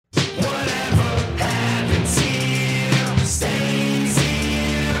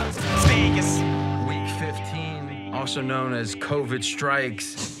also known as COVID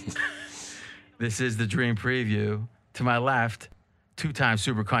Strikes. This is the Dream Preview. To my left, two-time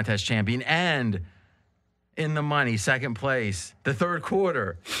Super Contest champion and in the money, second place, the third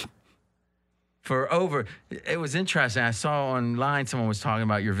quarter. It was interesting. I saw online someone was talking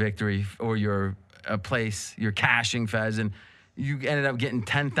about your victory or your place, your cashing, Fez, and you ended up getting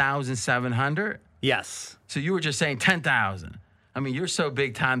 10,700. Yes. So you were just saying 10,000. I mean, you're so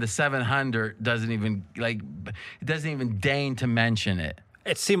big time. The 700 doesn't even deign to mention it.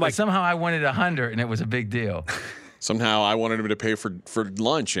 It seemed like somehow I wanted 100, and it was a big deal. Somehow I wanted him to pay for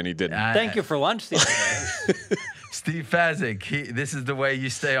lunch, and he didn't. Thank you for lunch the other day. Steve Fezzik, this is the way you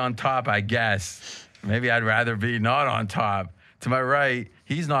stay on top, I guess. Maybe I'd rather be not on top. To my right,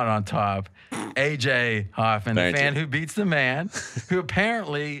 he's not on top. AJ Hoffman, the fan who beats the man, who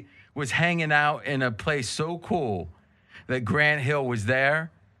apparently was hanging out in a place so cool that Grant Hill was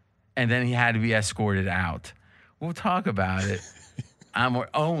there, and then he had to be escorted out. We'll talk about it. I'm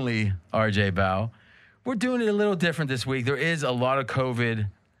only RJ Bell. We're doing it a little different this week. There is a lot of COVID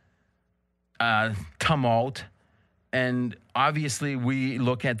tumult. And obviously, we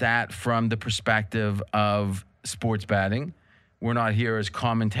look at that from the perspective of sports betting. We're not here as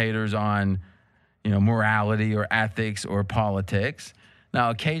commentators on, morality or ethics or politics. Now,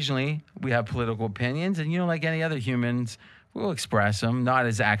 occasionally, we have political opinions, and like any other humans, we'll express them, not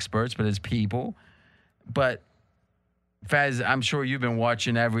as experts, but as people. But, Fez, I'm sure you've been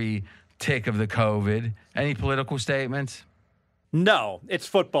watching every tick of the COVID. Any political statements? No, it's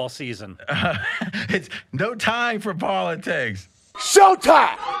football season. It's no time for politics.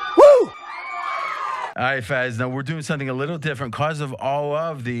 Showtime! Woo! All right, Fez. Now, we're doing something a little different because of all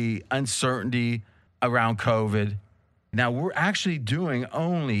of the uncertainty around COVID. Now, we're actually doing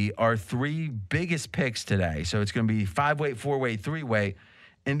only our three biggest picks today. So it's going to be 5-weight, 4-weight, 3-weight.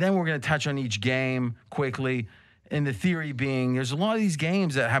 And then we're going to touch on each game quickly. And the theory being there's a lot of these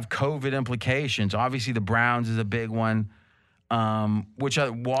games that have COVID implications. Obviously, the Browns is a big one. Which are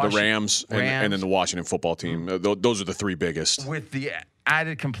the Rams and then the Washington football team. Those are the three biggest. With the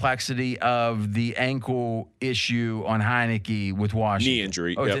added complexity of the ankle issue on Heineke with Washington. Knee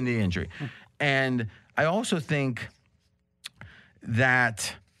injury. Oh, it's a knee injury. And I also think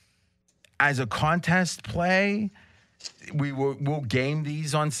that as a contest play, we'll game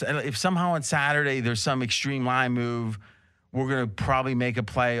these on. If somehow on Saturday there's some extreme line move, we're going to probably make a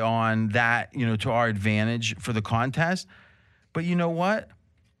play on that, to our advantage for the contest. But you know what?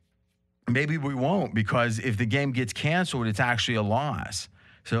 Maybe we won't, because if the game gets canceled, it's actually a loss.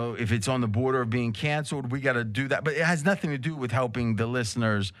 So if it's on the border of being canceled, we got to do that. But it has nothing to do with helping the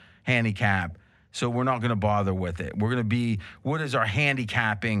listeners handicap. So we're not going to bother with it. We're going to be, what is our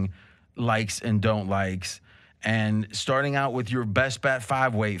handicapping likes and don't likes? And starting out with your best bet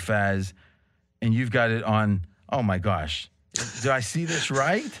 5-weight, Fez, and you've got it on, oh my gosh. Did I see this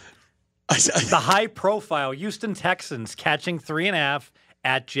right? The high-profile Houston Texans catching 3.5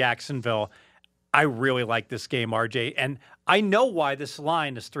 at Jacksonville. I really like this game, RJ, and I know why this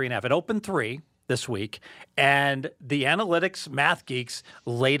line is 3.5. It opened 3 this week, and the analytics math geeks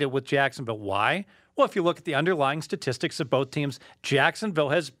laid it with Jacksonville. Why? Well, if you look at the underlying statistics of both teams, Jacksonville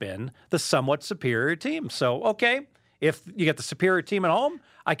has been the somewhat superior team. So, okay, if you get the superior team at home,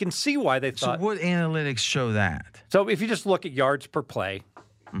 I can see why they thought. So what analytics show that? So if you just look at yards per play,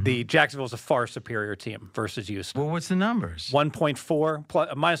 the Jacksonville is a far superior team versus Houston. Well, what's the numbers?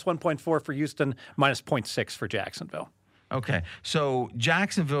 1.4, minus 1.4 for Houston, minus 0.6 for Jacksonville. Okay. So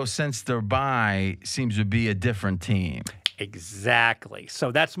Jacksonville, since their bye, seems to be a different team. Exactly.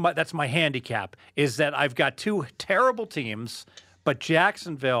 So that's my handicap, is that I've got two terrible teams, but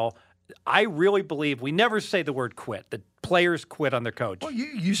Jacksonville, I really believe we never say the word quit. The players quit on their coach. Well, you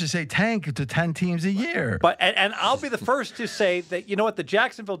used to say tank to 10 teams a year. But and I'll be the first to say that, you know what, the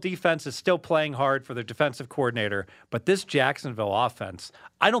Jacksonville defense is still playing hard for their defensive coordinator, but this Jacksonville offense,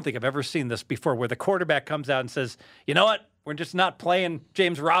 I don't think I've ever seen this before, where the quarterback comes out and says, you know what, we're just not playing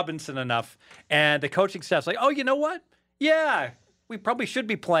James Robinson enough. And the coaching staff's like, oh, you know what? Yeah, we probably should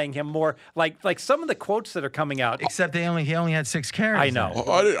be playing him more. Like some of the quotes that are coming out. Except he only had 6 carries. I know.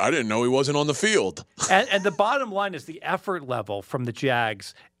 Oh, I didn't know he wasn't on the field. And the bottom line is the effort level from the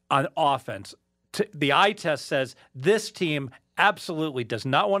Jags on offense. The eye test says this team absolutely does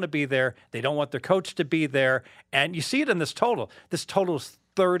not want to be there. They don't want their coach to be there. And you see it in this total. This total is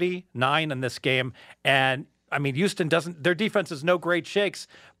 39 in this game. And I mean, Houston their defense is no great shakes,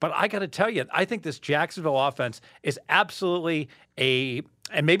 but I got to tell you, I think this Jacksonville offense is absolutely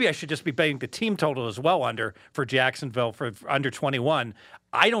and maybe I should just be betting the team total as well for Jacksonville for under 21.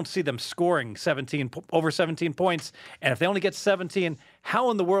 I don't see them scoring over 17 points. And if they only get 17, how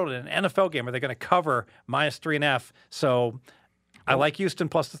in the world in an NFL game are they going to cover -3.5? So I like Houston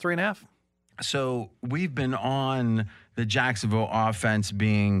plus the 3.5. So we've been on the Jacksonville offense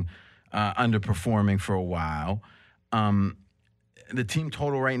being underperforming for a while. The team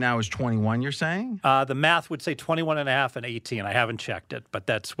total right now is 21, you're saying? The math would say 21.5 and 18. I haven't checked it, but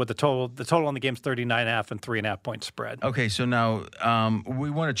that's what the total on the game's 39.5 and 3.5 point spread. Okay, so now we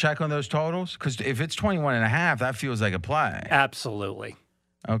want to check on those totals? Because if it's 21.5, that feels like a play. Absolutely.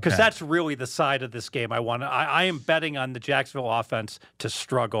 Okay. Because that's really the side of this game I am betting on the Jacksonville offense to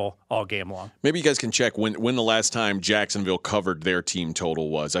struggle all game long. Maybe you guys can check when the last time Jacksonville covered their team total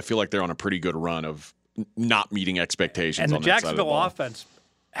was. I feel like they're on a pretty good run of not meeting expectations. And the on that side of the Jacksonville ball. offense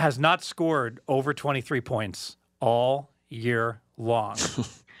has not scored over 23 points all year long.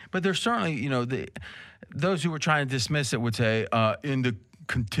 But there's certainly, those who were trying to dismiss it would say in the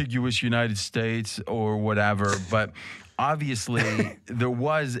contiguous United States or whatever. But obviously, there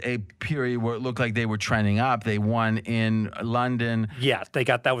was a period where it looked like they were trending up. They won in London. Yeah,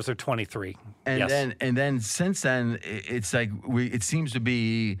 that was their 23. And yes. then since then, it's like it seems to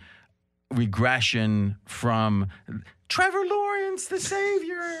be regression from Trevor Lawrence, the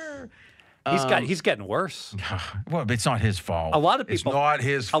savior. He's getting worse. Well, it's not his fault. A lot of people. It's not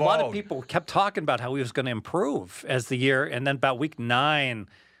his fault. A lot of people kept talking about how he was going to improve as the year, and then about week 9,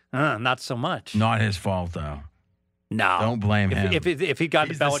 not so much. Not his fault, though. No, don't blame him. If he got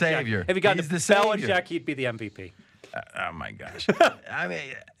He's to Belichick, the savior. If he got He's to the savior. Belichick, he'd be the MVP. Oh my gosh! I mean,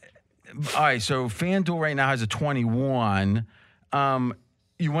 all right. So FanDuel right now has a 21.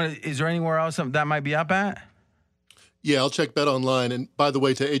 Is there anywhere else that might be up at? Yeah, I'll check Bet Online. And by the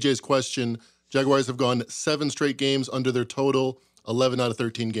way, to AJ's question, Jaguars have gone 7 straight games under their total, 11 out of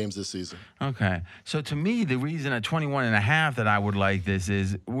 13 games this season. Okay. So to me, the reason at 21.5 that I would like this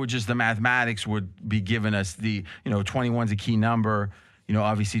is the mathematics would be giving us 21's a key number.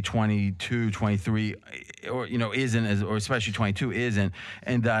 Obviously 22, 23, or, isn't, or especially 22 isn't.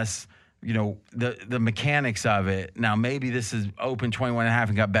 And thus, the mechanics of it. Now, maybe this is open 21.5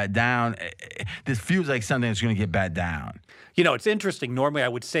 and got bet down. This feels like something that's going to get bet down. It's interesting. Normally, I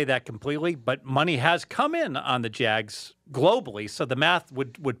would say that completely, but money has come in on the Jags globally, so the math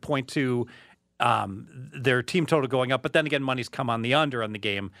would point to their team total going up. But then again, money's come on the under on the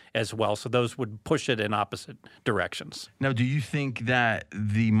game as well, so those would push it in opposite directions. Now, do you think that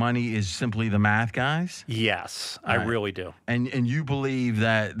the money is simply the math, guys? Yes, I really do. And you believe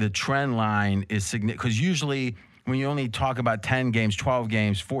that the trend line is significant? Because usually when you only talk about 10 games, 12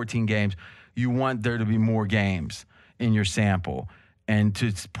 games, 14 games, you want there to be more games in your sample. And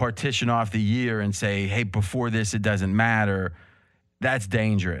to partition off the year and say, hey, before this, it doesn't matter, that's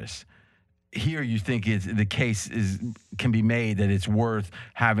dangerous. Here, you think the case can be made that it's worth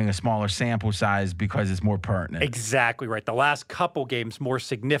having a smaller sample size because it's more pertinent. Exactly right. The last couple games more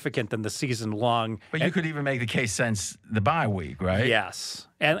significant than the season long. But you could even make the case since the bye week, right? Yes.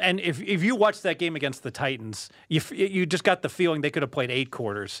 And if you watched that game against the Titans, you just got the feeling they could have played 8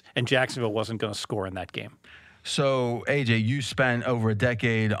 quarters and Jacksonville wasn't going to score in that game. So, AJ, you spent over a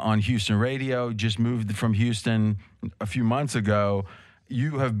decade on Houston radio, just moved from Houston a few months ago.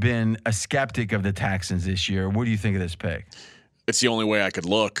 You have been a skeptic of the Texans this year. What do you think of this pick? It's the only way I could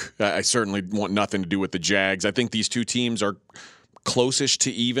look. I certainly want nothing to do with the Jags. I think these two teams are close-ish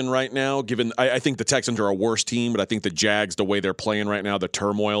to even right now. I think the Texans are a worse team, but I think the Jags, the way they're playing right now, the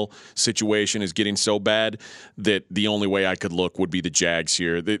turmoil situation is getting so bad that the only way I could look would be the Jags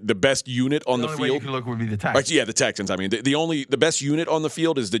here. The best unit on the field. The only way you could look would be the Texans. Yeah, the Texans. I mean, the best unit on the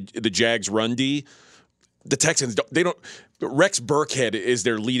field is the Jags run D. The Texans don't. Rex Burkhead is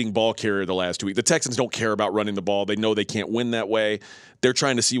their leading ball carrier the last 2 weeks. The Texans don't care about running the ball. They know they can't win that way. They're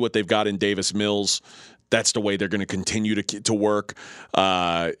trying to see what they've got in Davis Mills. That's the way they're going to continue to work.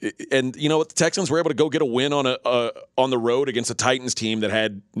 And you know what? The Texans were able to go get a win on the road against a Titans team that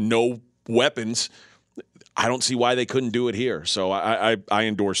had no weapons. I don't see why they couldn't do it here. So I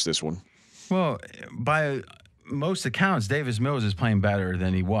endorse this one. Well, by most accounts, Davis Mills is playing better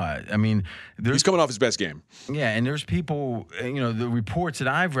than he was. I mean, he's coming off his best game. Yeah, and there's people, the reports that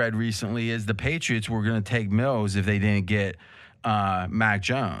I've read recently is the Patriots were going to take Mills if they didn't get Mac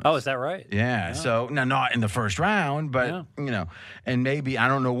Jones. Oh, is that right? Yeah. So, now not in the first round, but, and maybe, I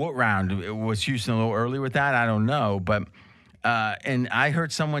don't know what round. Was Houston a little early with that? I don't know. But, and I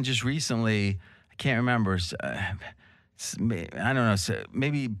heard someone just recently, I can't remember, I don't know,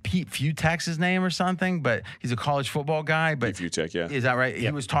 maybe Pete Futek's his name or something, but he's a college football guy. But Pete Futek, yeah. Is that right? Yep.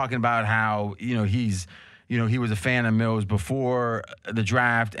 He was talking about how, he was a fan of Mills before the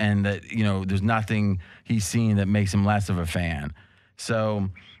draft and that, there's nothing he's seen that makes him less of a fan. So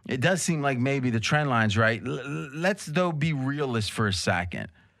it does seem like maybe the trend line's right. Let's though be realist for a second.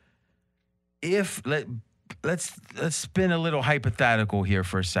 Let's spin a little hypothetical here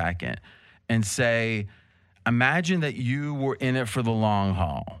for a second and say, imagine that you were in it for the long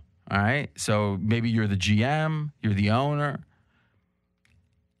haul. All right. So maybe you're the GM, you're the owner.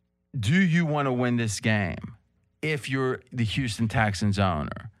 Do you want to win this game if you're the Houston Texans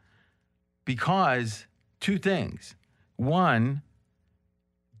owner? Because two things. One,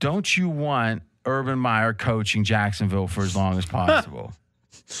 don't you want Urban Meyer coaching Jacksonville for as long as possible?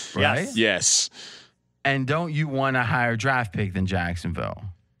 Right? Yes. And don't you want a higher draft pick than Jacksonville?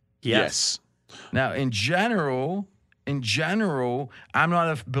 Yes. Now, in general, I'm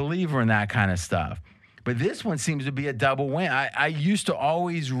not a believer in that kind of stuff. But this one seems to be a double win. I used to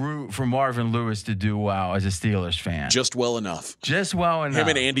always root for Marvin Lewis to do well as a Steelers fan. Just well enough. Him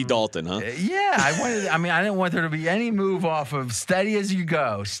and Andy Dalton, huh? Yeah, I didn't want there to be any move off of steady as you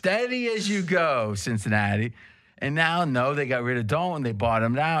go, Cincinnati. And now, no, they got rid of Dalton. They bought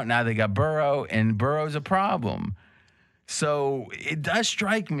him out. Now they got Burrow, and Burrow's a problem. So it does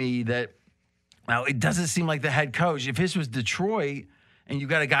strike me that now it doesn't seem like the head coach. If this was Detroit and you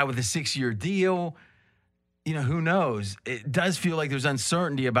got a guy with a 6-year deal, who knows? It does feel like there's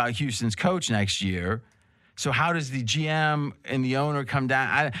uncertainty about Houston's coach next year. So how does the GM and the owner come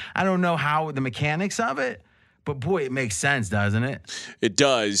down? I don't know how the mechanics of it, but boy, it makes sense, doesn't it? It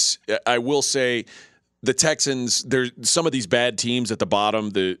does. I will say the Texans, there's some of these bad teams at the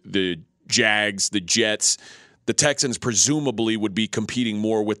bottom, the Jags, the Jets. The Texans presumably would be competing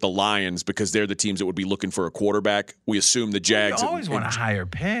more with the Lions because they're the teams that would be looking for a quarterback. We assume the Jags. You always want a higher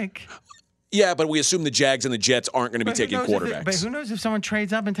pick. Yeah, but we assume the Jags and the Jets aren't going to be taking quarterbacks. But who knows if someone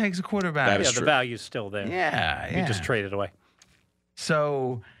trades up and takes a quarterback? That is true. The value's still there. Yeah. You just trade it away.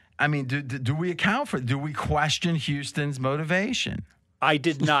 So, do we account for it? Do we question Houston's motivation? I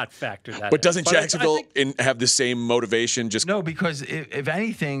did not factor that. But doesn't Jacksonville have the same motivation? No, because if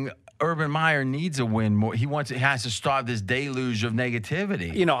anything, Urban Meyer needs a win more. He has to stop this deluge of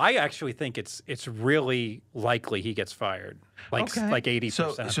negativity. I actually think it's really likely he gets fired. Like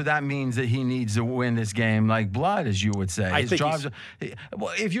 80%. So that means that he needs to win this game like blood, as you would say.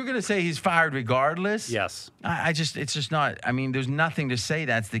 Well, if you're going to say he's fired regardless, yes. it's just not. There's nothing to say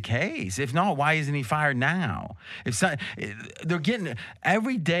that's the case. If not, why isn't he fired now? They're getting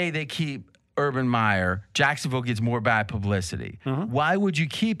every day they keep Urban Meyer, Jacksonville gets more bad publicity. Mm-hmm. Why would you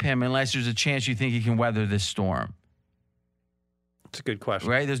keep him unless there's a chance you think he can weather this storm? It's a good question.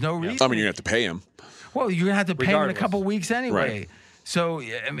 Right? There's no reason. You're going to have to pay him. Well, you're going to have to pay him in a couple weeks anyway. Right. So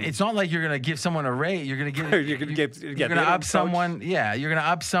it's not like you're going to give someone a raise. You're going to give. you're going to up someone. Yeah, you're going to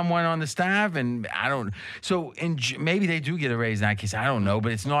up someone on the staff, and I don't. So maybe they do get a raise in that case. I don't know,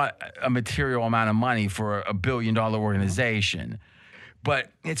 but it's not a material amount of money for a $1 billion organization.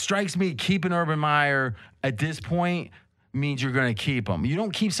 But it strikes me keeping Urban Meyer at this point means you're going to keep him. You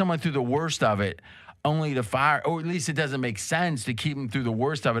don't keep someone through the worst of it only to fire, or at least it doesn't make sense to keep him through the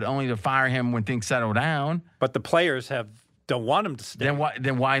worst of it only to fire him when things settle down. But the players don't want him to stay.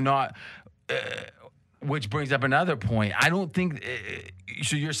 Then why not? Which brings up another point. I don't think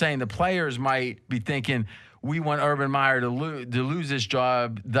so. You're saying the players might be thinking we want Urban Meyer to lose this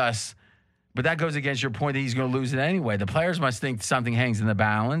job, thus. But that goes against your point that he's going to lose it anyway. The players must think something hangs in the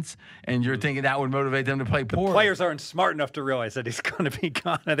balance, and you're thinking that would motivate them to play poorly. The players aren't smart enough to realize that he's going to be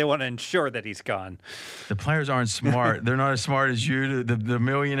gone, and they want to ensure that he's gone. The players aren't smart. They're not as smart as you. The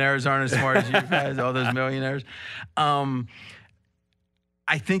millionaires aren't as smart as you guys, all those millionaires.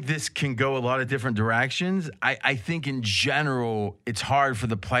 I think this can go a lot of different directions. I think in general, it's hard for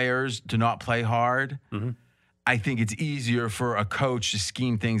the players to not play hard. Mm-hmm. I think it's easier for a coach to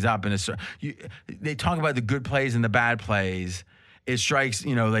scheme things up they talk about the good plays and the bad plays. It strikes,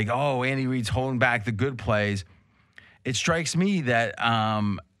 Andy Reid's holding back the good plays. It strikes me that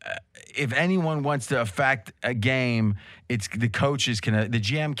if anyone wants to affect a game, it's the coaches the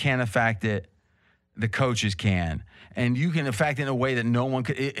GM can't affect it, the coaches can. And you can affect it in a way that no one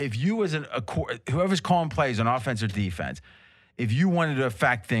could. If you as whoever's calling plays on offense or defense, if you wanted to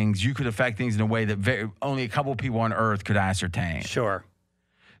affect things, you could affect things in a way that only a couple people on earth could ascertain. Sure.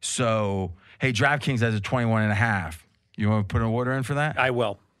 So, hey, DraftKings has a 21.5. You want to put an order in for that? I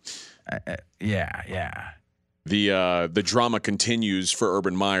will. Yeah. The drama continues for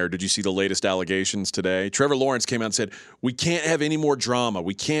Urban Meyer. Did you see the latest allegations today? Trevor Lawrence came out and said, we can't have any more drama.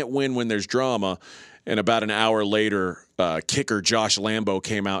 We can't win when there's drama. And about an hour later, kicker Josh Lambo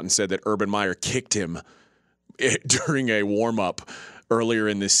came out and said that Urban Meyer kicked him during a warm-up earlier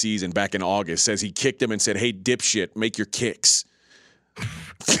in this season, back in August. Says he kicked him and said, hey, dipshit, make your kicks.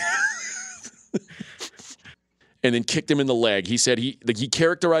 and then kicked him in the leg. He said he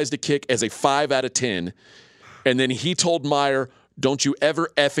characterized the kick as a 5 out of 10, and then he told Meyer, "Don't you ever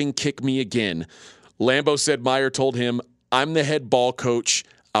effing kick me again." Lambeau said Meyer told him, "I'm the head ball coach.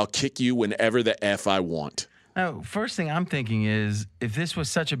 I'll kick you whenever the F I want." Now, first thing I'm thinking is, if this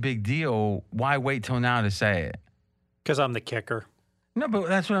was such a big deal, why wait till now to say it? Because I'm the kicker. No, but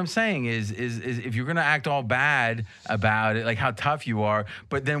that's what I'm saying is if you're gonna act all bad about it, like how tough you are,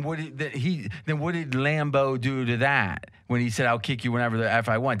 but then what did Lambeau do to that when he said I'll kick you whenever the F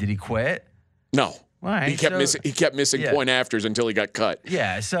I want? Did he quit? No. Right, He kept missing point afters until he got cut.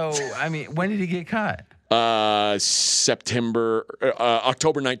 Yeah. So I mean, when did he get cut? October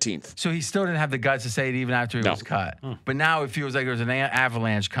 19th. So he still didn't have the guts to say it even after he was cut. But now it feels like there's an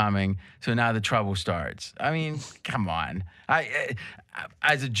avalanche coming. So now the trouble starts. I mean, come on.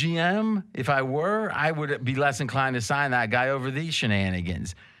 As a GM, if I were, I would be less inclined to sign that guy over these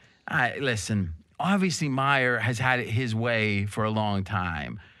shenanigans. Listen, obviously Meyer has had it his way for a long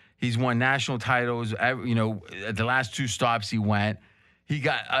time. He's won national titles. You know, at the last 2 stops he went. He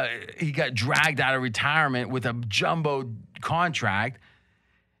got dragged out of retirement with a jumbo contract.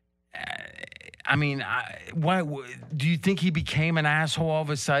 I mean, why do you think he became an asshole all of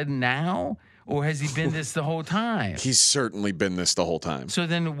a sudden now, or has he been this the whole time? He's certainly been this the whole time. So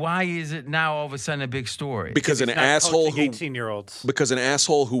then, why is it now all of a sudden a big story? Because an asshole who 18-year-olds. Because an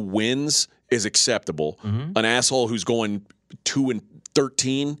asshole who wins is acceptable. Mm-hmm. An asshole who's going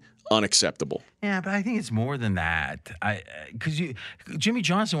 2-13 unacceptable. Yeah, but I think it's more than that. Because Jimmy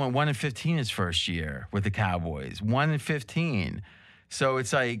Johnson went 1-15 his first year with the Cowboys, 1-15. So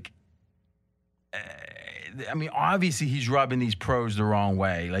it's like, I mean, obviously he's rubbing these pros the wrong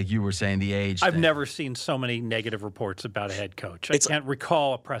way, like you were saying, the age. I've thing. never seen so many negative reports about a head coach. I can't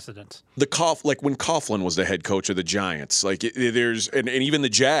recall a precedent. Like when Coughlin was the head coach of the Giants, like and even the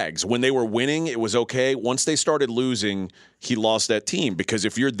Jags, when they were winning, it was okay. Once they started losing, he lost that team, because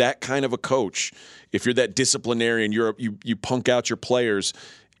if you're that kind of a coach, if you're that disciplinarian, you punk out your players.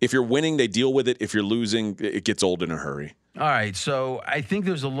 If you're winning, they deal with it. If you're losing, it gets old in a hurry. All right, so I think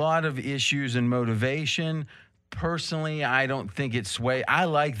there's a lot of issues in motivation. Personally, I don't think it's sway. I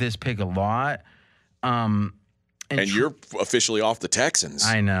like this pick a lot. And you're officially off the Texans.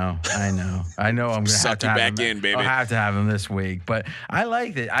 I know. I'm going to have Suck to you have back him. in, baby. I'll have to have him this week. But I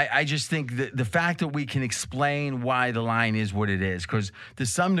like it. I just think that the fact that we can explain why the line is what it is, because to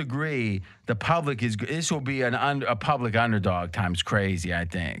some degree, the public this will be a public underdog times crazy, I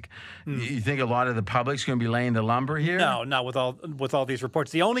think. You think a lot of the public's going to be laying the lumber here? No, not with all these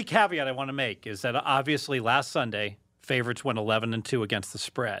reports. The only caveat I want to make is that obviously last Sunday, favorites went 11-2 against the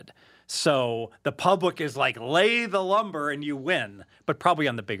spread. So the public is like, lay the lumber and you win, but probably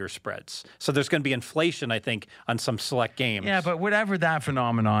on the bigger spreads. So there's going to be inflation, I think, on some select games. Yeah, but whatever that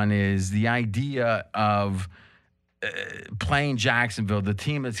phenomenon is, the idea of playing Jacksonville, the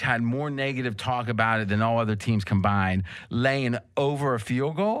team that's had more negative talk about it than all other teams combined, laying over a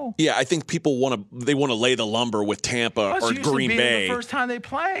field goal. Yeah, I think people want to lay the lumber with Tampa or Green Bay. The first time they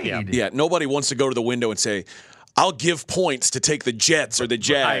played. Yeah, nobody wants to go to the window and say, I'll give points to take the Jets or the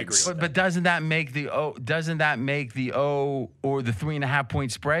Jags. I agree. But doesn't that make the or the 3.5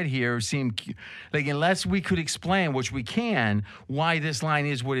 point spread here seem like, unless we could explain, which we can, why this line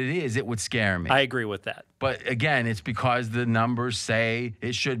is what it is, it would scare me. I agree with that. But again, it's because the numbers say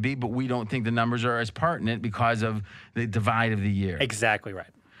it should be, but we don't think the numbers are as pertinent because of the divide of the year. Exactly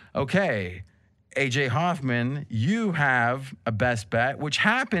right. Okay. AJ Hoffman, you have a best bet, which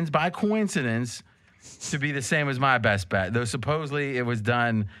happens by coincidence to be the same as my best bet, though supposedly it was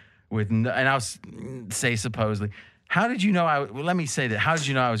done with, and I'll say supposedly. How did you know let me say that. How did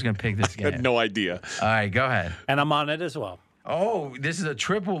you know I was going to pick this game? I had no idea. All right, go ahead. And I'm on it as well. Oh, this is a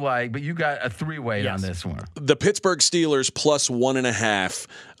triple leg, but you got a 3-way on this one. The Pittsburgh Steelers plus 1.5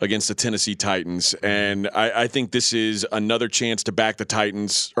 against the Tennessee Titans. And I think this is another chance to back the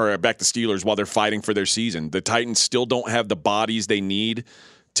Titans or back the Steelers while they're fighting for their season. The Titans still don't have the bodies they need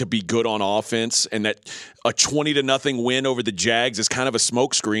to be good on offense, and that a 20-0 win over the Jags is kind of a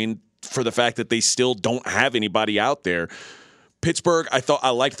smokescreen for the fact that they still don't have anybody out there. Pittsburgh,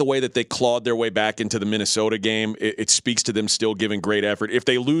 I liked the way that they clawed their way back into the Minnesota game. It speaks to them still giving great effort. If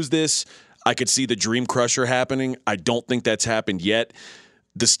they lose this, I could see the dream crusher happening. I don't think that's happened yet.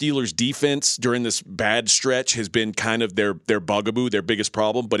 The Steelers' defense during this bad stretch has been kind of their bugaboo, their biggest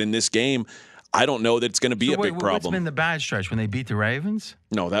problem. But in this game, I don't know that it's going to be a big problem. What's been the bad stretch, when they beat the Ravens?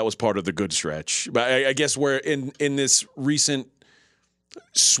 No, that was part of the good stretch. But I guess we're in this recent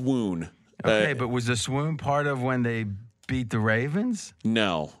swoon. Okay, but was the swoon part of when they beat the Ravens?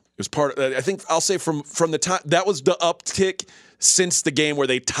 No. was part of, I think I'll say from the time that was the uptick since the game where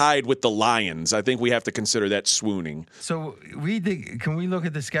they tied with the Lions. I think we have to consider that swooning. So can we look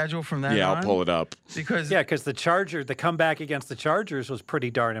at the schedule from that? Yeah, on? I'll pull it up. Because the comeback against the Chargers was pretty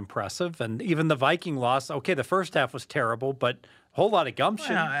darn impressive, and even the Viking loss. Okay, the first half was terrible, but a whole lot of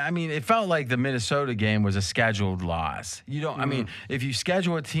gumption. well, I mean, it felt like the Minnesota game was a scheduled loss. You don't. I mean, if you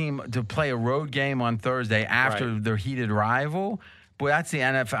schedule a team to play a road game on Thursday after their heated rival. Boy, that's the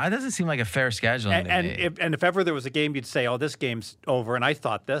NFL. It doesn't seem like a fair scheduling. And if ever there was a game you'd say, oh, this game's over, and I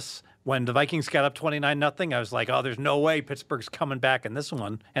thought this, when the Vikings got up 29-0, I was like, oh, there's no way Pittsburgh's coming back in this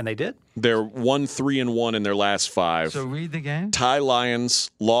one, and they did. They're 1-3-1 in their last 5. So read the game. Tie Lions,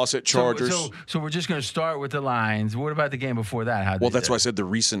 loss at Chargers. So we're just going to start with the Lions. What about the game before that? Well, that's why I said the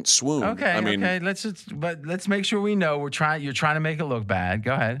recent swoon. Okay, I mean, okay. Let's make sure we know you're trying to make it look bad.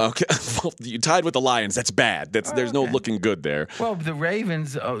 Go ahead. Okay, well, you tied with the Lions. That's bad. There's no looking good there. Well, the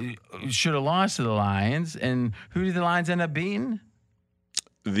Ravens should have lost to the Lions, and who did the Lions end up beating?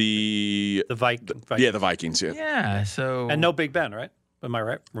 The Vikings. Yeah, the Vikings. Yeah. Yeah. So and no Big Ben, right? Am I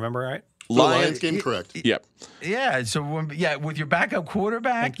right? Remember right? The Lions game, correct. Yep. Yeah. So with your backup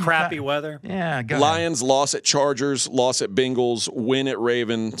quarterback, And crappy weather. Yeah. Go ahead. Lions loss at Chargers, loss at Bengals, win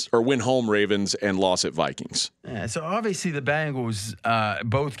home Ravens, and loss at Vikings. Yeah. So obviously the Bengals,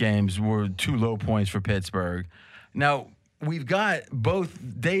 both games were 2 low points for Pittsburgh. Now we've got both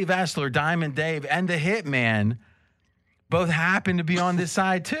Dave Essler, Diamond Dave, and the Hitman. Both happen to be on this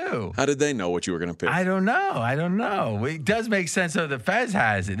side too. How did they know what you were going to pick? I don't know. It does make sense that the Fez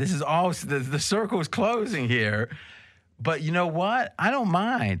has it. This is all the circle's closing here. But you know what? I don't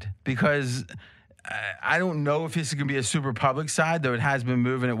mind because I don't know if this is going to be a super public side, though it has been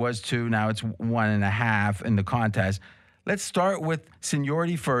moving. It was 2. Now it's 1.5 in the contest. Let's start with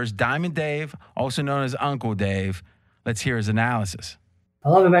seniority first. Diamond Dave, also known as Uncle Dave. Let's hear his analysis. I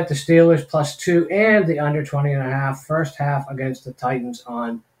love him at the Steelers +2 and the under 20.5 first half against the Titans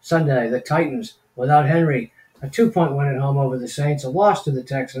on Sunday. The Titans without Henry, a 2-point win at home over the Saints, a loss to the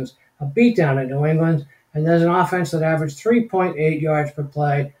Texans, a beatdown at New England, and there's an offense that averaged 3.8 yards per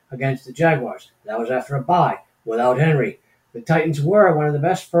play against the Jaguars. That was after a bye without Henry. The Titans were one of the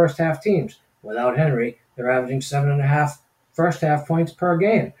best first half teams without Henry. They're averaging 7.5 first half points per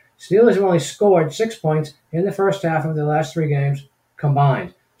game. Steelers have only scored 6 points in the first half of their last 3 games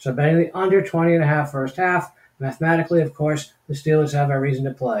combined. So betting the under 20.5 first half, mathematically, of course, the Steelers have a reason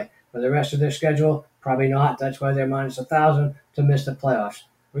to play. For the rest of their schedule, probably not. That's why they're minus 1,000 to miss the playoffs.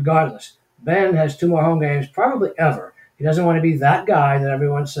 Regardless, Ben has 2 more home games, probably ever. He doesn't want to be that guy that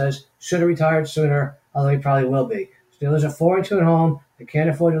everyone says should have retired sooner, although he probably will be. Steelers are 4-2 at home. They can't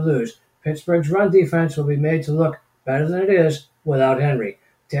afford to lose. Pittsburgh's run defense will be made to look better than it is without Henry.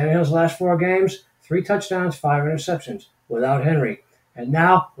 Tannehill's last 4 games, 3 touchdowns, 5 interceptions without Henry. And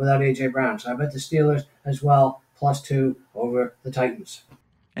now, without A.J. Brown. So I bet the Steelers as well, +2 over the Titans.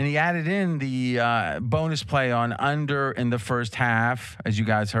 And he added in the bonus play on under in the first half, as you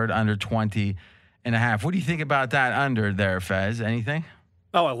guys heard, under 20.5. What do you think about that under there, Fez? Anything?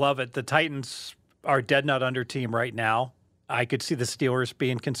 Oh, I love it. The Titans are a dead nut under team right now. I could see the Steelers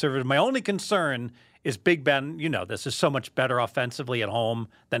being conservative. My only concern is Big Ben. You know, this is so much better offensively at home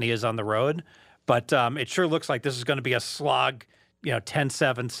than he is on the road. But it sure looks like this is going to be a slog,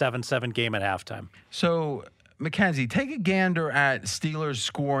 10-7, 7-7 game at halftime. So, Mackenzie, take a gander at Steelers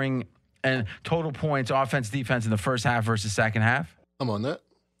scoring and total points, offense, defense in the first half versus second half. I'm on that.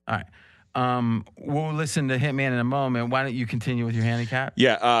 All right. We'll listen to Hitman in a moment. Why don't you continue with your handicap?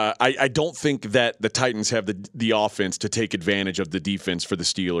 Yeah, I don't think that the Titans have the offense to take advantage of the defense for the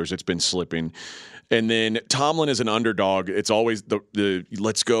Steelers. It's been slipping. And then Tomlin is an underdog. It's always the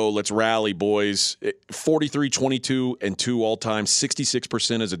let's go, let's rally, boys. 43-22-2 all-time,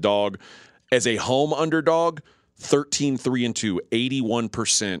 66% as a dog. As a home underdog, 13-3-2,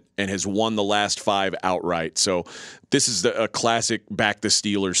 81%, and has won the last 5 outright. So this is a classic back the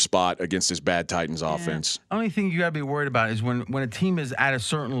Steelers spot against this bad Titans offense. Only thing you got to be worried about is when a team is at a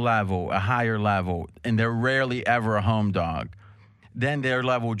certain level, a higher level, and they're rarely ever a home dog, then their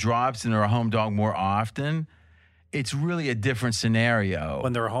level drops and they're a home dog more often. It's really a different scenario.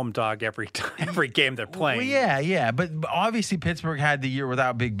 When they're a home dog every game they're playing. Well, yeah. But obviously Pittsburgh had the year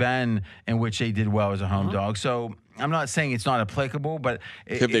without Big Ben in which they did well as a home dog. So I'm not saying it's not applicable, but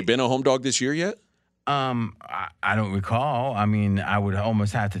have they been a home dog this year yet? I don't recall. I mean, I would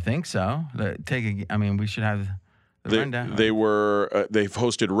almost have to think so. We should have the rundown. They've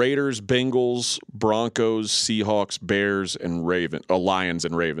hosted Raiders, Bengals, Broncos, Seahawks, Bears, and Lions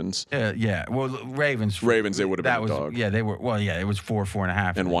and Ravens. Yeah. Well, Ravens, they would have been a dog. Yeah, they were. Well, yeah, it was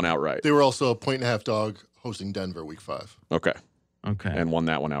 4.5, and 1 outright. They were also a 1.5 dog hosting Denver week 5. Okay. Okay. and won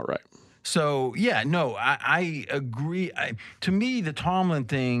that one outright. So, yeah, no, I agree. To me, the Tomlin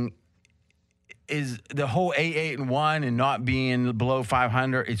thing is the whole 8-1 and not being below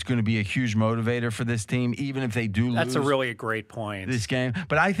 500. It's going to be a huge motivator for this team, even if they do lose. That's a great point. This game.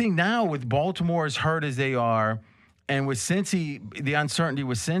 But I think now with Baltimore as hurt as they are, and with Cincy, the uncertainty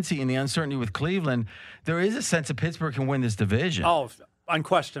with Cincy and the uncertainty with Cleveland, there is a sense that Pittsburgh can win this division. Oh,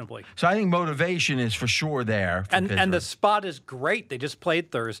 unquestionably. So I think motivation is for sure there. For And the spot is great. They just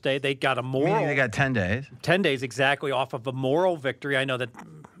played Thursday. They got a moral. Meaning they got 10 days. 10 days exactly off of a moral victory. I know that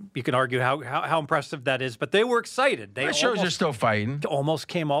you can argue how impressive that is, but they were excited. They That shows they're still fighting. almost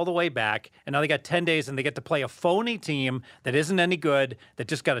came all the way back, and now they got 10 days, and they get to play a phony team that isn't any good, that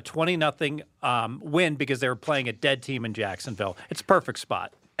just got a 20-0 win because they were playing a dead team in Jacksonville. It's a perfect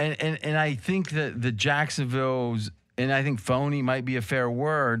spot. And I think that the Jacksonville's, and I think phony might be a fair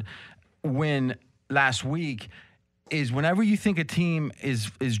word, win last week is whenever you think a team is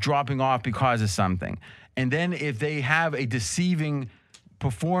dropping off because of something, and then if they have a deceiving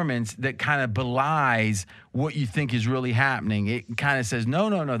performance that kind of belies what you think is really happening, it kind of says,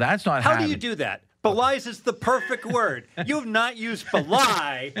 no, that's not happening. How do you do that? Belies is the perfect word. You have not used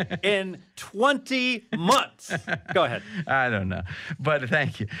belie in 20 months. Go ahead. I don't know, but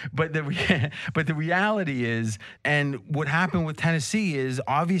thank you. But the reality is, and what happened with Tennessee is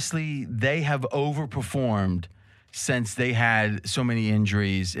obviously they have overperformed since they had so many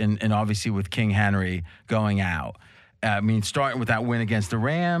injuries, and obviously with King Henry going out. I mean, starting with that win against the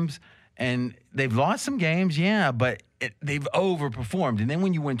Rams, and they've lost some games, yeah, but they've overperformed. And then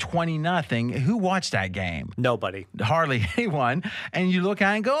when you win 20-0, who watched that game? Nobody. Hardly anyone. And you look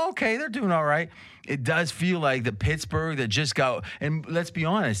at it and go, okay, they're doing all right. It does feel like the Pittsburgh that just got, and let's be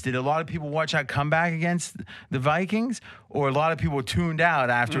honest, did a lot of people watch that comeback against the Vikings? Or a lot of people tuned out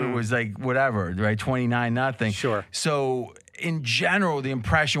after it was like whatever, right? 29-0. Sure. So in general, the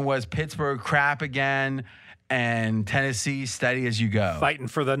impression was Pittsburgh crap again, and Tennessee steady as you go. Fighting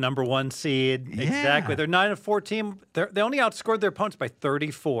for the number 1 seed. Yeah. Exactly. They're 9-4 team. They only outscored their opponents by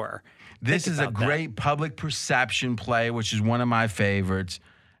 34. This is a great public perception play, which is one of my favorites.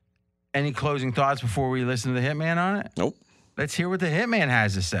 Any closing thoughts before we listen to the Hitman on it? Nope. Let's hear what the Hitman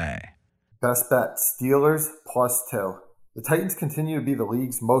has to say. Best bet, Steelers +2. The Titans continue to be the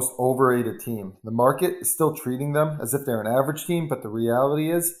league's most overrated team. The market is still treating them as if they're an average team, but the reality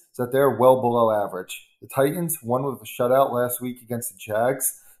is that they're well below average. The Titans won with a shutout last week against the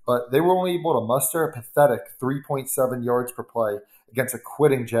Jags, but they were only able to muster a pathetic 3.7 yards per play against a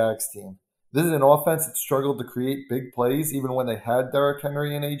quitting Jags team. This is an offense that struggled to create big plays even when they had Derrick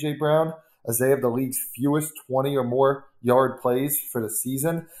Henry and A.J. Brown, as they have the league's fewest 20 or more yard plays for the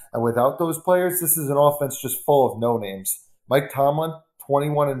season. And without those players, this is an offense just full of no-names. Mike Tomlin,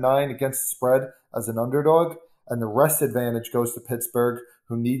 21-9 against the spread as an underdog, and the rest advantage goes to Pittsburgh,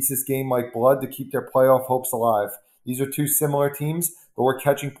 who needs this game like blood to keep their playoff hopes alive. These are two similar teams, but we're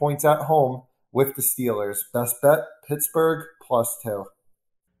catching points at home with the Steelers. Best bet, Pittsburgh +2.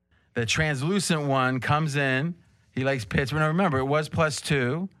 The translucent one comes in. He likes Pittsburgh. Now remember, it was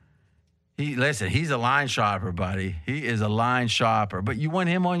 +2. He's a line shopper, buddy. He is a line shopper. But you want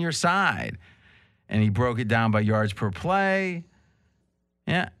him on your side. And he broke it down by yards per play.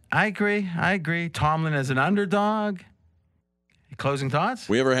 Yeah, I agree. Tomlin as an underdog. Closing thoughts?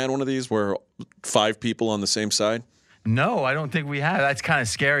 We ever had one of these where 5 people on the same side? No, I don't think we have. That's kind of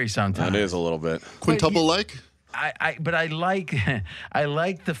scary sometimes. That is a little bit. Quintuple like? But I like I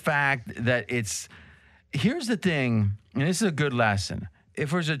like the fact that it's. Here's the thing, and this is a good lesson.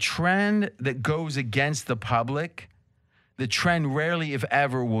 If there's a trend that goes against the public, the trend rarely, if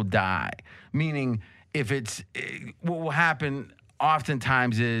ever, will die. Meaning, if it's what will happen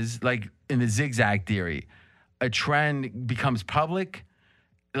oftentimes is like in the zigzag theory, a trend becomes public,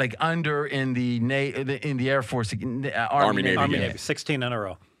 like under in the Air Force, Army Navy. 16 in a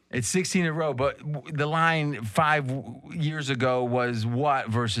row. It's 16 in a row, but the line 5 years ago was what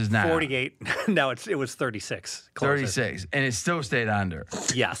versus now? 48. No, it was 36. Closer. 36, and it still stayed under.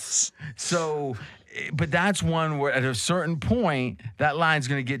 Yes. So, but that's one where at a certain point, that line's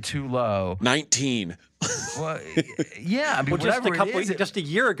going to get too low. 19. Well, yeah, I mean, Well, whatever just a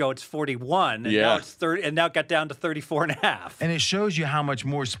year ago, it's 41, and Yeah. now it's 30, and now it got down to 34.5. and it shows you how much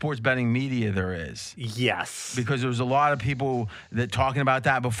more sports betting media there is. Yes. Because there was a lot of people that talking about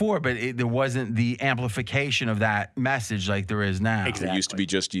that before, but there wasn't the amplification of that message like there is now. Exactly. It used to be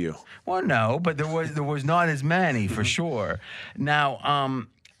just you. Well, no, but there was not as many for sure. Now,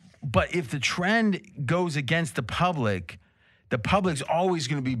 but if the trend goes against the public's always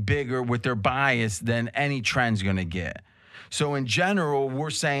going to be bigger with their bias than any trend's going to get. So in general, we're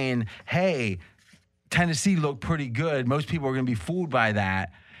saying, hey, Tennessee looked pretty good. Most people are going to be fooled by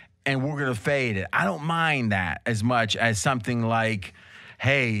that, and we're going to fade it. I don't mind that as much as something like,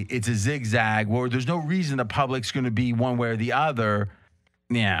 hey, it's a zigzag, where there's no reason the public's going to be one way or the other.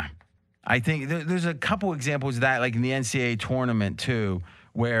 Yeah. I think there's a couple examples of that, like in the NCAA tournament, too,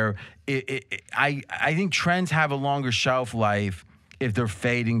 where I think trends have a longer shelf life if they're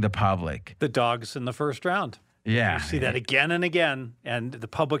fading the public. The dogs in the first round. Yeah. You see that again and again, and the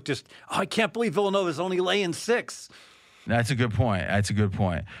public just, I can't believe Villanova's only laying 6. That's a good point.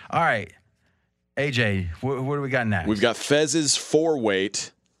 All right. AJ, what do we got next? We've got Fez's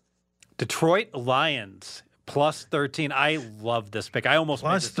 4-weight. Detroit Lions plus 13. I love this pick. I almost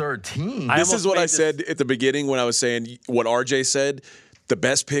plus made this. 13. This is what I said at the beginning when I was saying what RJ said. The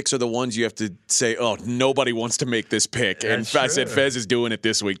best picks are the ones you have to say, oh, nobody wants to make this pick. And I said Fez is doing it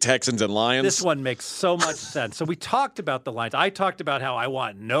this week. Texans and Lions. This one makes so much sense. So we talked about the Lions. I talked about how I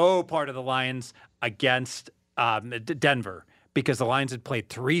want no part of the Lions against Denver because the Lions had played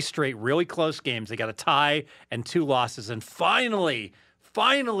 3 straight really close games. They got a tie and 2 losses. And finally,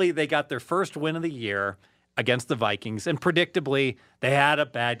 they got their first win of the year against the Vikings, and predictably, they had a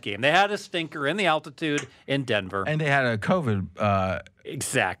bad game. They had a stinker in the altitude in Denver, and they had a COVID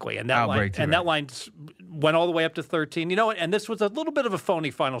exactly, and that outbreak line, and that line went all the way up to 13. You know what? And this was a little bit of a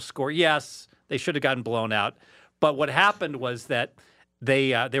phony final score. Yes, they should have gotten blown out, but what happened was that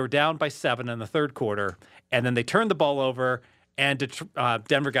they were down by 7 in the third quarter, and then they turned the ball over, and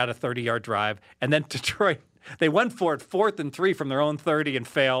Denver got a 30-yard drive, and then Detroit. They went for it 4th and 3 from their own 30 and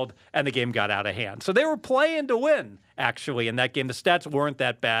failed, and the game got out of hand. So they were playing to win, actually, in that game. The stats weren't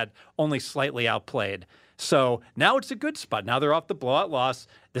that bad, only slightly outplayed. So now it's a good spot. Now they're off the blowout loss.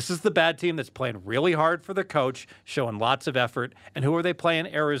 This is the bad team that's playing really hard for their coach, showing lots of effort. And who are they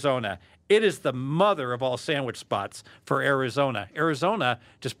playing? Arizona. It is the mother of all sandwich spots for Arizona. Arizona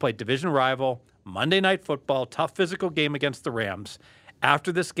just played division rival, Monday Night Football, tough physical game against the Rams.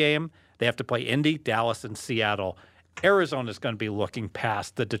 After this game, they have to play Indy, Dallas, and Seattle. Arizona's going to be looking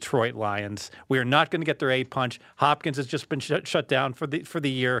past the Detroit Lions. We are not going to get their A-punch. Hopkins has just been shut down for the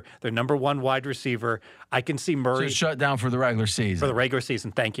year. Their number 1 wide receiver. I can see Murray. So shut down for the regular season. For the regular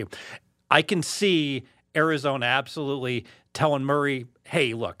season, thank you. I can see Arizona absolutely telling Murray,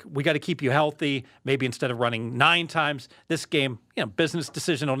 hey, look, we got to keep you healthy. Maybe instead of running 9 times, this game, business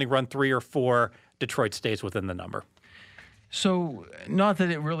decision, only run 3 or 4. Detroit stays within the number. So, not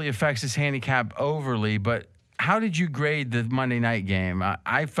that it really affects his handicap overly, but how did you grade the Monday night game?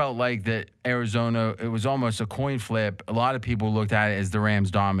 I felt like that Arizona, it was almost a coin flip. A lot of people looked at it as the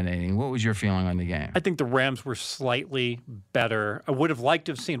Rams dominating. What was your feeling on the game? I think the Rams were slightly better. I would have liked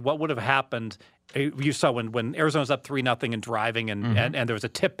to have seen what would have happened. You saw when Arizona's up 3-0 and driving, and there was a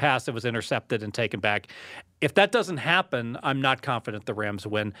tip pass that was intercepted and taken back. If that doesn't happen, I'm not confident the Rams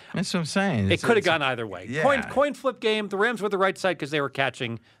win. That's what I'm saying. It could have gone either way. Yeah. Coin flip game. The Rams were the right side because they were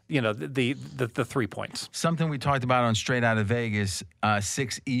catching, the 3 points. Something we talked about on Straight Outta Vegas,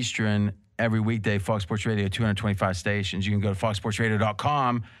 6 Eastern every weekday. Fox Sports Radio, 225 stations. You can go to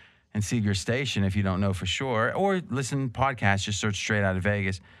foxsportsradio.com and see your station if you don't know for sure, or listen podcasts. Just search Straight Outta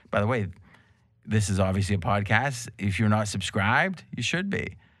Vegas. By the way, this is obviously a podcast. If you're not subscribed, you should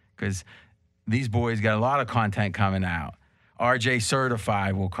be, because these boys got a lot of content coming out. RJ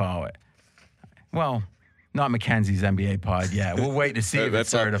certified, we'll call it. Well, not Mackenzie's NBA pod yet. We'll wait to see if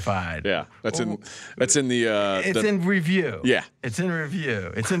it's certified. That's in the. It's in review. Yeah, it's in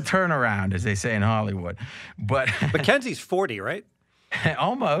review. It's in turnaround, as they say in Hollywood. But Mackenzie's 40, right?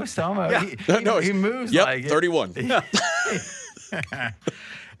 almost. Yeah. He moves yep, like 31.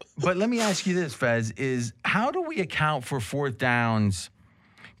 But let me ask you this, Fez, is how do we account for 4th downs?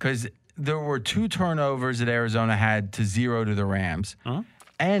 Because there were 2 turnovers that Arizona had to 0 to the Rams. Uh-huh.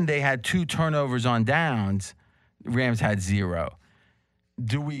 And they had 2 turnovers on downs. Rams had 0.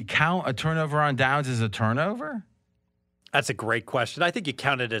 Do we count a turnover on downs as a turnover? That's a great question. I think you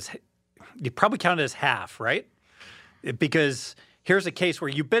probably count it as half, right? Because here's a case where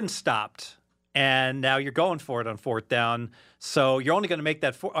you've been stopped and now you're going for it on 4th down. So you're only going to make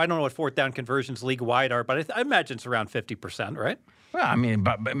that. I don't know what 4th down conversions league-wide are, but I imagine it's around 50%, right? Well, I mean,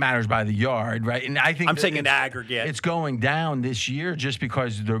 but it matters by the yard, right? And I think I'm saying in aggregate. It's going down this year just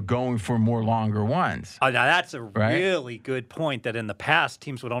because they're going for more longer ones. Oh, now that's a really good point, that in the past,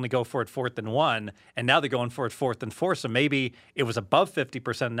 teams would only go for it 4th and 1, and now they're going for it 4th and 4. So maybe it was above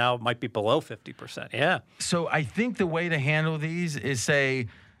 50%. Now it might be below 50%. Yeah. So I think the way to handle these is, say,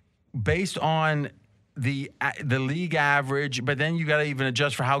 based on the league average, but then you got to even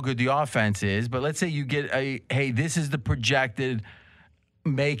adjust for how good the offense is. But let's say you get hey, this is the projected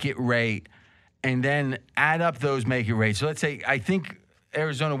make it rate, and then add up those make it rates. So let's say, I think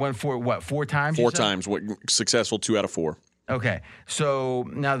Arizona went for it, 4 times? you 4 said? times. Successful 2 out of 4. Okay, so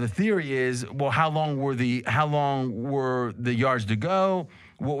now the theory is, well, how long were the yards to go?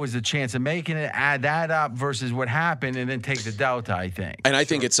 What was the chance of making it? Add that up versus what happened, and then take the delta. I think. And I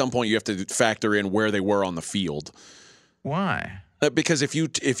think at some point you have to factor in where they were on the field. Why? Because if you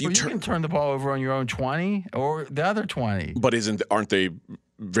You can turn the ball over on your own 20 or the other 20. but aren't they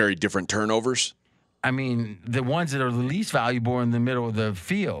very different turnovers? I mean, the ones that are the least valuable are in the middle of the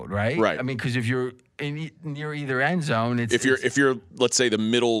field, right? Right. I mean, because if you're near either end zone, If you're let's say the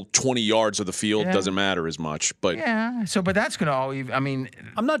middle 20 yards of the field, doesn't matter as much. But yeah. So, but that's going to all. I mean,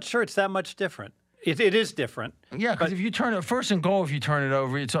 I'm not sure it's that much different. It is different. yeah, because if you turn it first and goal, if you turn it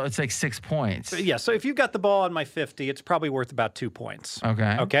over, it's like 6 points. Yeah, so if you've got the ball on my 50, it's probably worth about 2 points.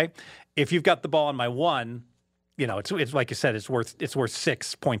 Okay. Okay. If you've got the ball on my 1, it's like you said, it's worth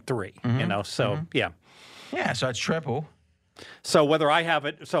 6.3. You know, so yeah. Yeah, so that's triple. So whether I have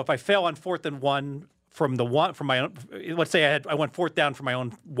it, so if I fail on 4th and 1 from my own, let's say I went 4th down from my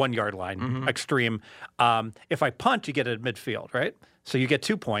own 1 yard line, extreme. If I punt, you get it at midfield, right? So you get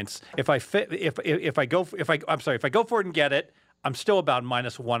 2 points. If I go for it and get it, I'm still about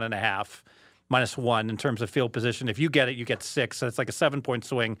 -1.5 in terms of field position. If you get it, you get 6. So it's like a 7-point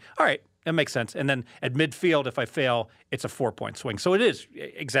swing. All right, that makes sense. And then at midfield, if I fail, it's a 4-point swing. So it is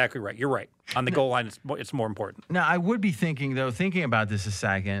exactly right. You're right. On the goal line, it's more important. Now, I would be thinking about this a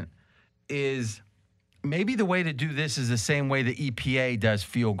second, is maybe the way to do this is the same way the EPA does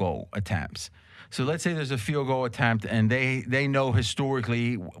field goal attempts. So let's say there's a field goal attempt, and they know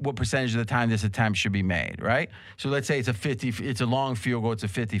historically what percentage of the time this attempt should be made, right? So let's say it's a long field goal, it's a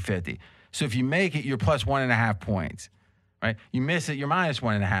 50-50. So if you make it, you're plus 1.5 points, right? You miss it, you're minus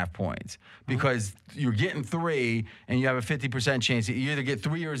 1.5 points because you're getting 3, and you have a 50% chance that you either get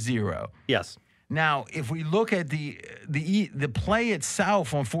 3 or 0. Yes. Now, if we look at the play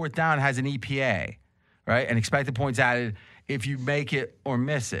itself on 4th down has an EPA, right? And expected points added if you make it or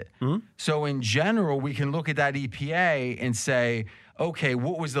miss it. So in general, we can look at that EPA and say, okay,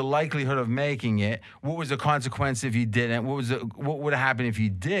 what was the likelihood of making it? What was the consequence if you didn't? What would have happened if you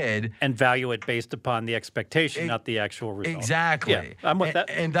did? And value it based upon the expectation, not the actual result. Exactly. Yeah, I'm with that.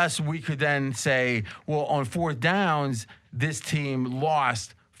 And thus we could then say, well, on 4th downs, this team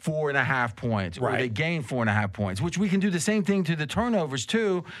lost 4.5 points, or they gained 4.5 points, which we can do the same thing to the turnovers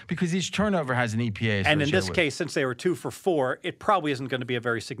too, because each turnover has an EPA. And in this case, since they were 2 for 4, it probably isn't going to be a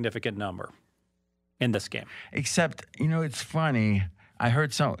very significant number in this game. Except, it's funny. I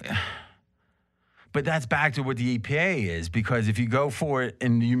heard but that's back to what the EPA is, because if you go for it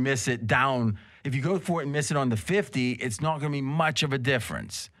and you miss it down, if you go for it and miss it on the 50, it's not going to be much of a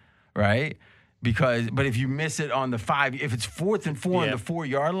difference, right? But if you miss it on the 5, if it's 4th and 4 on the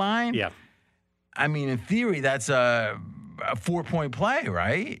 4-yard line, I mean, in theory, that's a 4-point play,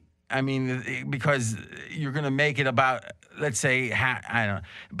 right? I mean, because you're going to make it about, let's say,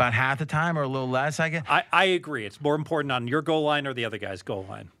 about half the time or a little less, I guess. I agree. It's more important on your goal line or the other guy's goal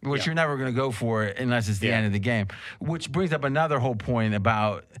line. Which you're never going to go for it unless it's the end of the game. Which brings up another whole point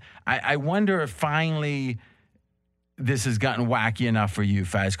about, I wonder if finally this has gotten wacky enough for you,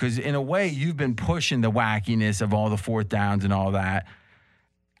 Fez, because in a way you've been pushing the wackiness of all the 4th downs and all that.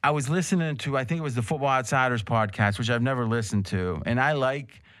 I was listening to, I think it was the Football Outsiders podcast, which I've never listened to, and I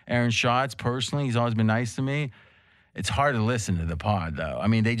like Aaron Schatz personally. He's always been nice to me. It's hard to listen to the pod, though. I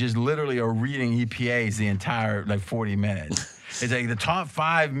mean, they just literally are reading EPAs the entire 40 minutes. It's like the top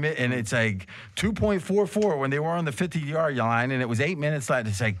 5, and it's like 2.44 when they were on the 50-yard line, and it was 8 minutes left.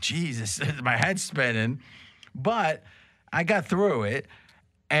 It's like, Jesus, my head's spinning. But I got through it,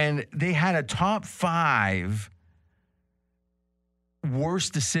 and they had a top 5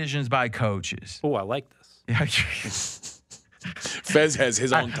 worst decisions by coaches. Oh, I like this. Fez has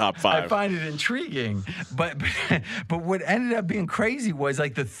his own top 5. I find it intriguing. But what ended up being crazy was the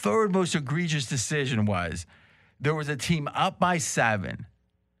 3rd most egregious decision was there was a team up by 7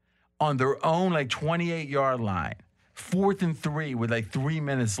 on their own 28-yard line, 4th and 3 with 3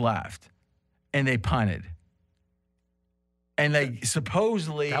 minutes left, and they punted. And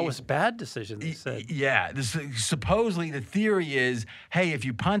supposedly that was a bad decision, they said. Yeah. Supposedly the theory is, hey, if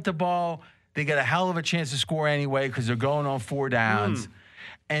you punt the ball, they get a hell of a chance to score anyway because they're going on 4 downs.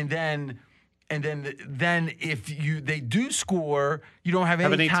 And then if they do score, you don't have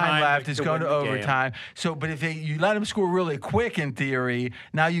any time left. It's going to overtime. So, but if you let them score really quick, in theory,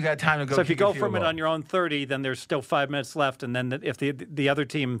 now you got time to go. So if you go from it on your own 30, then there's still 5 minutes left, and then if the other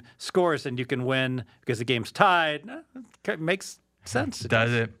team scores, then you can win because the game's tied. It makes sense.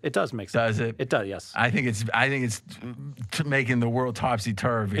 Does it? It does make sense. Does it? It does, yes. I think it's making the world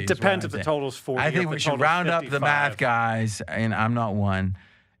topsy-turvy. It depends if the total's 40. I think we should round up the math guys, and I'm not one.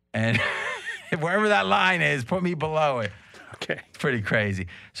 And wherever that line is, put me below it. Okay. It's pretty crazy.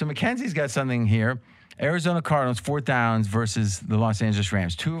 So Mackenzie's got something here. Arizona Cardinals, 4th downs versus the Los Angeles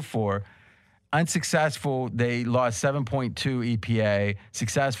Rams, 2 of 4. Unsuccessful, they lost 7.2 EPA.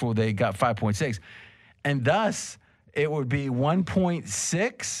 Successful, they got 5.6. And thus, it would be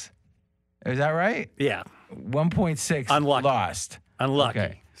 1.6. Is that right? Yeah. 1.6 Unlucky. lost. Unlucky.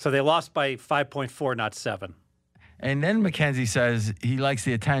 Okay. So they lost by 5.4, not 7. And then Mackenzie says he likes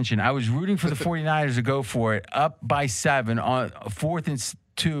the attention. I was rooting for the 49ers to go for it, up by 7 on 4th and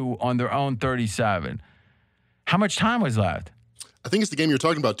 2 on their own 37. How much time was left? I think it's the game you're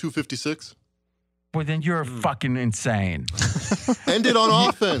talking about, 2:56. Well, then you're fucking insane. End it on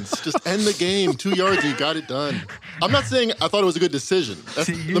offense. Just end the game. 2 yards, you got it done. I'm not saying I thought it was a good decision.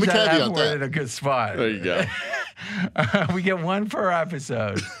 See, Let me caveat that word in that. a good spot. There you go. We get 1 per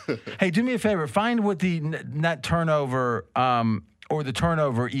episode. Hey, do me a favor. Find what the net turnover or the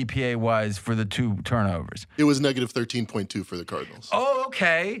turnover EPA was for the 2 turnovers. It was negative 13.2 for the Cardinals. Oh,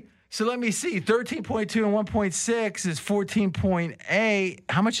 okay. So let me see. 13.2 and 1.6 is 14.8.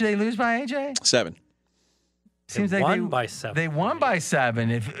 How much did they lose by, AJ? 7. Seems They like won by 7. They won by 7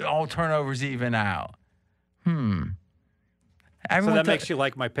 if all turnovers even out. So Everyone that makes you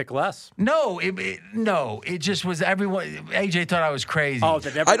like my pick less? No, it just was everyone. AJ thought I was crazy. Oh,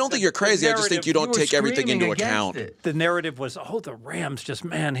 I don't think you're crazy. I just think you don't were take everything screaming into against account. it. The narrative was, the Rams just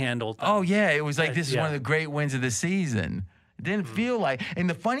manhandled them. Oh, yeah. It was like this is Yeah. one of the great wins of the season. It didn't feel like. And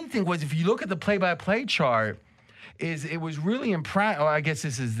the funny thing was, if you look at the play-by-play chart, it was really impressive. Oh, I guess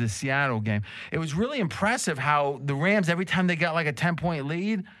this is the Seattle game. It was really impressive how the Rams, every time they got like a 10-point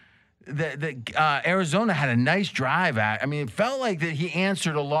lead, Arizona had a nice drive at. I mean, it felt like that he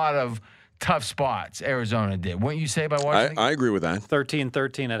answered a lot of tough spots. Arizona did. Wouldn't you say by watching? I agree with that.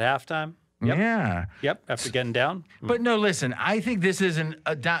 13-13 at halftime. Yep. Yeah. Yep. After getting down. But no, listen. I think this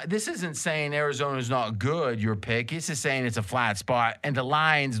isn't saying Arizona's not good. Your pick. This is saying it's a flat spot, and the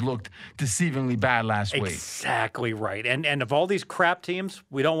Lions looked deceivingly bad last week. Exactly right. And of all these crap teams,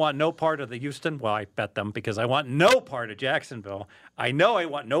 we don't want no part of the Houston. Well, I bet them because I want no part of Jacksonville. I know I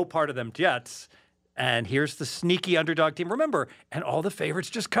want no part of them Jets. And here's the sneaky underdog team. Remember, and all the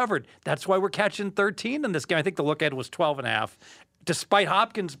favorites just covered. That's why we're catching 13 in this game. I think the look ahead was 12.5, despite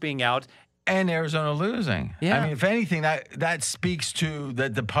Hopkins being out. And Arizona losing. Yeah. I mean, if anything, that speaks to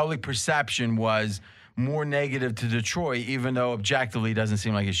that the public perception was more negative to Detroit, even though objectively doesn't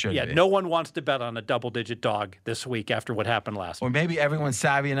seem like it should be. Yeah, no one wants to bet on a double-digit dog this week after what happened last Or week. maybe everyone's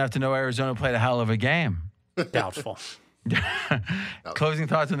savvy enough to know Arizona played a hell of a game. Doubtful. Closing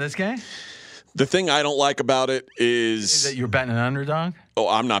thoughts on this game? The thing I don't like about it Is that you're betting an underdog?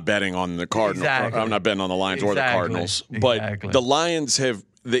 I'm not betting on the Cardinals. Exactly. I'm not betting on the Lions or the Exactly. Cardinals. Exactly. But the Lions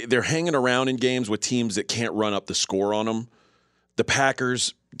they're hanging around in games with teams that can't run up the score on them. The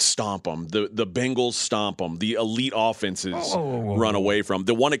Packers stomp them. The Bengals stomp them. The elite offenses run away from.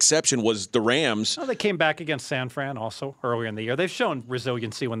 The one exception was the Rams. Well, they came back against San Fran also earlier in the year. They've shown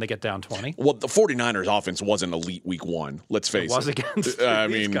resiliency when they get down 20. Well, the 49ers offense wasn't elite week one. Let's face it. It was against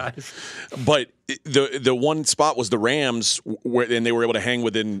these guys. But the one spot was the Rams, and they were able to hang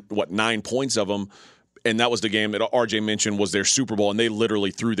within, 9 points of them. And that was the game that RJ mentioned was their Super Bowl, and they literally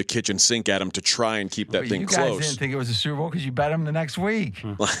threw the kitchen sink at them to try and keep that thing you guys close. didn't think it was a Super Bowl because you bet them the next week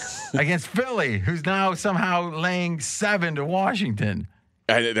against Philly, who's now somehow laying 7 to Washington.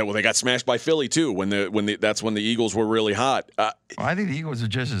 Well, they got smashed by Philly too. That's when the Eagles were really hot. I think the Eagles are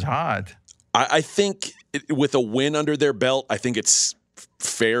just as hot. I think with a win under their belt, I think it's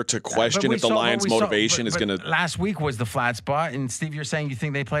fair to question if the Lions' motivation is going to. Last week was the flat spot, and Steve, you're saying you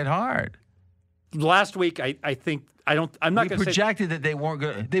think they played hard. Last week, I'm not We going to say. projected that they weren't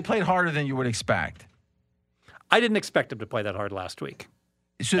good. They played harder than you would expect. I didn't expect them to play that hard last week.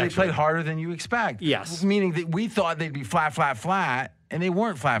 So they played harder than you expect. Yes. Meaning that we thought they'd be flat, and they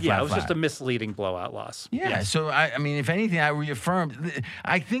weren't flat. Yeah, it was just a misleading blowout loss. Yeah. Yes. So I mean, if anything, I reaffirmed.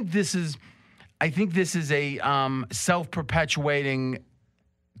 I think this is a self-perpetuating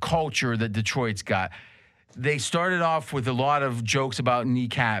culture that Detroit's got. They started off with a lot of jokes about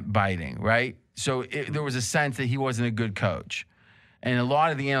kneecap biting, right? So there was a sense that he wasn't a good coach. And a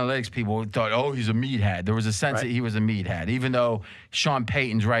lot of the analytics people thought, oh, he's a meathead. There was a sense that he was a meathead, even though Sean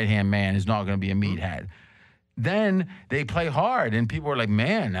Payton's right-hand man is not going to be a meathead. Then they play hard, and people are like,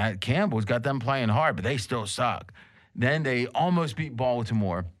 man, that Campbell's got them playing hard, but they still suck. Then they almost beat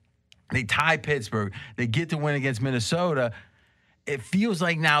Baltimore. They tie Pittsburgh. They get the win against Minnesota. it feels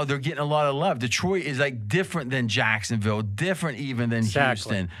like now they're getting a lot of love. Detroit is like different than Jacksonville, different even than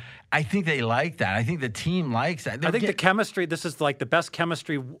Houston. I think they like that. I think the team likes that. I think the chemistry, this is like the best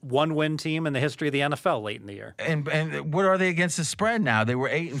chemistry one-win team in the history of the NFL late in the year. And what are they against the spread now? They were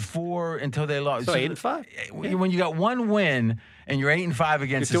 8-4 until they lost. So 8-5. Yeah. When you got one win and you're 8-5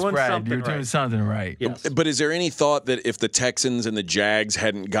 against the spread, you're doing something right. Yes. But is there any thought that if the Texans and the Jags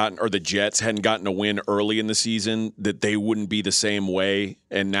hadn't gotten, or the Jets hadn't gotten a win early in the season, that they wouldn't be the same way?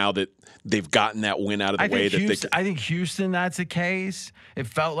 And now that they've gotten that win out of the way, I think Houston, that's the case. It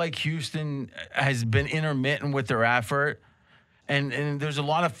felt like Houston has been intermittent with their effort. And there's a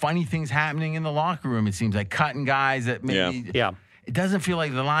lot of funny things happening in the locker room, it seems like cutting guys that maybe. Yeah. It doesn't feel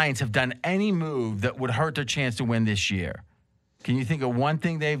like the Lions have done any move that would hurt their chance to win this year. Can you think of one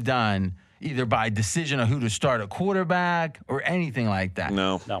thing they've done, either by decision of who to start at quarterback or anything like that?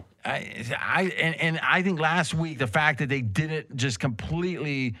 No. I think last week, the fact that they didn't just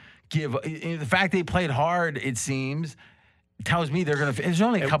completely the fact they played hard, it seems, tells me they're going to. There's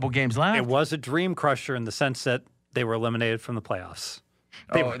only a couple games left. It was a dream crusher in the sense that they were eliminated from the playoffs.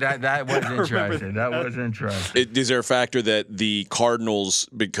 That was interesting. That was interesting. Is there a factor that the Cardinals,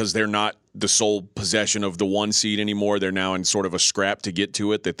 because they're not the sole possession of the 1 seed anymore, they're now in sort of a scrap to get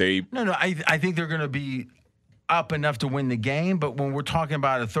to it, that they... No, I think they're going to be up enough to win the game, but when we're talking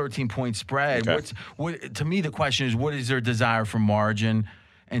about a 13-point spread, to me the question is, what is their desire for margin?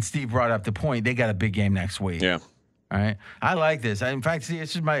 And Steve brought up the point, they got a big game next week. Yeah. All right. I like this. In fact, see,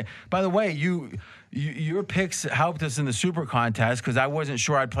 this is my. By the way, your picks helped us in the Super Contest because I wasn't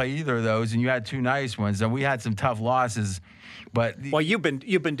sure I'd play either of those, and you had 2 nice ones, and we had some tough losses. But you've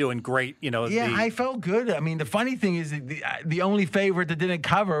been doing great. Yeah, I felt good. I mean, the funny thing is the only favorite that didn't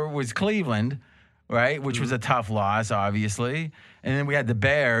cover was Cleveland, right? Which was a tough loss, obviously. And then we had the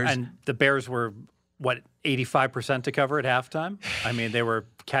Bears, and the Bears were 85% to cover at halftime. I mean, they were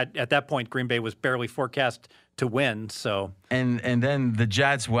at that point. Green Bay was barely forecast to win. So and then the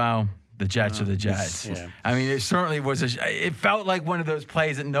Jets. Well, the Jets are the Jets. Yeah. I mean, it certainly was. It felt like one of those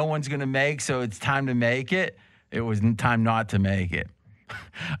plays that no one's going to make, so it's time to make it. It was time not to make it.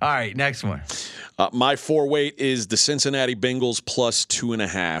 All right, next one. My 4-weight is the Cincinnati Bengals plus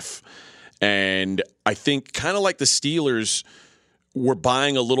 2.5, and I think kind of like the Steelers. We're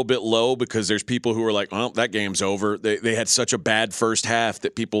buying a little bit low because there's people who are like, well, that game's over. They had such a bad first half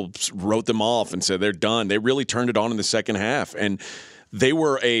that people wrote them off and said they're done. They really turned it on in the second half. And they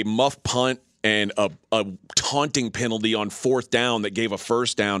were a muff punt and a taunting penalty on 4th down that gave a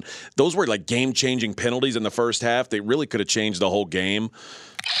first down. Those were like game-changing penalties in the first half. They really could have changed the whole game.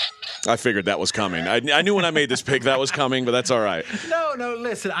 I figured that was coming. I knew when I made this pick that was coming, but that's all right. No,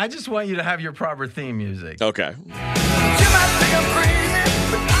 listen. I just want you to have your proper theme music. Okay. You might think I'm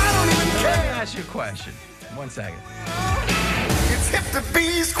crazy, but I don't even Let me care. ask you a question. 1 second. It's hip to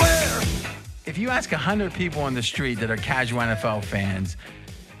be square. If you ask 100 people on the street that are casual NFL fans,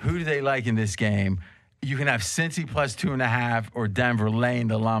 who do they like in this game? You can have Cincy plus 2.5 or Denver laying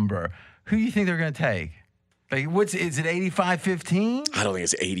the lumber. Who do you think they're going to take? Like, is it 85-15? I don't think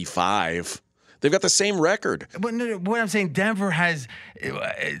it's 85. They've got the same record. But no, what I'm saying, Denver has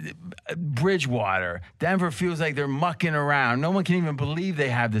Bridgewater. Denver feels like they're mucking around. No one can even believe they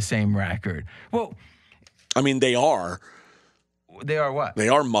have the same record. Well, I mean, they are. They are what? They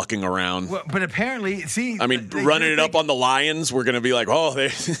are mucking around. Well, but apparently, see. I mean, running it up on the Lions, we're going to be like, oh, they.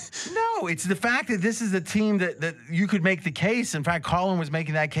 No, it's the fact that this is the team that you could make the case. In fact, Colin was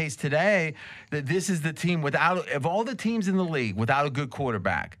making that case today that this is the team of all the teams in the league without a good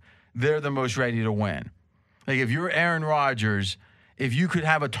quarterback, they're the most ready to win. Like if you're Aaron Rodgers, if you could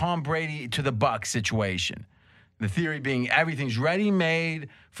have a Tom Brady to the Bucs situation, the theory being everything's ready-made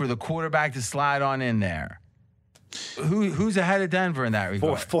for the quarterback to slide on in there. Who's ahead of Denver in that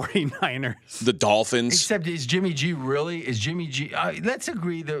regard? 49ers. The Dolphins. Except is Jimmy G really? Is Jimmy G? Let's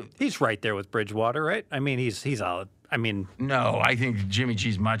agree that He's right there with Bridgewater, right? I mean, he's out. I mean, no. I think Jimmy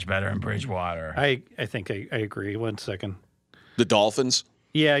G's much better in Bridgewater. I think I agree. 1 second. The Dolphins.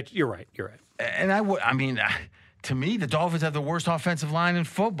 Yeah, you're right. And I mean, to me, the Dolphins have the worst offensive line in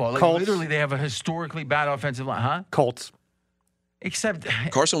football. Like, Colts. literally, they have a historically bad offensive line, huh? Colts. Except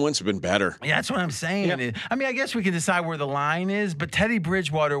Carson Wentz has been better. Yeah, that's what I'm saying. Yeah. I mean, I guess we can decide where the line is, but Teddy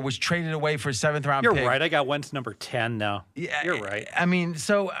Bridgewater was traded away for a 7th-round You're pick. right. I got Wentz number 10 now. Yeah, you're right. I mean,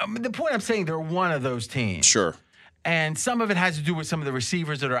 so the point I'm saying, they're one of those teams. Sure. And some of it has to do with some of the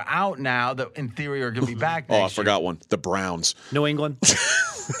receivers that are out now that, in theory, are going to be back Oh, I next year. forgot one. The Browns. New England.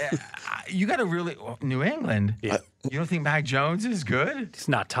 You got to really New England. Yeah. You don't think Mac Jones is good? He's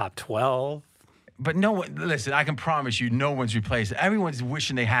not top 12. But no one, listen, I can promise you, no one's replaced. Everyone's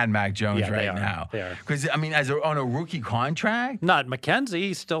wishing they had Mac Jones Yeah, they right are. now. They are. Because, I mean, on a rookie contract. Not McKenzie.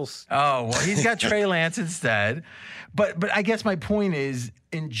 He's still. Oh, well, he's got Trey Lance instead. But I guess my point is,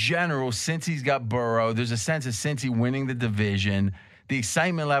 in general, since he's got Burrow, there's a sense of Cincy winning the division. The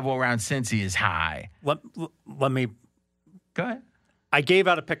excitement level around Cincy is high. Let me. Go ahead. I gave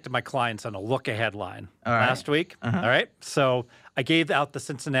out a pick to my clients on a look-ahead line last week. Uh-huh. All right? So I gave out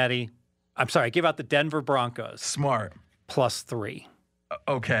I gave out the Denver Broncos. Smart. +3.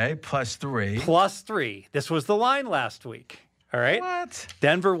 Okay, +3. +3. This was the line last week. All right? What?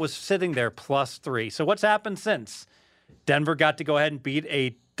 Denver was sitting there +3. So what's happened since? Denver got to go ahead and beat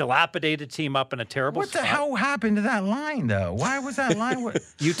a dilapidated team up in a terrible What the spot. hell happened to that line, though? Why was that line?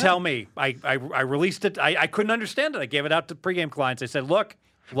 You tell me. I released it. I couldn't understand it. I gave it out to pregame clients. I said, look,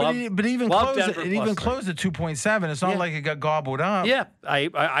 But it even love closed. Denver It even +3. closed at 2.7. It's not Yeah. like it got gobbled up. Yeah,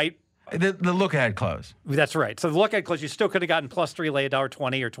 The look ahead close. that's right. So the look at close, you still could have gotten +3, lay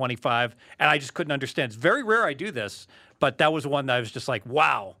 $1.20 or 25, and I just couldn't understand. It's very rare I do this, but that was one that I was just like,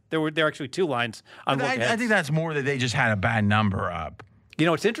 wow. There were actually two lines on look I ahead. think that's more that they just had a bad number up. You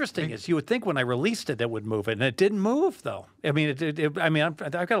know, what's interesting is you would think when I released it, it would move it, and it didn't move though. I mean, I've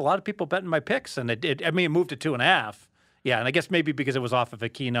got a lot of people betting my picks, and it moved to 2.5. Yeah, and I guess maybe because it was off of a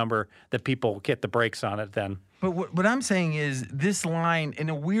key number that people hit the brakes on it then. But what I'm saying is this line, in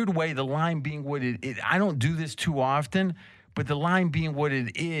a weird way, the line being what I don't do this too often, but the line being what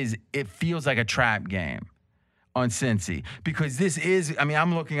it is, it feels like a trap game on Cincy. Because this is, I mean,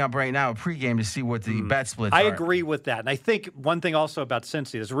 I'm looking up right now a pregame to see what the bet splits I are. agree with that. And I think one thing also about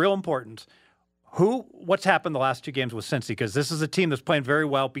Cincy that's real important, what's happened the last two games with Cincy? Because this is a team that's playing very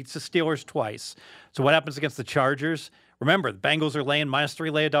well, beats the Steelers twice. So what happens against the Chargers? Remember, the Bengals are laying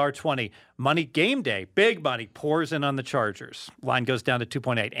 -3, lay $1.20. Money game day, big money, pours in on the Chargers. Line goes down to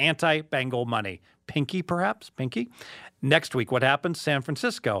 2.8. Anti-Bengal money. Pinky, perhaps? Pinky? Next week, what happens? San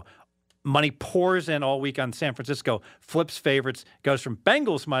Francisco. Money pours in all week on San Francisco, flips favorites, goes from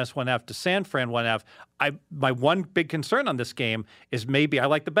Bengals -1.5 to San Fran 1.5. My one big concern on this game is maybe I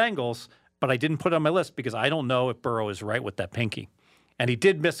like the Bengals, but I didn't put it on my list because I don't know if Burrow is right with that pinky. And he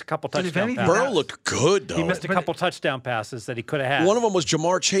did miss a couple But if touchdown anything, passes. Burrow looked good, though. He missed a couple touchdown passes that he could have had. One of them was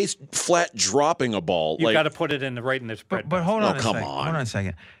Jamar Chase flat dropping a ball. You've got to put it right in the spread. But hold on a come second. on. Hold on a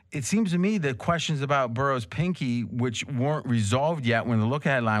second. It seems to me the questions about Burrow's pinky, which weren't resolved yet when the look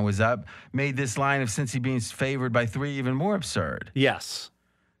ahead line was up, made this line of Cincy being favored by 3 even more absurd. Yes.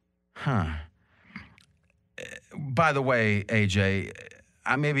 Huh. By the way, AJ,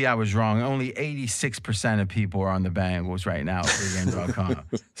 maybe I was wrong. Only 86% of people are on the Bengals right now at pregame.com.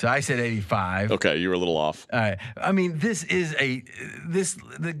 So I said 85. Okay, you were a little off. All right. I mean, the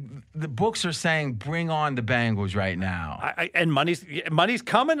books are saying bring on the Bengals right now. And money's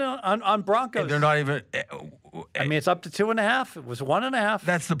coming on Broncos. And they're not even. I mean, it's up to 2.5. It was 1.5.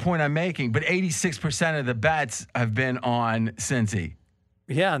 That's the point I'm making. But 86% of the bets have been on Cincy.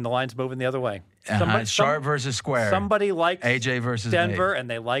 Yeah, and the line's moving the other way. Sharp versus square. Somebody likes AJ versus Denver, me. and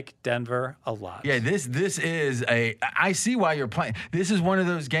they like Denver a lot. Yeah, this is I see why you're playing. This is one of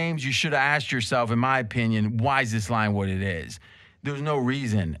those games you should have asked yourself, in my opinion, why is this line what it is? There's no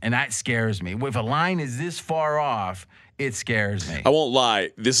reason, and that scares me. If a line is this far off, it scares me. I won't lie.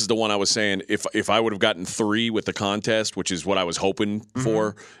 This is the one I was saying. If I would have gotten 3 with the contest, which is what I was hoping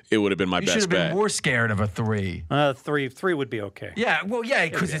for, it would have been my You best should have been bet. more scared of a 3. 3 would be okay. Yeah, well, yeah,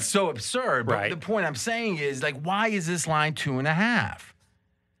 because it's so absurd. But Right. the point I'm saying is, like, why is this line 2.5?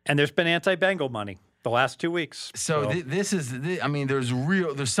 And there's been anti-Bengal money the last 2 weeks. So this is, I mean, there's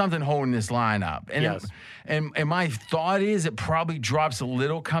something holding this line up. And, Yes. and my thought is it probably drops a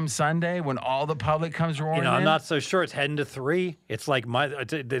little come Sunday when all the public comes roaring I'm in. not so sure. It's heading to 3. It's like it's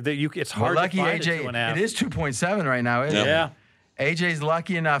Well, hard lucky to find AJ, at 2.5. it is 2.7 right now, isn't it? Yeah. AJ's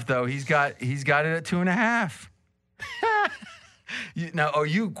lucky enough though. He's got it at 2.5.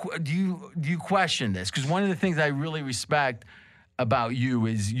 Do you question this? Because one of the things I really respect about you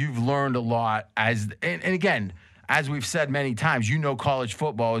is you've learned a lot and again, as we've said many times, you know college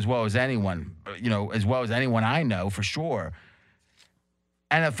football as well as anyone, as well as anyone I know for sure.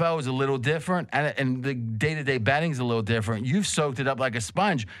 NFL is a little different, and the day-to-day betting is a little different. You've soaked it up like a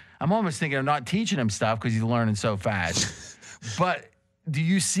sponge. I'm almost thinking of not teaching him stuff because he's learning so fast. But do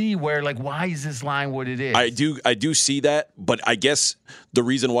you see where, like, why is this line what it is? I do see that, but I guess the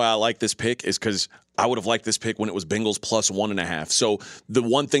reason why I like this pick is because I would have liked this pick when it was Bengals +1.5. So the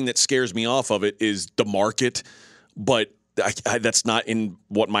one thing that scares me off of it is the market, but that's not in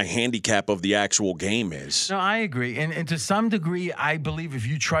what my handicap of the actual game is. No, I agree. And to some degree, I believe if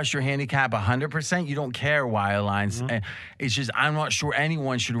you trust your handicap 100%, you don't care why a line's. It's just I'm not sure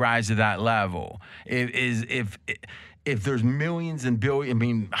anyone should rise to that level. If there's millions and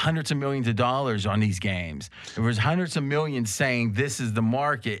hundreds of millions of dollars on these games, if there's hundreds of millions saying this is the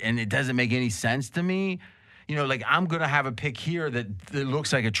market and it doesn't make any sense to me, like I'm going to have a pick here that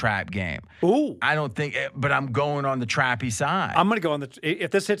looks like a trap game. Ooh. I don't think, but I'm going on the trappy side. I'm going to go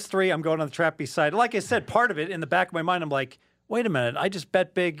if this hits 3, I'm going on the trappy side. Like I said, part of it in the back of my mind, I'm like, wait a minute, I just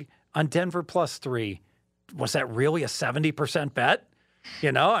bet big on Denver +3. Was that really a 70% bet?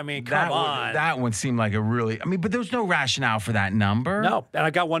 Come on. That one seemed like a really, but there's no rationale for that number. No, and I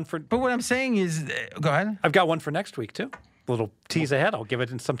got one for. But what I'm saying is, go ahead. I've got one for next week too. A little tease ahead. I'll give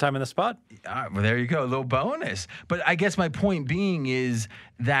it in sometime in the spot. Well, there you go, a little bonus. But I guess my point being is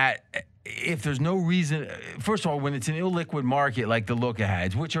that if there's no reason, first of all, when it's an illiquid market like the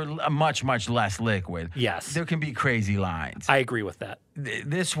look-aheads, which are much, much less liquid, yes, there can be crazy lines. I agree with that.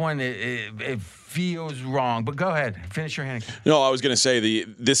 This one, it feels wrong. But go ahead, finish your handicap. No, I was going to say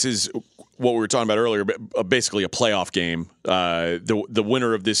this is what we were talking about earlier, but basically a playoff game. The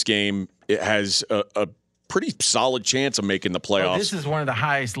winner of this game has a pretty solid chance of making the playoffs. Well, this is one of the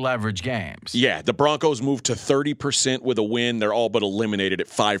highest leverage games. Yeah, the Broncos moved to 30% with a win. They're all but eliminated at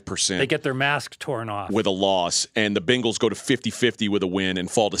 5%. They get their mask torn off. With a loss. And the Bengals go to 50-50 with a win and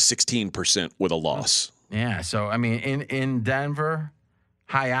fall to 16% with a loss. Yeah, so, in Denver,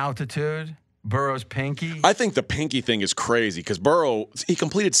 high altitude, Burrow's pinky. I think the pinky thing is crazy because Burrow, he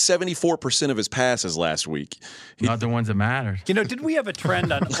completed 74% of his passes last week. Not the ones that mattered. Did we have a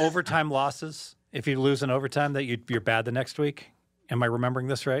trend on overtime losses? If you lose in overtime, that you're bad the next week? Am I remembering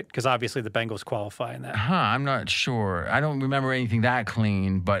this right? Because obviously the Bengals qualify in that. I'm not sure. I don't remember anything that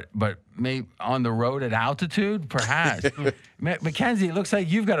clean, but maybe on the road at altitude, perhaps. Mackenzie, it looks like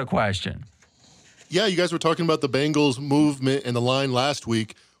you've got a question. Yeah, you guys were talking about the Bengals movement and the line last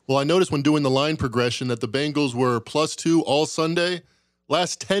week. Well, I noticed when doing the line progression that the Bengals were +2 all Sunday.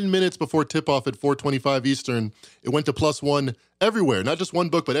 Last 10 minutes before tip-off at 4:25 Eastern, it went to +1 everywhere. Not just one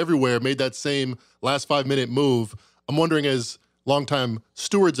book, but everywhere made that same last 5-minute move. I'm wondering, as longtime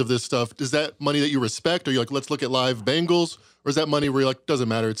stewards of this stuff, is that money that you respect? Are you like, let's look at live Bengals? Or is that money where you're like, doesn't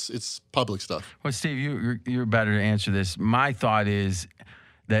matter, it's public stuff? Well, Steve, you're better to answer this. My thought is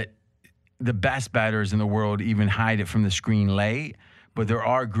that the best bettors in the world even hide it from the screen late. But there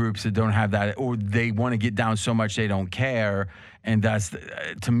are groups that don't have that, or they want to get down so much they don't care. And that's,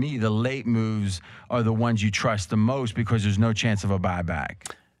 to me, the late moves are the ones you trust the most because there's no chance of a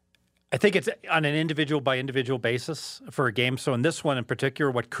buyback. I think it's on an individual by individual basis for a game. So in this one in particular,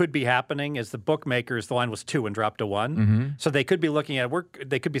 what could be happening is the bookmakers, the line was 2 and dropped to 1. Mm-hmm. So they could be looking at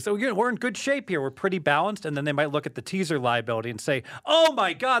they could be saying, we're in good shape here. We're pretty balanced. And then they might look at the teaser liability and say, oh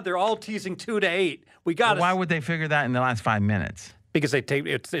my God, they're all teasing 2 to 8. We got Why would they figure that in the last 5 minutes? Because they take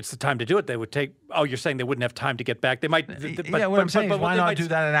it's the time to do it. They would take. Oh, you're saying they wouldn't have time to get back. They might. What I'm saying is, why not do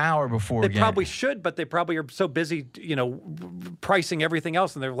that an hour before? They probably should, but they probably are so busy, pricing everything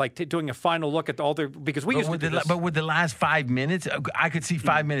else, and they're like doing a final look at all their. Because we usually do this. But with the last 5 minutes, I could see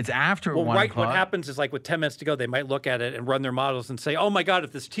 5 minutes after. Well, 1 right. o'clock. What happens is like with 10 minutes to go, they might look at it and run their models and say, "Oh my God,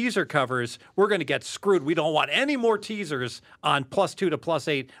 if this teaser covers, we're going to get screwed. We don't want any more teasers on +2 to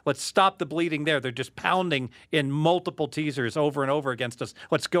 +8. Let's stop the bleeding there. They're just pounding in multiple teasers over and over against us.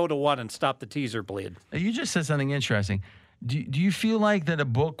 Let's go to 1 and stop the teaser bleed." You just said something interesting. Do you feel like that a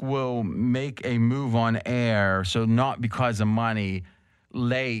book will make a move on air, so not because of money,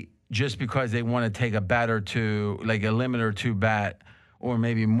 late, just because they want to take a bet or two, like a limit or two bet, or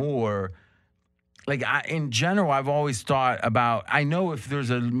maybe more? Like in general, I've always thought about, I know if there's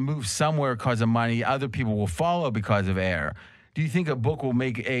a move somewhere because of money, other people will follow because of air. Do you think a book will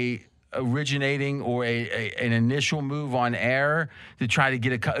make a originating or an initial move on air to try to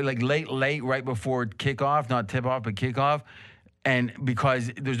get like late right before kickoff, not tip off but kickoff, and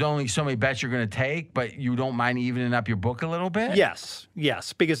because there's only so many bets you're going to take, but you don't mind evening up your book a little bit? Yes,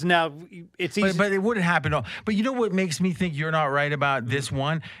 because now it's easy. But it wouldn't happen. But you know what makes me think you're not right about this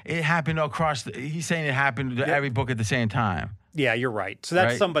one? It happened across. He's saying it happened to every book at the same time. Yeah, you're right. So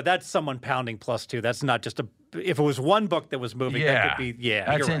that's right? That's someone pounding +2. That's not just if it was one book that was moving, that could be,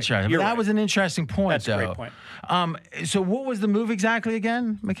 that's interesting. Right. That was an interesting point, that's a great point. So what was the move exactly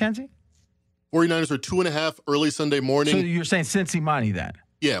again, Mackenzie? 49ers are 2.5 early Sunday morning. So you're saying Cincy money then?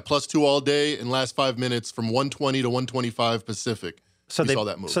 Yeah, +2 all day and last 5 minutes from 1:20 to 1:25 Pacific. So they saw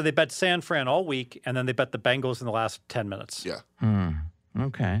that move. So they bet San Fran all week, and then they bet the Bengals in the last 10 minutes. Yeah.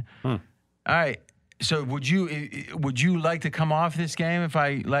 Okay. All right. So would you like to come off this game if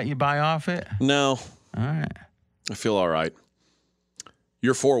I let you buy off it? No. All right. I feel all right.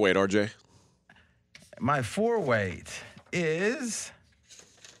 Your 4-weight, RJ. My 4-weight is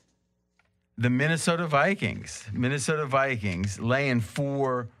the Minnesota Vikings. Minnesota Vikings laying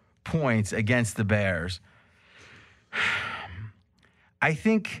 4 points against the Bears. I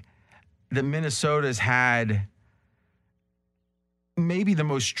think that Minnesota's had maybe the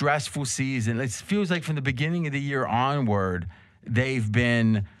most stressful season. It feels like from the beginning of the year onward, they've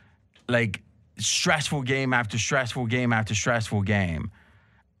been like stressful game after stressful game after stressful game.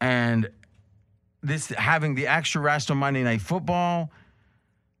 And this having the extra rest on Monday Night Football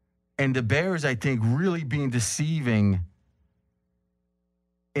and the Bears, I think, really being deceiving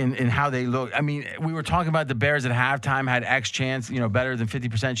in how they look. I mean, we were talking about the Bears at halftime had X chance, better than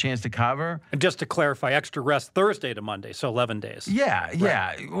 50% chance to cover. And just to clarify, extra rest Thursday to Monday, so 11 days.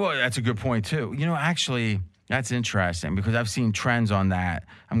 Yeah. Well, that's a good point, too. Actually, that's interesting because I've seen trends on that.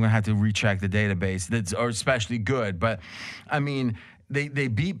 I'm going to have to recheck the database. That's are especially good. But, I mean, they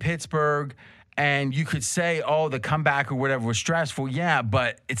beat Pittsburgh. And you could say, oh, the comeback or whatever was stressful. Yeah,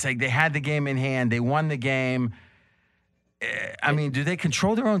 but it's like they had the game in hand. They won the game. I mean, do they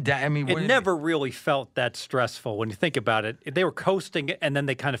control their own I mean, it never really felt that stressful when you think about it. They were coasting, and then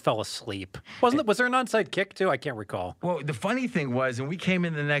they kind of fell asleep. Was there an onside kick, too? I can't recall. Well, the funny thing was, and we came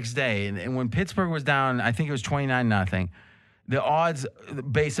in the next day, and when Pittsburgh was down, I think it was 29-0, the odds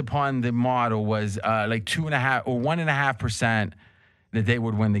based upon the model was like 2.5 or 1.5% that they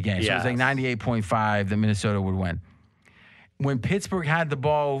would win the game. So it was like 98.5 that Minnesota would win. When Pittsburgh had the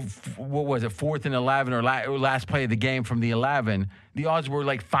ball, what was it, 4th and 11 or last play of the game from the 11, the odds were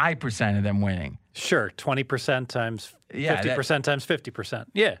like 5% of them winning. Sure, 20% times 50% times 50%.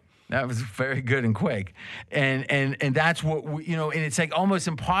 Yeah. That was very good and quick. And that's what, and it's like almost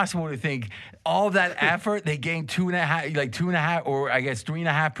impossible to think all that effort, they gained 2.5, or I guess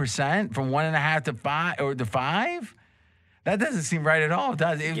 3.5% from 1.5 to 5 or to 5. That doesn't seem right at all,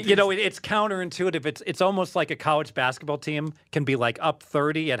 does it? It's counterintuitive. It's almost like a college basketball team can be like up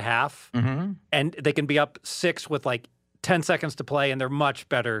 30 at half, and they can be up 6 with like 10 seconds to play, and they're much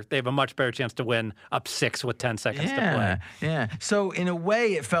better. They have a much better chance to win up 6 with 10 seconds to play. Yeah. So in a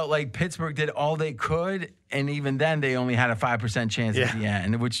way, it felt like Pittsburgh did all they could, and even then, they only had a 5% chance at the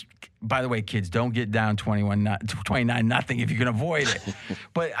end. Which, by the way, kids, don't get down 29-0 if you can avoid it.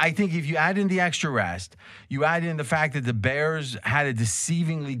 But I think if you add in the extra rest, you add in the fact that the Bears had a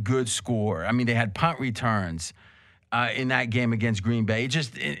deceivingly good score. I mean, they had punt returns in that game against Green Bay.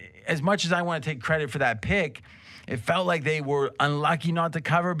 As much as I want to take credit for that pick, it felt like they were unlucky not to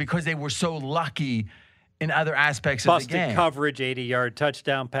cover because they were so lucky in other aspects of the game. Busted coverage, 80-yard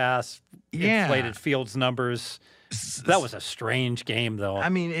touchdown pass, inflated Fields numbers. That was a strange game, though. I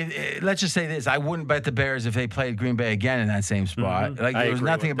mean, let's just say this. I wouldn't bet the Bears if they played Green Bay again in that same spot. Like, there was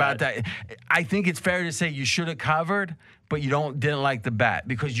nothing about that. I think it's fair to say you should have covered, but you didn't like the bet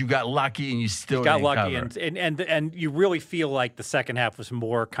because you got lucky and you still got didn't lucky, cover. and you really feel like the second half was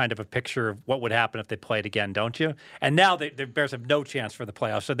more kind of a picture of what would happen if they played again, don't you? And now the Bears have no chance for the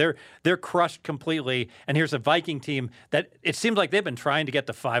playoffs, so they're crushed completely. And here's a Viking team that it seems like they've been trying to get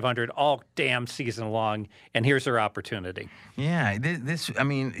to 500 all damn season long, and here's their opportunity. Yeah, I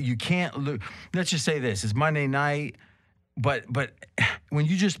mean, you can't lose. Let's just say this: it's Monday night, but when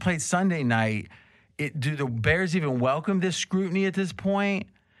you just played Sunday night. Do the Bears even welcome this scrutiny at this point?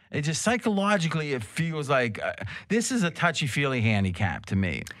 It just psychologically, it feels like this is a touchy-feely handicap to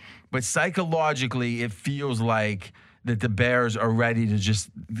me. But psychologically, it feels like that the Bears are ready to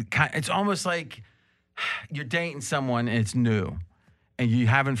it's almost like you're dating someone and it's new and you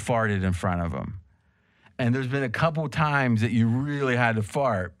haven't farted in front of them. And there's been a couple times that you really had to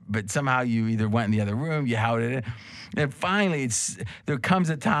fart, but somehow you either went in the other room, you held it in. And finally, there comes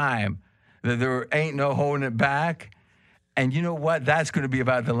a time that there ain't no holding it back. And you know what? That's going to be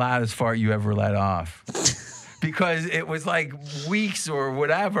about the loudest fart you ever let off. Because it was like weeks or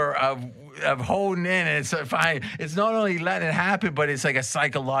whatever of holding in. And it's not only letting it happen, but it's like a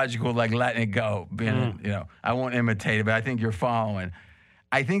psychological, like letting it go. I won't imitate it, but I think you're following.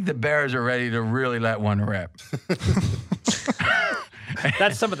 I think the Bears are ready to really let one rip.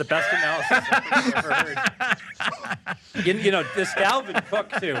 That's some of the best analysis I've ever heard. This Dalvin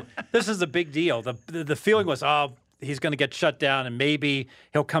Cook, too, this is a big deal. The feeling was, he's going to get shut down, and maybe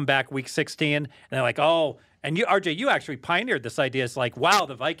he'll come back week 16. And they're like, and you, RJ, you actually pioneered this idea. It's like, wow,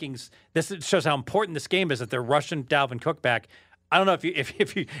 the Vikings, this shows how important this game is that they're rushing Dalvin Cook back. I don't know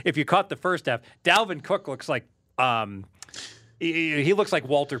if you caught the first half. Dalvin Cook looks like He looks like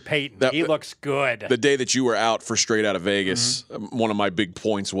Walter Payton. He looks good. The day that you were out for Straight Outta Vegas, Mm-hmm. one of my big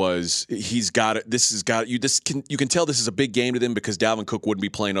points was he's got it. You can tell this is a big game to them because Dalvin Cook wouldn't be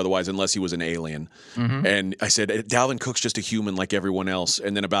playing otherwise unless he was an alien. Mm-hmm. And I said, Dalvin Cook's just a human like everyone else.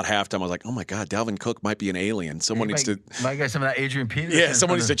 And then about halftime, I was like, oh my God, Dalvin Cook might be an alien. Someone needs to. Might get some of that Adrian Peterson. Yeah,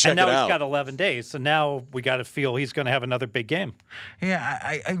 someone needs to check and now it he's out. got 11 days, so now we got to feel he's going to have another big game. Yeah,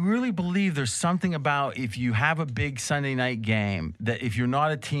 I really believe there's something about if you have a big Sunday night game that if you're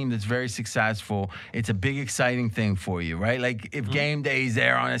not a team that's very successful, it's a big exciting thing for you, right? Like if game day's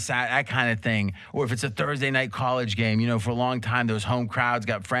there on a Saturday, that kind of thing, or if it's a Thursday night college game, for a long time those home crowds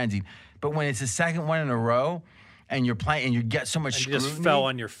got frenzied. But when it's the second one in a row, and you're playing, and you get so much You scrutiny, just fell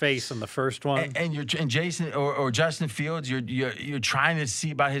on your face in the first one. and Jason or Justin Fields, you're trying to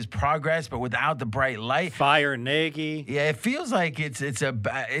see about his progress, but without the bright light. Fire Nagy. Yeah, it feels like it's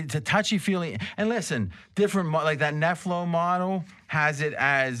a touchy feeling. And listen, different like that Neflo model has it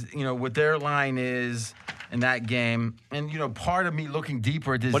as what their line is in that game. And part of me looking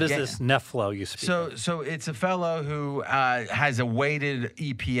deeper at this. What is game, this Neflo you speak of? So it's a fellow who has a weighted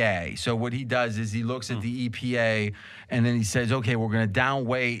EPA. So what he does is he looks at the EPA and then he says, okay, we're going to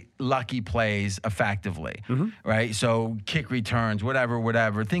downweight lucky plays effectively, right? So kick returns,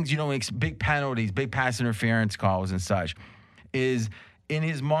 whatever, things you don't big penalties, big pass interference calls and such. Is in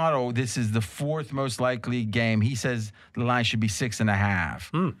his model, this is the fourth most likely game. He says the line should be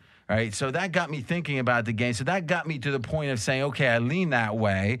 6.5. Right, so that got me thinking about the game. So that got me to the point of saying, okay, I lean that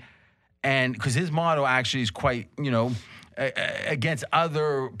way, and because his model actually is quite, against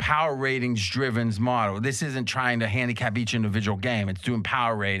other power ratings driven model. This isn't trying to handicap each individual game; it's doing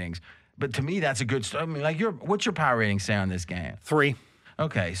power ratings. But to me, that's a good. I mean, like, what's your power rating say on this game? 3.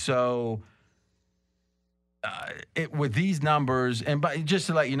 Okay, so with these numbers, and just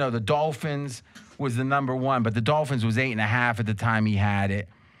to let you know, the Dolphins was the number one, but the Dolphins was 8.5 at the time he had it.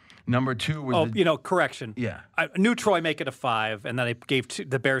 Number 2 was correction. Yeah. I knew Troy make it a 5, and then I gave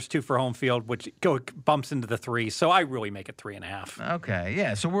the Bears 2 for home field, which bumps into the 3. So I really make it 3.5. Okay,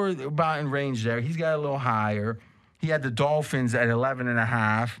 yeah. So we're about in range there. He's got a little higher. He had the Dolphins at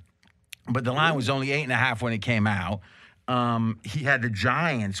 11.5, but the line was only 8.5 when it came out. He had the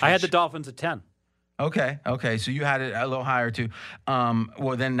Giants. I had the Dolphins at 10. Okay. So you had it a little higher too.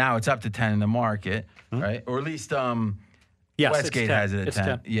 Well, then now it's up to 10 in the market, right? Or at least Yes, Westgate has it at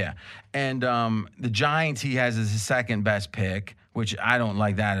 10. Yeah. And the Giants he has as his second best pick, which I don't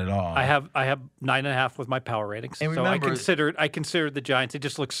like that at all. I have 9.5 with my power ratings. And so remember, I considered the Giants. It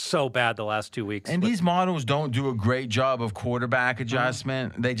just looks so bad the last 2 weeks. And these models don't do a great job of quarterback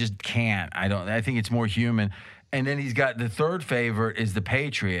adjustment. They just can't. I think it's more human. And then he's got the third favorite is the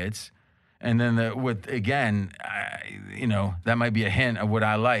Patriots. And then that might be a hint of what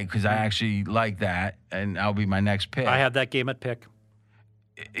I like because I actually like that, and I'll be my next pick. I have that game at pick.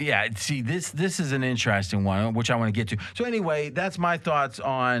 Yeah, see, this is an interesting one, which I want to get to. So anyway, that's my thoughts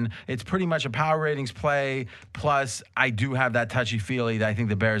on it's pretty much a power ratings play, plus I do have that touchy-feely that I think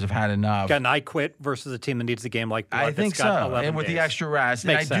the Bears have had enough. Got an I quit versus a team that needs the game like blood. I think so, and with the extra rest.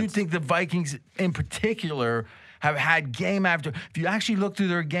 Makes and I do sense. think the Vikings in particular have had game after. If you actually look through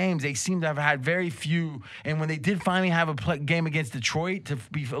their games, they seem to have had very few. And when they did finally have a game against Detroit to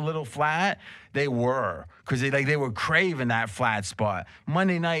be a little flat, they were because they were craving that flat spot.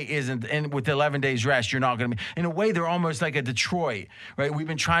 Monday night isn't, and with 11 days rest, you're not going to be. In a way, they're almost like a Detroit, right? We've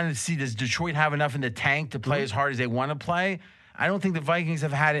been trying to see does Detroit have enough in the tank to play as hard as they want to play. I don't think the Vikings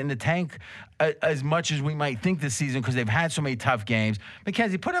have had it in the tank as much as we might think this season because they've had so many tough games.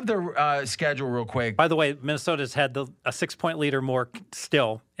 Mackenzie, put up their schedule real quick. By the way, Minnesota's had a 6-point lead or more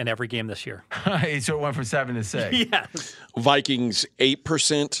still in every game this year. So it went from 7 to 6. Yes. Vikings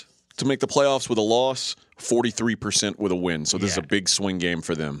 8% to make the playoffs with a loss, 43% with a win. So this is a big swing game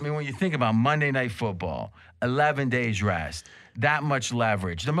for them. I mean, when you think about Monday Night Football, 11 days rest, that much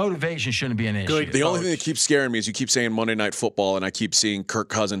leverage, the motivation shouldn't be an issue. The only thing that keeps scaring me is you keep saying Monday Night Football, and I keep seeing Kirk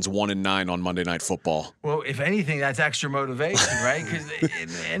Cousins 1-9 on Monday Night Football. Well, if anything, that's extra motivation, right?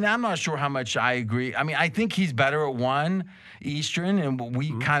 And I'm not sure how much I agree. I mean, I think he's better at 1 Eastern, and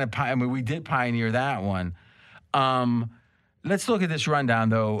we we did pioneer that one. Let's look at this rundown,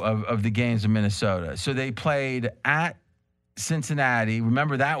 though, of the games in Minnesota. So they played at Cincinnati.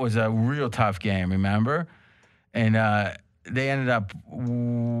 Remember, that was a real tough game, remember? And they ended up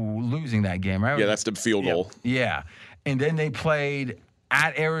losing that game, right? Yeah, that's the field goal. Yeah. And then they played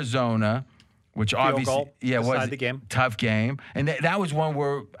at Arizona, which obviously was the game. Tough game. And that was one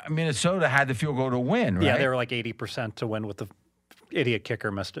where Minnesota had the field goal to win, right? Yeah, they were like 80% to win with the idiot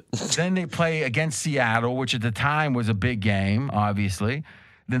kicker missed it. Then they play against Seattle, which at the time was a big game, obviously.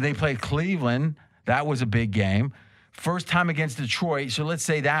 Then they played Cleveland. That was a big game. First time against Detroit. So let's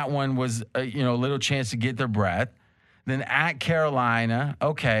say that one was a little chance to get their breath. Then at Carolina,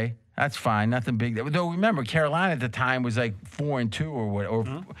 okay, that's fine, nothing big. Though remember, Carolina at the time was like 4-2 or what, or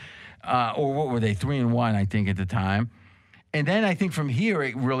what were they? 3-1, I think, at the time. And then I think from here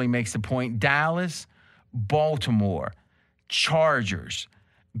it really makes the point: Dallas, Baltimore, Chargers,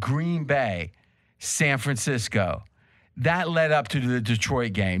 Green Bay, San Francisco. That led up to the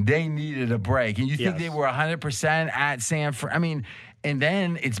Detroit game. They needed a break, and you think they were 100% at San Fran? I mean, and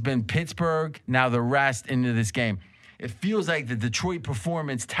then it's been Pittsburgh. Now the rest into this game. It feels like the Detroit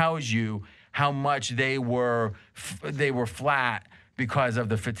performance tells you how much they were flat because of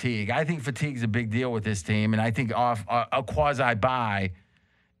the fatigue. I think fatigue is a big deal with this team, and I think a quasi bye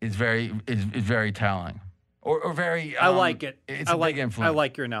is very telling, or very. I like it. It's a big influence. I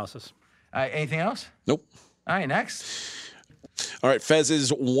like your analysis. Anything else? Nope. All right, next. All right, Fez's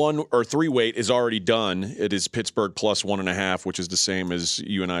 1 or 3 weight is already done. It is Pittsburgh plus 1.5, which is the same as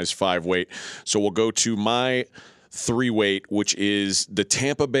you and I's 5 weight. So we'll go to my 3 weight, which is the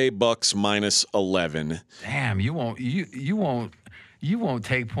Tampa Bay Bucks minus 11. Damn, you won't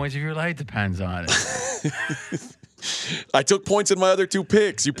take points if your life depends on it. I took points in my other 2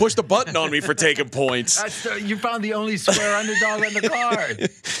 picks. You pushed a button on me for taking points. You found the only square underdog on the card.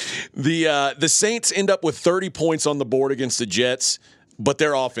 The Saints end up with 30 points on the board against the Jets, but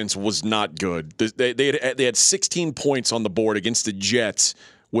their offense was not good. They had 16 points on the board against the Jets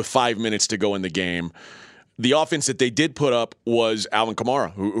with 5 minutes to go in the game. The offense that they did put up was Alvin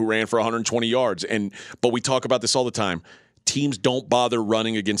Kamara, who ran for 120 yards. But we talk about this all the time. Teams don't bother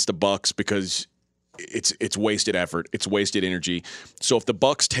running against the Bucs because it's wasted effort. It's wasted energy. So if the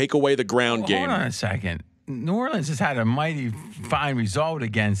Bucs take away the ground game. Hold on a second. New Orleans has had a mighty fine result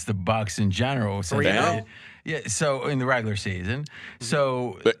against the Bucs in general. So so in the regular season.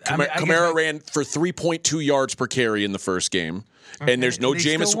 So but Kamara ran for 3.2 yards per carry in the first game. Okay. And there's no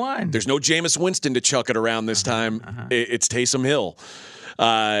Jameis Winston to chuck it around this time. It's Taysom Hill.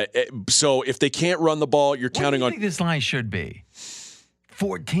 So if they can't run the ball, you're counting on. What do you think this line should be?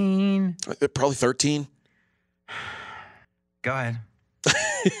 14? Probably 13. Go ahead.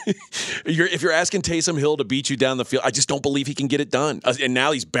 If you're asking Taysom Hill to beat you down the field, I just don't believe he can get it done. And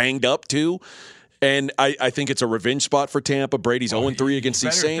now he's banged up too. And I think it's a revenge spot for Tampa. Brady's 0-3 against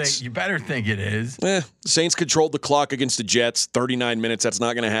these Saints. You better think it is. Saints controlled the clock against the Jets, 39 minutes. That's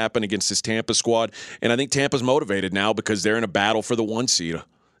not going to happen against this Tampa squad. And I think Tampa's motivated now because they're in a battle for the 1 seed.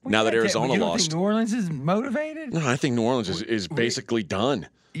 Now that Arizona you don't lost. Think New Orleans is motivated? No, I think New Orleans is basically done.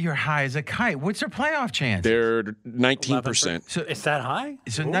 You're high as a kite. What's their playoff chance? They're 19%. So is that high?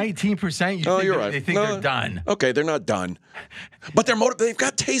 So 19%. You're right. They think they're done. Okay, they're not done, but they're motivated. They've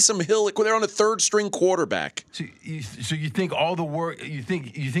got Taysom Hill. They're on a 3rd-string quarterback. So you think all the work? You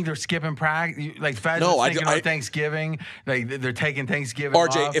think they're skipping practice? Like Fez thinking on Thanksgiving? Like they're taking Thanksgiving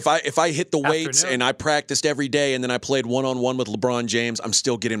RJ, off? if I hit the weights and I practiced every day and then I played 1-on-1 with LeBron James, I'm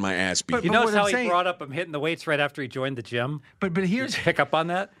still getting my ass beat. You notice how he brought up him hitting the weights right after he joined the gym? But here's pick up on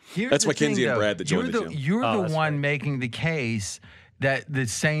that. That's Mackenzie and Brad that joined the gym. You're the one making the case that the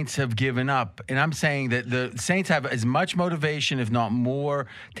Saints have given up. And I'm saying that the Saints have as much motivation, if not more.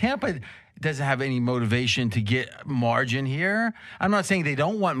 Tampa doesn't have any motivation to get margin here. I'm not saying they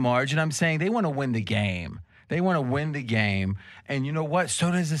don't want margin. I'm saying they want to win the game. They want to win the game. And you know what?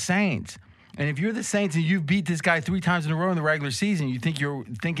 So does the Saints. And if you're the Saints and you've beat this guy 3 times in a row in the regular season, you think you're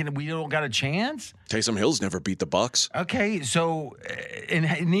thinking we don't got a chance? Taysom Hill's never beat the Bucs. Okay, so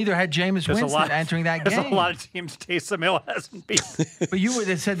and neither had Jameis Winston entering that game. There's a lot of teams Taysom Hill hasn't beat. But you would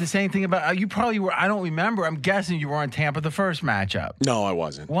have said the same thing about you probably were. I don't remember. I'm guessing you were on Tampa the first matchup. No, I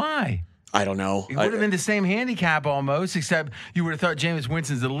wasn't. Why? I don't know. It would have been the same handicap almost, except you would have thought Jameis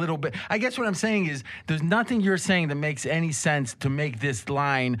Winston's a little bit. I guess what I'm saying is there's nothing you're saying that makes any sense to make this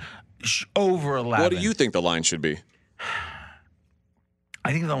line over 11. What do you think the line should be?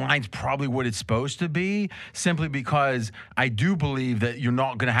 I think the line's probably what it's supposed to be, simply because I do believe that you're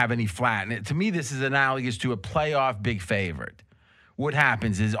not going to have any flat. And to me, this is analogous to a playoff big favorite. What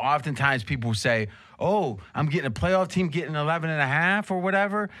happens is oftentimes people say, oh, I'm getting a playoff team getting 11.5 or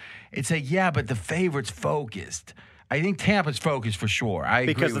whatever. It's yeah, but the favorite's focused. I think Tampa's focused for sure.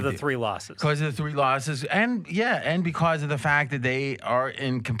 Because of the 3 losses. Because of the 3 losses. And because of the fact that they are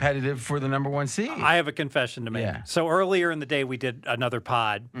in competitive for the number 1 seed. I have a confession to make. Yeah. So earlier in the day, we did another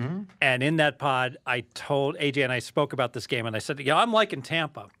pod. Mm-hmm. And in that pod, I told AJ and I spoke about this game. And I said, I'm liking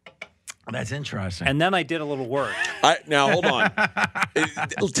Tampa. That's interesting. And then I did a little work. Now, hold on.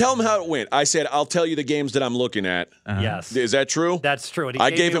 Tell them how it went. I said, I'll tell you the games that I'm looking at. Yes. Is that true? That's true. And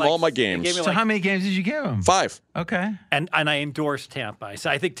I gave him all my games. So how many games did you give him? 5. Okay. And I endorsed Tampa. I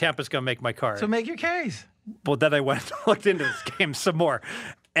said, I think Tampa's going to make my card. So make your case. Well, then I went and looked into this game some more.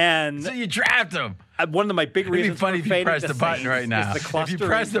 And So you draft him. one of my big It'd be reasons funny for if you fading press the the button Saints right now. is the cluster If you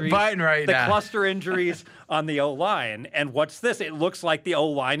press the injuries, button right now. the cluster injuries on the O-line. And what's this? It looks like the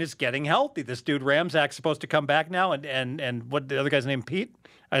O-line is getting healthy. This dude Ramzak's supposed to come back now, and what the other guy's name, Pete?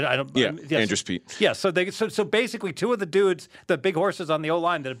 I don't. Yeah, yes. Andrews Pete. Yeah, so basically, two of the dudes, the big horses on the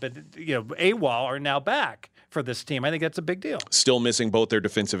O-line that have been AWOL, are now back for this team. I think that's a big deal. Still missing both their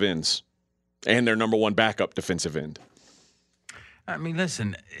defensive ends and their number one backup defensive end. I mean,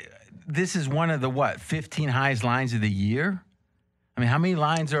 listen, this is one of the 15 highest lines of the year? I mean, how many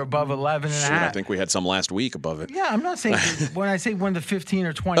lines are above 11 and a Shoot, half? I think we had some last week above it. Yeah, I'm not saying when I say one of the 15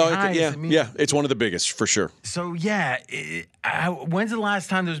 or 20 highs. yeah, I mean, yeah, it's one of the biggest for sure. So, yeah, when's the last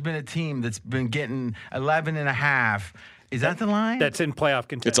time there's been a team that's been getting 11 and a half? Is that the line? That's in playoff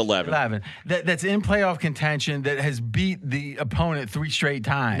contention. It's 11. 11. That's in playoff contention that has beat the opponent 3 straight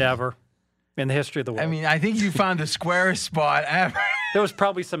times. Never in the history of the world. I mean, I think you found the squarest spot ever. There was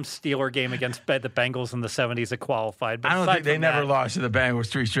probably some Steeler game against the Bengals in the 70s that qualified. But I don't aside think they from never that, lost to the Bengals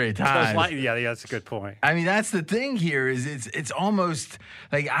 3 straight times. Yeah, that's a good point. I mean, that's the thing here is it's almost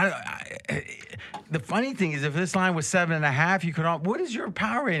like the funny thing is if this line was 7.5, you could. What does your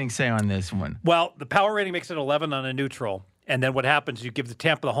power rating say on this one? Well, the power rating makes it 11 on a neutral. And then what happens? You give the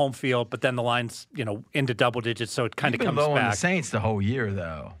Tampa the home field, but then the line's into double digits, so it kind of You've been comes low on back. the Saints the whole year,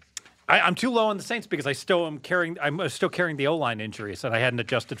 though. I'm too low on the Saints because I'm still carrying the O-line injuries, and I hadn't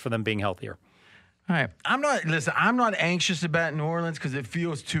adjusted for them being healthier. All right, I'm not anxious about New Orleans because it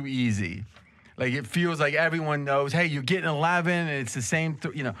feels too easy. Like it feels like everyone knows, hey, you're getting 11, and it's the same,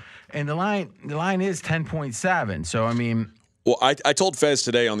 and the line is 10.7. So I mean. Well, I told Fez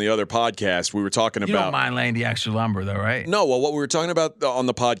today on the other podcast, we were talking You about. don't mind laying the extra lumber, though, right? No, well, what we were talking about on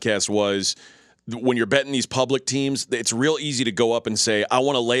the podcast was when you're betting these public teams, it's real easy to go up and say, I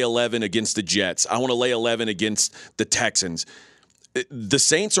want to lay 11 against the Jets. I want to lay 11 against the Texans. The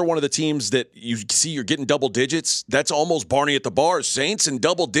Saints are one of the teams that you see you're getting double digits. That's almost Barney at the bars. Saints in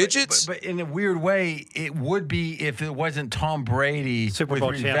double digits. But in a weird way, it would be if it wasn't Tom Brady Super with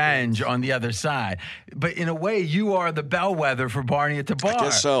Bowl revenge champions. on the other side. But in a way, you are the bellwether for Barney at the bar. I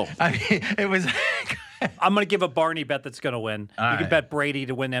guess so. I mean, it was. I'm going to give a Barney bet that's going to win. You right. can bet Brady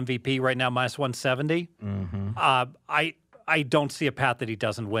to win MVP right now, minus 170. Mm-hmm. I don't see a path that he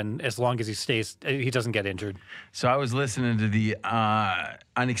doesn't win as long as he doesn't get injured. So I was listening to the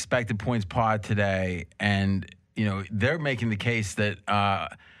Unexpected Points pod today, and they're making the case that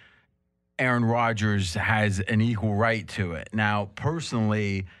Aaron Rodgers has an equal right to it. Now,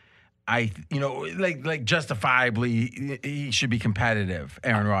 personally, like justifiably, he should be competitive,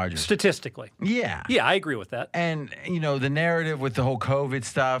 Aaron Rodgers. Statistically. Yeah. Yeah, I agree with that. And, the narrative with the whole COVID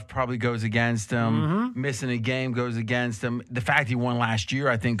stuff probably goes against him. Mm-hmm. Missing a game goes against him. The fact he won last year,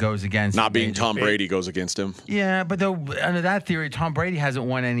 I think, goes against him. Not being Tom Brady goes against him. Yeah, but though under that theory, Tom Brady hasn't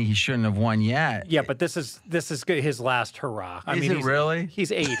won any he shouldn't have won yet. Yeah, but this is his last hurrah. Is it really?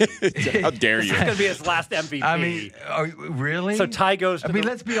 He's 80. How dare you? It's going to be his last MVP. I mean, really? So Ty goes to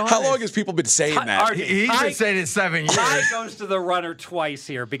let's be honest. How long has people been saying that? He's been saying it 7 years. Ty goes to the runner twice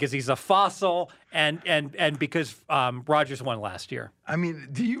here because he's a fossil and because Rodgers won last year. I mean,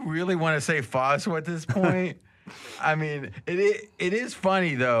 do you really want to say fossil at this point? I mean, it is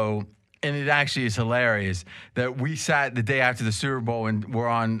funny though, and it actually is hilarious that we sat the day after the Super Bowl and we're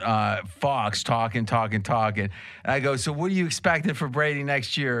on Fox talking. And I go, so what are you expecting for Brady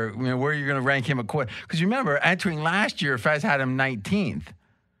next year? Where are you going to rank him at quarter? Because remember, entering last year, Fez had him 19th.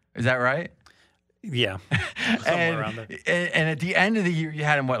 Is that right? Yeah, somewhere around there. And at the end of the year, you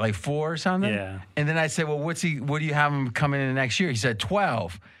had him like 4 or something. Yeah. And then I said, well, what do you have him coming in next year? He said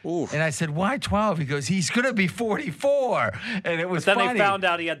 12. Oof. And I said, why 12? He goes, he's gonna be 44. And it was Then funny. they found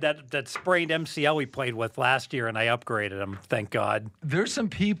out he had that sprained MCL he played with last year, and I upgraded him. Thank God. There's some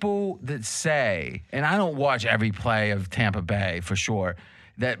people that say, and I don't watch every play of Tampa Bay for sure,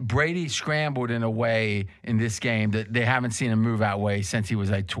 that Brady scrambled in a way in this game that they haven't seen him move that way since he was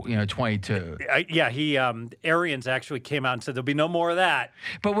like 22. Arians actually came out and said there'll be no more of that.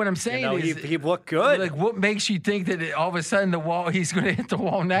 But what I'm saying is, he looked good. Like, what makes you think that all of a sudden he's going to hit the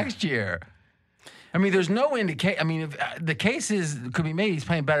wall next year? I mean, there's no indication. I mean, if, the case could be made. He's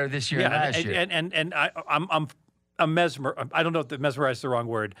playing better this year than last year. And I'm I don't know if mesmerized is the wrong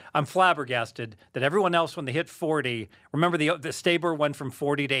word. I'm flabbergasted that everyone else, when they hit 40, remember the Stabler went from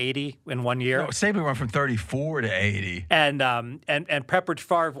 40 to 80 in 1 year. No, Stabler went from 34 to 80. And Pepperidge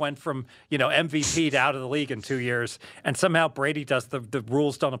Favre went from MVP to out of the league in 2 years, and somehow Brady does the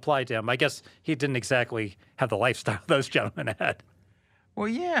rules don't apply to him. I guess he didn't exactly have the lifestyle those gentlemen had. Well,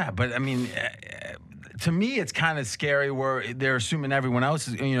 yeah, but I mean, to me, it's kind of scary where they're assuming everyone else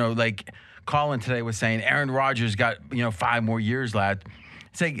is, like Colin today was saying Aaron Rodgers got 5 more years left.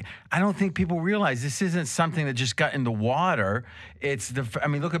 It's like, I don't think people realize this isn't something that just got in the water.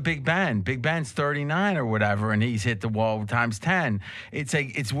 Look at Big Ben. Big Ben's 39 or whatever, and he's hit the wall times 10. It's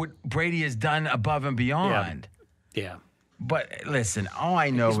like, it's what Brady has done above and beyond. Yeah. But listen, all I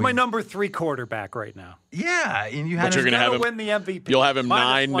know he's my number 3 quarterback right now. Yeah, and you But you're going to have him win the MVP. You'll have him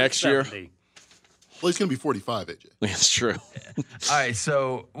 9 next year. Well, he's going to be 45, AJ. That's true. All right,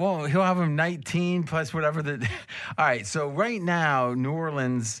 so he'll have him 19 plus whatever the. All right, so right now New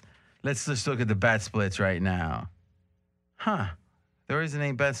Orleans. Let's just look at the bet splits right now. There isn't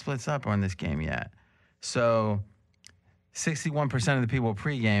any bet splits up on this game yet. So 61% of the people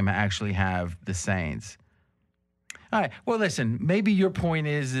pregame actually have the Saints. All right. Well, listen. Maybe your point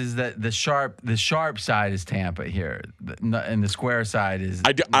is that the sharp side is Tampa here, and the square side is.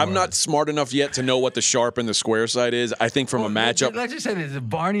 I'm not smart enough yet to know what the sharp and the square side is. I think from a matchup. Let's just say this: if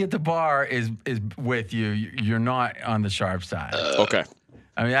Barney at the bar is with you, you're not on the sharp side. Okay.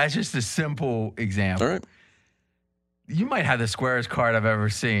 I mean, that's just a simple example. All right. You might have the squarest card I've ever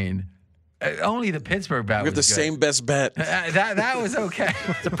seen. Only the Pittsburgh bet. We have the same best bet. That was okay.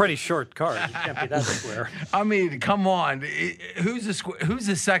 It's a pretty short card. You can't be that square. I mean, come on. Who's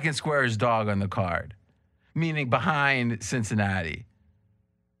the second squarest dog on the card? Meaning behind Cincinnati.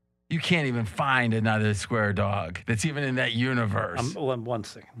 You can't even find another square dog that's even in that universe. One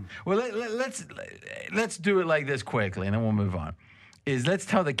second. Well, let's do it like this quickly, and then we'll move on. Let's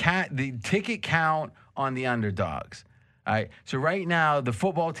tell the ticket count on the underdogs. All right. So right now, the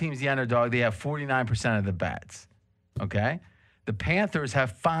football team's the underdog. They have 49% of the bets. Okay. The Panthers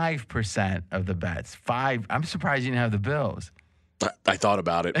have 5% of the bets. 5. I'm surprised you didn't have the Bills. I thought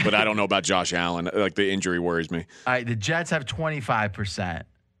about it, but I don't know about Josh Allen. Like, the injury worries me. All right. The Jets have 25%.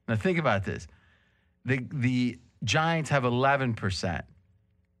 Now think about this. The Giants have 11%.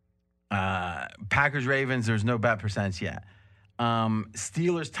 Packers Ravens. There's no bet percents yet.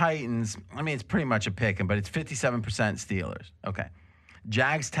 Steelers, Titans, I mean, it's pretty much a pick 'em, but it's 57% Steelers. Okay.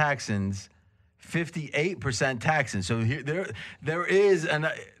 Jags, Texans, 58% Texans. So here, there is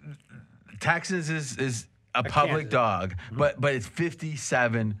Texans is a public dog, but it's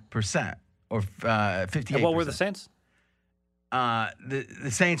 57% or 58%. And what were the Saints? The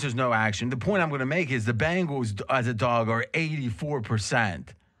Saints, there's no action. The point I'm going to make is the Bengals as a dog are 84%.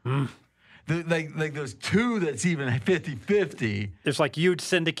 Like those two that's even 50-50. There's like huge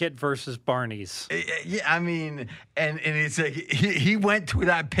syndicate versus Barney's. Yeah, I mean, and it's like he went to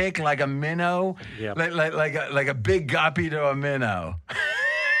that pick like a minnow, Yep. like a big guppy to a minnow.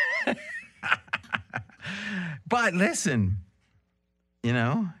 But listen,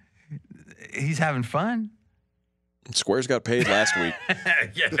 he's having fun. Squares got paid last week.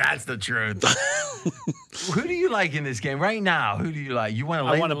 Yeah, that's the truth. Who do you like in this game right now? Who do you like? You want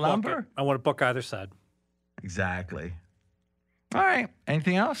to lay the lumber? I want to book either side. Exactly. All right.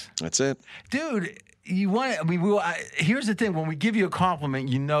 Anything else? That's it. Dude, here's the thing. When we give you a compliment,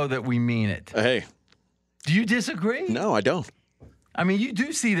 you know that we mean it. Hey. Do you disagree? No, I don't. I mean, you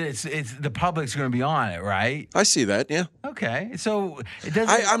do see that it's the public's going to be on it, right? I see that, yeah. Okay. So it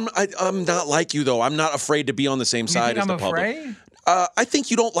doesn't. I'm not like you, though. I'm not afraid to be on the same side as the public. Afraid? I think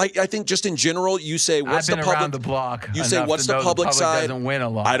you don't like. I think just in general, you say what's I've been the public around the block. You say what's the public side? Doesn't win a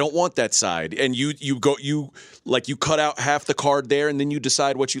lot. I don't want that side, and you cut out half the card there, and then you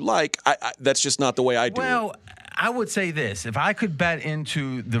decide what you like. That's just not the way I do it. Well, I would say this: if I could bet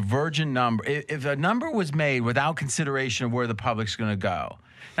into the virgin number, if a number was made without consideration of where the public's going to go,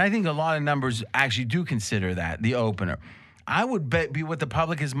 and I think a lot of numbers actually do consider that the opener. I would be with the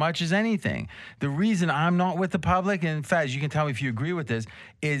public as much as anything. The reason I'm not with the public, and Fez, you can tell me if you agree with this,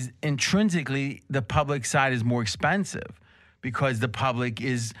 is intrinsically the public side is more expensive because the public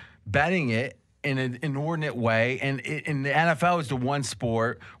is betting it in an inordinate way. And in the NFL is the one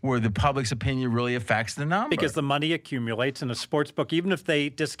sport where the public's opinion really affects the number. Because the money accumulates in a sports book. Even if they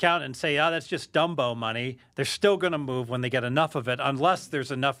discount and say, that's just Dumbo money, they're still going to move when they get enough of it, unless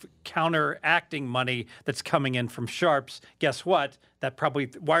there's enough counteracting money that's coming in from sharps. Guess what?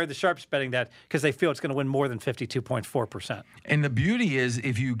 Why are the sharps betting that? Because they feel it's going to win more than 52.4%. And the beauty is,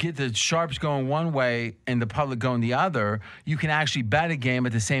 if you get the sharps going one way and the public going the other, you can actually bet a game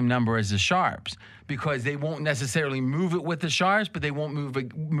at the same number as the sharps because they won't necessarily move it with the sharps, but they won't move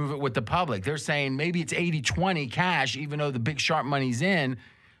it with the public. They're saying maybe it's 80-20 cash, even though the big sharp money's in.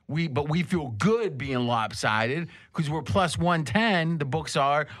 But we feel good being lopsided because we're plus 110. The books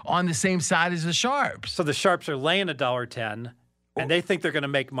are on the same side as the sharps. So the sharps are laying $1.10. And they think they're going to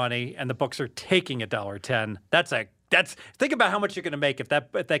make money, and the books are taking $1.10. That's a Think about how much you're going to make if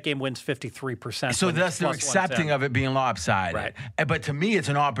that game wins 53%. So thus they're accepting of it being lopsided. Right. But to me, it's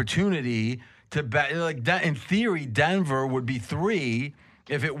an opportunity to bet. Like in theory, Denver would be 3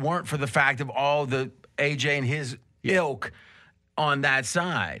 if it weren't for the fact of all the AJ and his ilk on that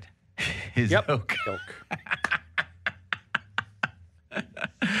side. His ilk.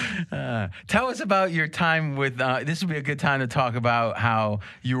 Tell us about your time with. This would be a good time to talk about how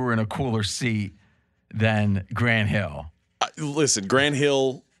you were in a cooler seat than Grant Hill. Listen, Grant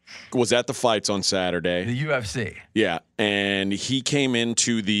Hill was at the fights on Saturday. The UFC. Yeah, and he came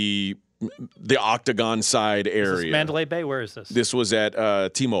into the Octagon side area. Is this Mandalay Bay? Where is this? This was at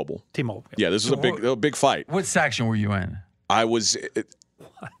T-Mobile. T-Mobile. Yeah, this was a big fight. What section were you in? I was.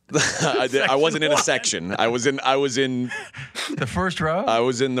 I wasn't in a section. I was in the first row. I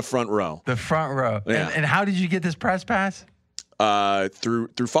was in the front row. The front row. Yeah. And how did you get this press pass? Through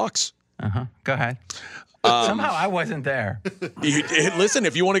Fox. Go ahead. Somehow I wasn't there. Listen,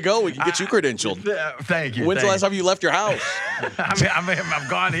 if you want to go, we can get you credentialed. Thank you. When's the last time you left your house? I'm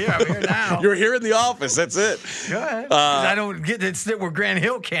gone here. I'm here now. You're here in the office. That's it. Go ahead. 'Cause I don't get to sit where Grant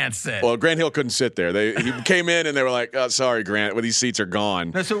Hill can't sit. Well, Grant Hill couldn't sit there. He came in and they were like, oh, "Sorry, Grant, well, these seats are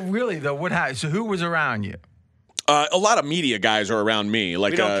gone." No, so really though, what happened? So who was around you? A lot of media guys are around me.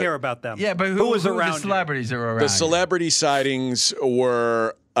 Like We don't care about them. Yeah, but who was were around the celebrities that were around? The celebrity sightings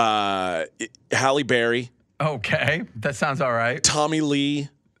were Halle Berry. Okay, that sounds all right. Tommy Lee,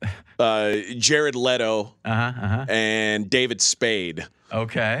 Jared Leto, and David Spade.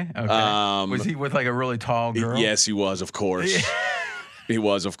 Okay. Was he with like a really tall girl? Yes, he was, of course. He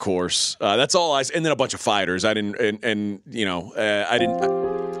was, of course. That's all and then a bunch of fighters. I didn't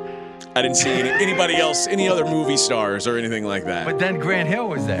see anybody else, any other movie stars or anything like that. But then Grant Hill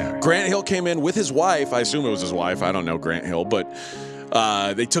was there. Grant Hill came in with his wife. I assume it was his wife. I don't know Grant Hill, but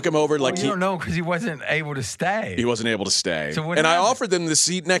they took him over like you don't know because he wasn't able to stay. He wasn't able to stay. So what and I happened? offered them the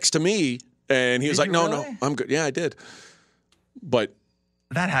seat next to me, and he was like, you "No, really? no, I'm good." Yeah, I did. But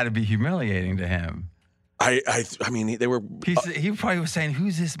that had to be humiliating to him. I mean, they were. He probably was saying,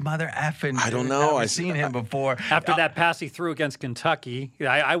 "Who's this mother effing?" I don't know. I've seen him before. After that pass he threw against Kentucky,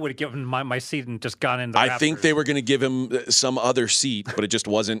 I would have given my seat and just gone in the I think they were going to give him some other seat, but it just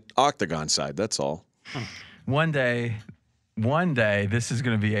wasn't Octagon side. That's all. One day, this is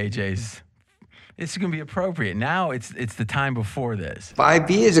going to be AJ's. It's going to be appropriate. Now it's the time before this. 5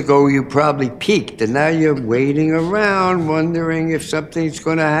 years ago, you probably peaked, and now you're waiting around, wondering if something's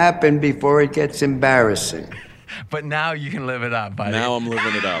going to happen before it gets embarrassing. But now you can live it up, buddy. Now I'm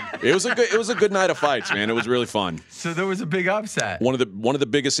living it up. It was a good night of fights, man. It was really fun. So there was a big upset. One of the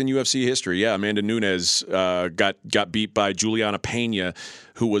biggest in UFC history. Yeah, Amanda Nunes got beat by Juliana Pena,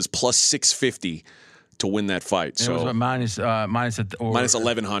 who was plus 650 to win that fight. So it was minus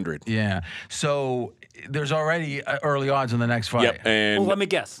 1100. Yeah. So there's already early odds on the next fight. Yep. And let me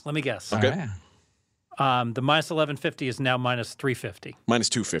guess. Okay. The minus 1150 is now minus 350. Minus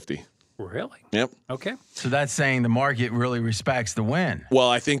 250. Really? Yep. Okay. So that's saying the market really respects the win. Well,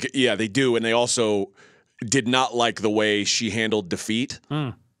 I think they do, and they also did not like the way she handled defeat.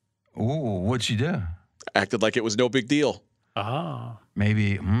 Ooh, what'd she do? Acted like it was no big deal. Oh.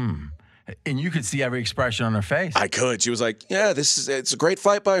 Maybe. And you could see every expression on her face. I could. She was like, "Yeah, it's a great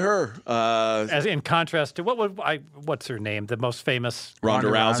fight by her." As in contrast to what's her name? The most famous Ronda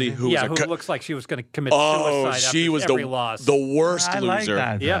Rousey, who looks like she was going to commit suicide she after was every loss. the worst I loser. like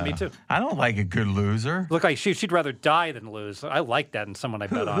that, Yeah, though. me too. I don't like a good loser. Look like she'd rather die than lose. I like that in someone I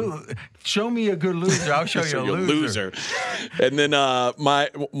bet on. Show me a good loser. I'll show you a loser. And then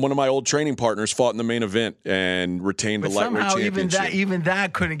one of my old training partners fought in the main event and retained the lightweight Somehow championship. even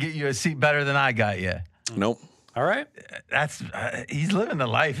that couldn't get you a seat better than I got you. Nope. All right. That's he's living the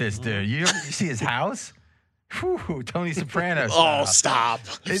life, this dude. You see his house? Whew, Tony Soprano style. Oh, stop.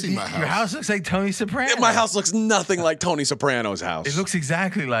 I've seen my house. Your house looks like Tony Soprano. My house looks nothing like Tony Soprano's house. It looks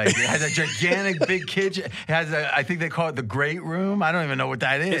exactly like it. It has a gigantic big kitchen. It has I think they call it the great room. I don't even know what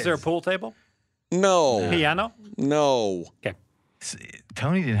that is. Is there a pool table? No. Piano? No. Okay.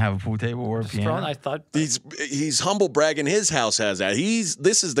 Tony didn't have a pool table or a piano. I thought He's humble bragging his house has that.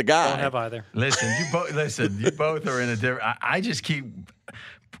 This is the guy. I don't have either. Listen, you both are in a different. I just keep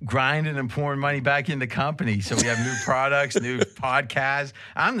grinding and pouring money back into companies so we have new products, new podcasts.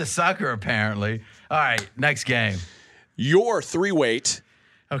 I'm the sucker apparently. All right, next game. Your 3-weight.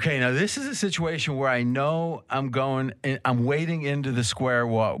 Okay, now this is a situation where I know I'm wading into the square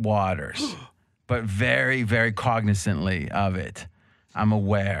waters, but very, very cognizantly of it. I'm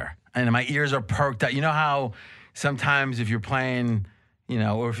aware, and my ears are perked up. You know how sometimes if you're playing,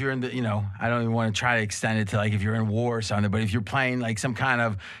 or if you're in the, I don't even want to try to extend it to like if you're in war or something, but if you're playing like some kind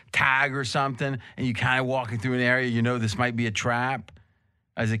of tag or something and you kind of walking through an area, this might be a trap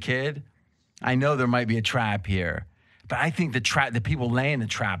as a kid. I know there might be a trap here, but I think the people laying the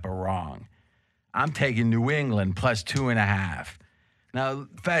trap are wrong. I'm taking New England plus 2.5. Now,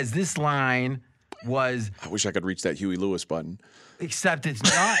 Fez, this line was... I wish I could reach that Huey Lewis button. Except it's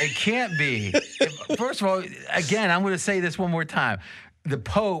not. It can't be. First of all, again, I'm going to say this one more time. The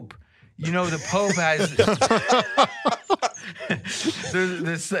Pope, the Pope has...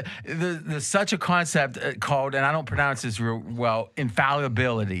 there's such a concept called, and I don't pronounce this real well,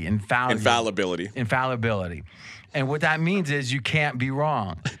 infallibility. And what that means is you can't be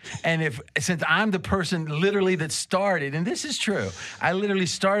wrong. And since I'm the person literally that started, and this is true, I literally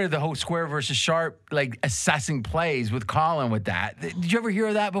started the whole square versus sharp, like assessing plays with Colin with that. Did you ever hear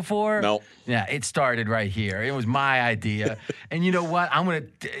of that before? No. Yeah, it started right here. It was my idea. And you know what?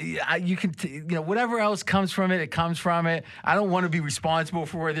 Whatever else comes from it, it comes from it. I don't want to be responsible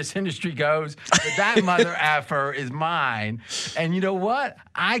for where this industry goes, but that mother effer is mine. And you know what?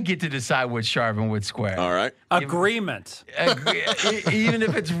 I get to decide what's sharp and what's square. All right. Agreement. Even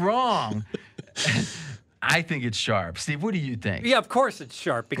if it's wrong. I think it's sharp. Steve, what do you think? Yeah, of course it's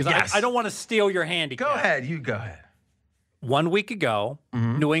sharp because Yes. I don't want to steal your handicap. Go ahead. You go ahead. 1 week ago,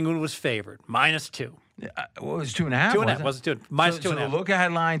 New England was favored, -2. What was 2.5? 2.5. Was it two? Minus So 2.5. the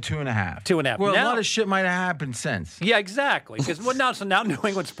look-ahead line, 2.5. 2.5. Well, a Now- lot of shit might have happened since. Yeah, exactly. Because now New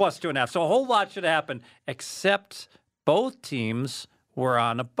England's plus 2.5. So a whole lot should happen, except both teams were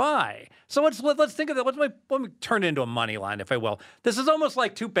on a bye. So let's think of that. Let me turn it into a money line, if I will. This is almost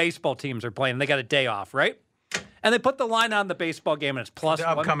like two baseball teams are playing, and they got a day off, right? And they put the line on the baseball game, and it's plus The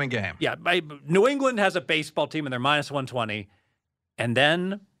upcoming game. Yeah, New England has a baseball team, and they're -120. And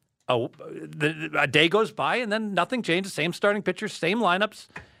then a day goes by, and then nothing changes. Same starting pitchers, same lineups.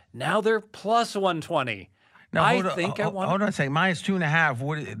 Now they're plus 120. Now, I hold think on, I want. Hold on a second.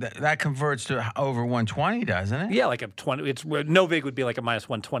 -2.5. That converts to over 120, doesn't it? Yeah, like a 20. It's Novig would be like a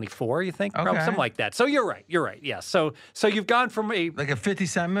 -124. You think, probably Okay. something like that. So you're right. Yeah. So you've gone from Like a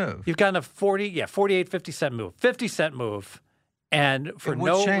 50-cent move. you've gone a 48, 50-cent move, 50-cent move, and for And what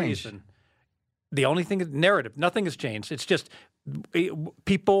no changed? reason. The only thing is narrative. Nothing has changed. It's just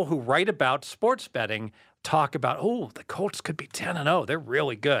people who write about sports betting talk about, the Colts could be 10-0. They're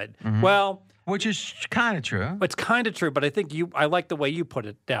really good. Well. Which is kind of true. It's kind of true, but I think I like the way you put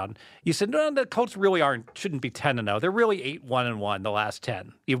it down. You said, no, the Colts really shouldn't be 10-0. They're really 8-1-1 the last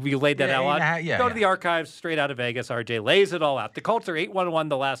 10. You laid that out a lot. Go to the archives straight out of Vegas. RJ lays it all out. The Colts are 8-1-1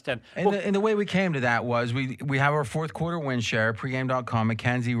 the last 10. And the way we came to that was we have our fourth quarter win share, pregame.com.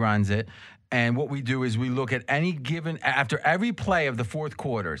 Mackenzie runs it. And what we do is we look at after every play of the fourth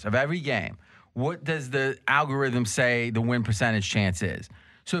quarters of every game, what does the algorithm say the win percentage chance is?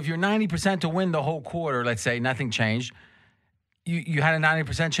 So if you're 90% to win the whole quarter, let's say nothing changed, you had a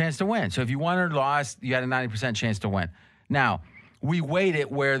 90% chance to win. So if you won or lost, you had a 90% chance to win. Now, we weight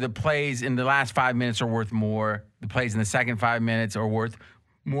it where the plays in the last 5 minutes are worth more, the plays in the second 5 minutes are worth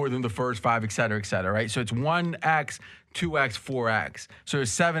more than the first 5, et cetera, right? So it's 1x, 2x, 4x. So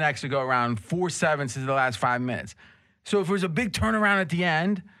there's 7x to go around, 4 sevens in the last 5 minutes. So if there's a big turnaround at the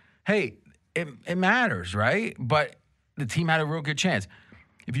end, hey, it matters, right? But the team had a real good chance.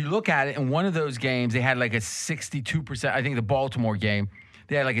 If you look at it, in one of those games, they had like a 62%, I think the Baltimore game,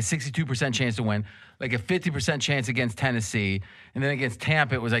 they had like a 62% chance to win, like a 50% chance against Tennessee, and then against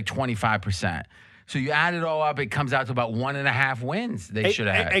Tampa, it was like 25%. So you add it all up, it comes out to about 1.5 wins they should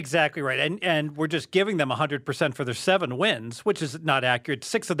have had. Exactly right. And we're just giving them 100% for their 7 wins, which is not accurate.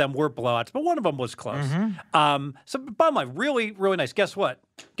 6 of them were blowouts, but one of them was close. So bottom line, really, really nice. Guess what?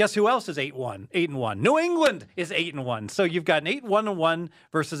 Guess who else is 8-1? New England is 8-1. So you've got an 8-1-1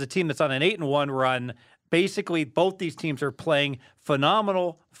 versus a team that's on an 8-1 run. Basically, both these teams are playing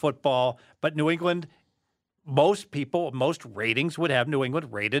phenomenal football, but New England, most ratings would have New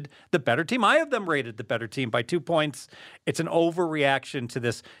England rated the better team. I have them rated the better team by 2 points. It's an overreaction to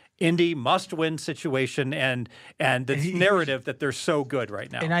this Indy must-win situation and the narrative that they're so good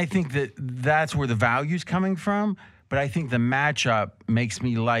right now. And I think that's where the value's coming from. But I think the matchup makes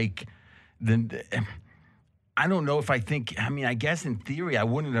me like I don't know if I guess in theory I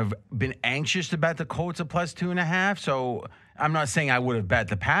wouldn't have been anxious to bet the Colts at plus 2.5. So I'm not saying I would have bet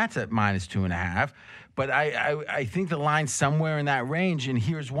the Pats at -2.5. But I think the line's somewhere in that range, and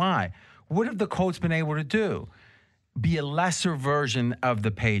here's why. What have the Colts been able to do? Be a lesser version of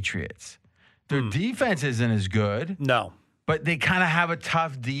the Patriots. Their defense isn't as good. No. but they kind of have a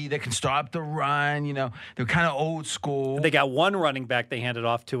tough D that can stop the run. You know, they're kind of old school. They got one running back they handed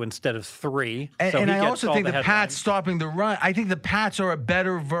off to instead of three. And, so and he I gets also all think the headlines. Pats stopping the run. I think the Pats are a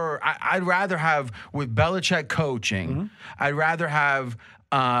better I'd rather have with Belichick coaching. Mm-hmm. I'd rather have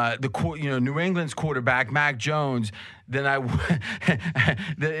New England's quarterback Mac Jones than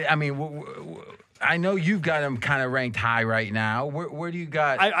I know you've got him kind of ranked high right now. Where do you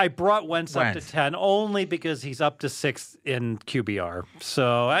got? I brought Wentz up to Wentz. 10 only because he's up to 6 in QBR.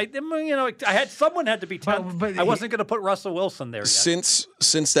 So someone had to be 10. But I wasn't going to put Russell Wilson there yet. Since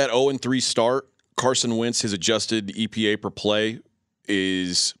that 0-3 start, Carson Wentz, his adjusted EPA per play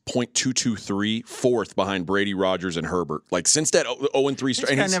is .223, fourth behind Brady, Rogers, and Herbert. Like since that 0-3 start,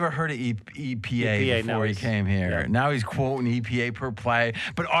 This guy never heard of EPA before he came here. yeah. Now he's quoting EPA per play,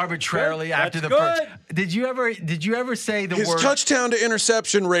 but arbitrarily Good. after That's the first. good. Did you ever say the his word touchdown to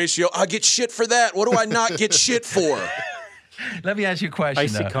interception ratio, I get shit for that. What do I not get shit for? Let me ask you a question.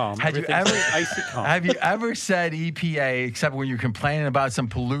 Icy though. calm. Have you Everything's ever icy calm. Have you ever said EPA except when you're complaining about some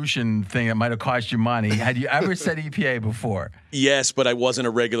pollution thing that might have cost you money? Had you ever said EPA before? Yes, but I wasn't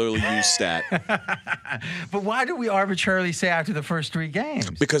a regularly used stat. But why do we arbitrarily say after the first 3 games?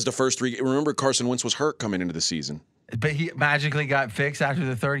 Because the first 3, remember Carson Wentz was hurt coming into the season. But he magically got fixed after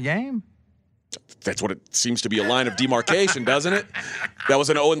the 3rd game? That's what it seems to be, a line of demarcation, doesn't it? That was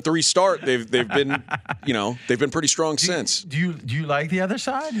an 0-3 start. They've been, they've been pretty strong since. Do you like the other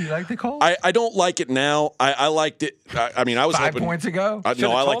side? Do you like the Colts? I don't like it now. I liked it. I was 5 hoping, points ago? No, Should've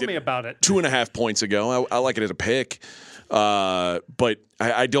I told liked me about it. 2.5 points ago. I like it as a pick, but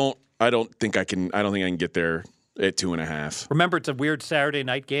I don't think I can get there at 2.5. Remember, it's a weird Saturday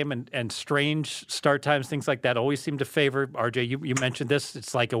night game, and strange start times, things like that always seem to favor. RJ, you mentioned this.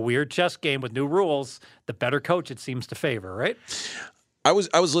 It's like a weird chess game with new rules. The better coach, it seems to favor, right? I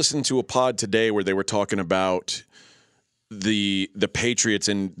was listening to a pod today where they were talking about the Patriots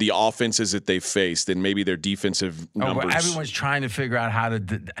and the offenses that they faced and maybe their defensive numbers. But everyone's trying to figure out how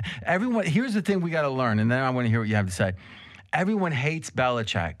to. Here's the thing we got to learn, and then I want to hear what you have to say. Everyone hates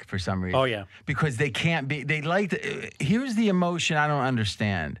Belichick for some reason. Oh, yeah. Because they can't be. They like to. Here's the emotion I don't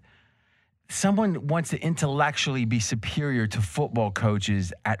understand. Someone wants to intellectually be superior to football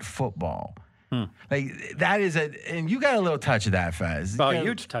coaches at football. Like that is and you got a little touch of that, Fez. Oh,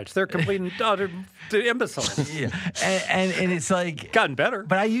 huge touch. They're complete and utter imbeciles. Yeah, and it's like Gotten better.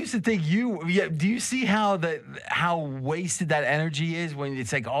 But I used to think do you see how wasted that energy is when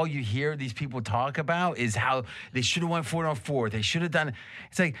it's like all you hear these people talk about is how they should have went 4 on 4. They should have done.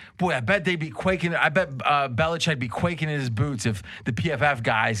 It's like, boy, I bet they'd be quaking. I bet Belichick be quaking in his boots if the PFF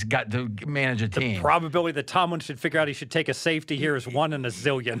guys got to manage a team. Probability that Tomlin should figure out he should take a safety here is 1 in a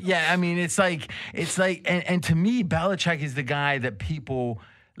zillion. Yeah, I mean, it's like, and to me, Belichick is the guy that people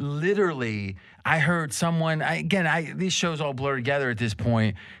literally. I heard someone these shows all blur together at this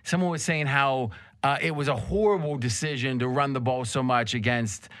point. Someone was saying how it was a horrible decision to run the ball so much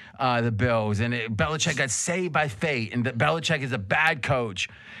against the Bills, and Belichick got saved by fate, and that Belichick is a bad coach,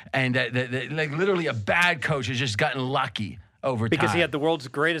 and like literally a bad coach has just gotten lucky over time. Because he had the world's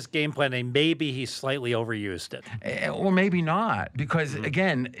greatest game plan, and maybe he slightly overused it. Or maybe not, because,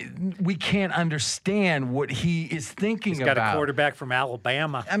 again, we can't understand what he is thinking He's got about. a quarterback from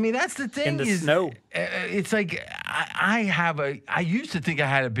Alabama. I mean, that's the thing. In the snow. It's like I used to think I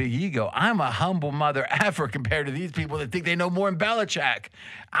had a big ego. I'm a humble mother effer compared to these people that think they know more than Belichick.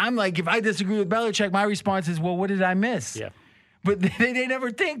 I'm like, if I disagree with Belichick, my response is, well, what did I miss? Yeah. But they never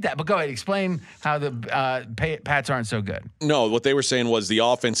think that. But go ahead, explain how the Pats aren't so good. No, what they were saying was the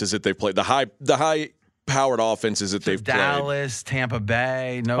offenses that they played, the high-powered offenses that they've Dallas, Tampa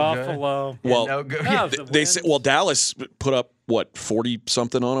Bay, no Buffalo. good. Yeah, Well, no good. Yeah, they say, well, Dallas put up,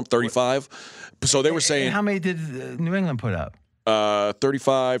 40-something on them, 35? So they were saying And how many did New England put up?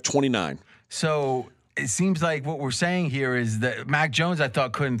 35, 29. So it seems like what we're saying here is that Mac Jones, I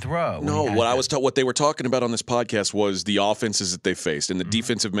thought, couldn't throw. No, what they were talking about on this podcast was the offenses that they faced, and the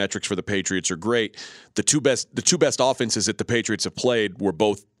defensive metrics for the Patriots are great. The two best offenses that the Patriots have played were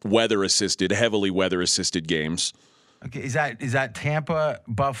both heavily weather assisted games. Okay, is that Tampa,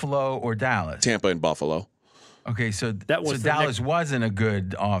 Buffalo, or Dallas? Tampa and Buffalo. Okay, so was the Dallas wasn't a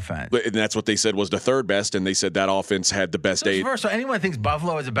good offense. And that's what they said was the third best, and they said that offense had the best eight. First, so anyone thinks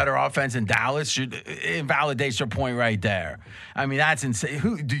Buffalo has a better offense than Dallas invalidates your point right there. I mean, that's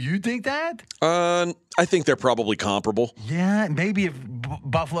insane. Do you think that? I think they're probably comparable. Yeah, maybe if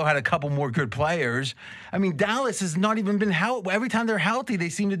Buffalo had a couple more good players. I mean, Dallas has not even been healthy. Every time they're healthy, they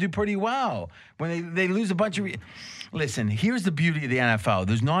seem to do pretty well. When they lose a bunch of Listen, here's the beauty of the NFL.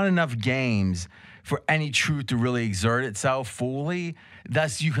 There's not enough games for any truth to really exert itself fully.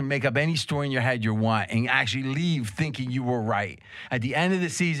 Thus, you can make up any story in your head you want and actually leave thinking you were right. At the end of the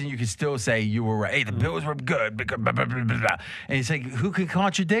season, you can still say you were right. Hey, the Bills were good. Because blah, blah, blah, blah, blah. And it's like, who can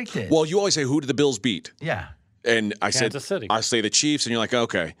contradict it? Well, you always say, who did the Bills beat? Yeah. And I Kansas City. I say the Chiefs, and you're like,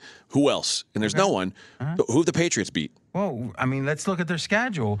 okay, who else? And there's no one. But who have the Patriots beat? Well, I mean, let's look at their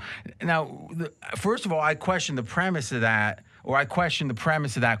schedule. Now, first of all, I question the premise of that, or I question the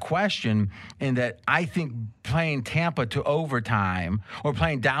premise of that question in that I think playing Tampa to overtime or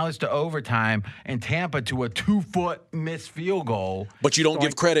playing Dallas to overtime and Tampa to a 2-foot missed field goal. But you don't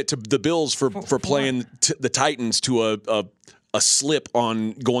give credit to the Bills for playing the Titans to a slip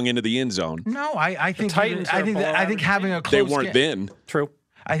on going into the end zone. No, I think Titans are I think having a close They weren't then. True.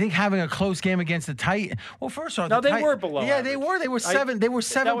 I think having a close game against the Titans. Well, first off, No, they were below Yeah, they average. were. They were seven. They were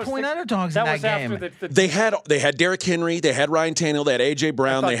 7-point underdogs in that was game. after They had Derrick Henry, they had Ryan Tannehill, they had AJ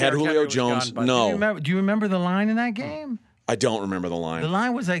Brown, thought they had Derrick Julio Henry was Jones. gone by- No, Do you remember the line in that game? I don't remember the The line.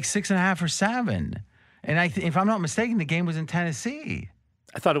 line was like 6.5 or 7, and if I'm not mistaken, the game was in Tennessee.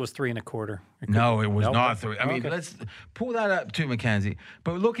 I thought it was 3 1/4. No, it was Nope. not 3. I mean, Okay. let's pull that up too, Mackenzie.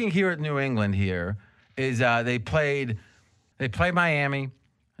 But looking here at New England here is they played Miami.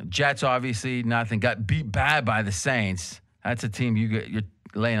 Jets obviously nothing. Got beat bad by the Saints. That's a team you're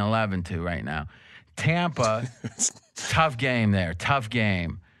laying 11 to right now. Tampa, tough game there. Tough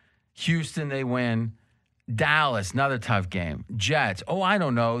game. Houston, they win. Dallas, another tough game. Jets, I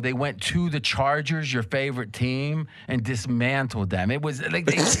don't know. They went to the Chargers, your favorite team, and dismantled them. It was like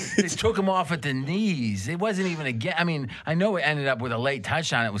they took them off at the knees. It wasn't even a game. I mean, I know it ended up with a late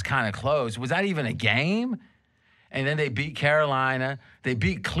touchdown. It was kind of close. Was that even a game? And then they beat Carolina. They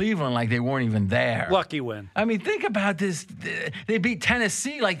beat Cleveland like they weren't even there. Lucky win. I mean, think about this. They beat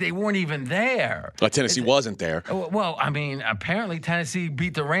Tennessee like they weren't even there. But Tennessee wasn't there. Well, I mean, apparently Tennessee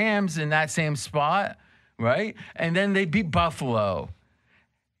beat the Rams in that same spot, right? And then they beat Buffalo.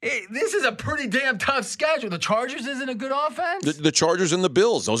 This is a pretty damn tough schedule. The Chargers isn't a good offense. The Chargers and the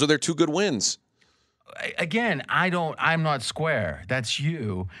Bills, those are their 2 good wins. Again, I'm not square. That's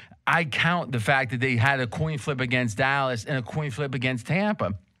you. I count the fact that they had a coin flip against Dallas and a coin flip against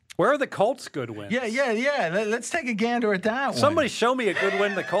Tampa. Where are the Colts' good wins? Yeah. Let's take a gander at that one. Somebody show me a good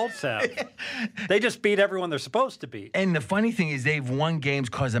win the Colts have. They just beat everyone they're supposed to beat. And the funny thing is they've won games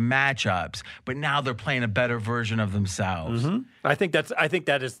because of matchups, but now they're playing a better version of themselves. Mm-hmm. I think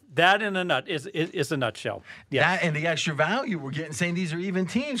that in a nut is a nutshell. Yes. That and the extra value we're getting saying these are even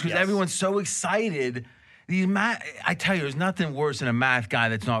teams because Yes. everyone's so excited. I tell you, there's nothing worse than a math guy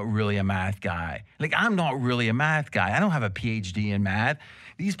that's not really a math guy. Like, I'm not really a math guy. I don't have a PhD in math.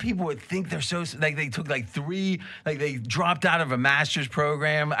 These people would think they're so, like, they took like 3, like they dropped out of a master's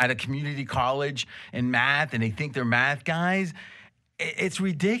program at a community college in math and they think they're math guys. It's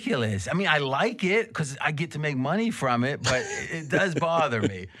ridiculous. I mean, I like it because I get to make money from it, but it does bother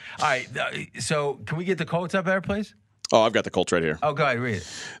me. All right. So can we get the Colts up there, please? Oh, I've got the Colts right here. Oh, go ahead, read it.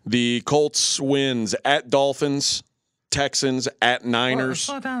 The Colts wins at Dolphins, Texans, at Niners.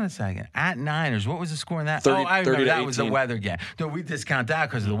 Slow down a second. At Niners, what was the score in that? 30 I remember 30 to that was the 18. weather game. No, we discount that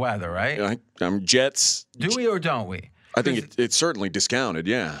because of the weather, right? Jets. Do we or don't we? I think it's certainly discounted,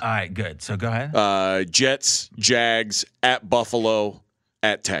 yeah. All right, good. So go ahead. Jets, Jags, at Buffalo,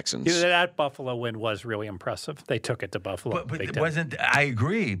 at Texans. That Buffalo win was really impressive. They took it to Buffalo. But big time. I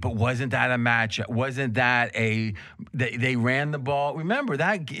agree, but wasn't that a matchup? Wasn't that they ran the ball? Remember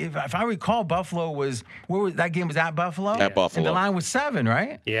that if I recall, Buffalo that game was at Buffalo? At Buffalo. And the line was 7,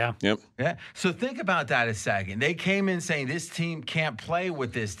 right? Yeah. Yep. Yeah. So think about that a second. They came in saying this team can't play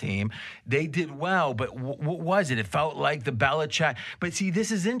with this team. They did well, but what was it? It felt like the Belichick. But see,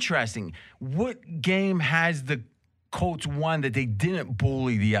 this is interesting. What game has the Colts won that they didn't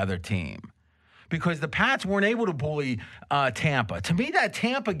bully the other team? Because the Pats weren't able to bully Tampa. To me, that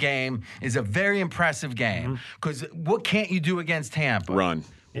Tampa game is a very impressive game. Because what can't you do against Tampa? Run.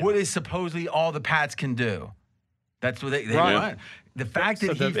 What is supposedly all the Pats can do? That's what they run. The fact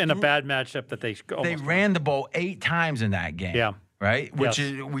that in a bad matchup that they ran the ball 8 times in that game. Yeah. Right? Which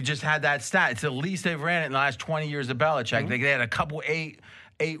Yes. is, we just had that stat. It's the least they've ran it in the last 20 years of Belichick. They had a couple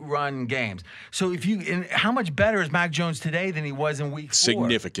 8-run games. So how much better is Mac Jones today than he was in week 4?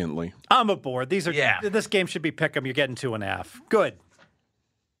 Significantly. I'm aboard. This game should be pick'em. You're getting 2.5. Good.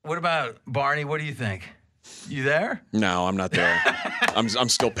 What about Barney? What do you think? You there? No, I'm not there. I'm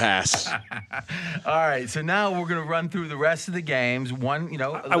still pass. All right. So now we're going to run through the rest of the games. I want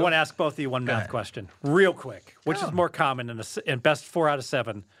to ask both of you one math question, real quick. Which is more common in best 4 out of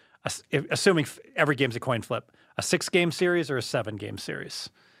 7, assuming every game's a coin flip? A 6-game series or a 7-game series?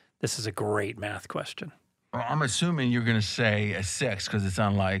 This is a great math question. Well, I'm assuming you're going to say a 6 because it's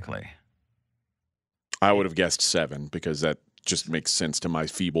unlikely. I would have guessed 7 because that just makes sense to my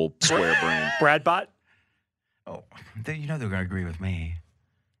feeble square brain. Brad Bott? Oh, they're going to agree with me.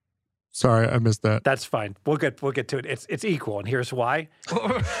 Sorry, I missed that. That's fine. We'll get to it. It's equal, and here's why.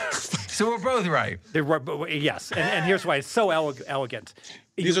 So we're both right. Yes, and here's why. It's so elegant.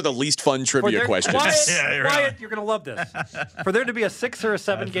 These are the least fun trivia questions. Wyatt, you're going to love this. For there to be a 6 or a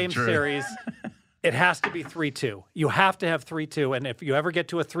 7-game series, it has to be 3-2. You have to have 3-2, and if you ever get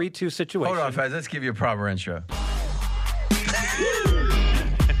to a 3-2 situation... Hold on, Fez. Let's give you a proper intro. All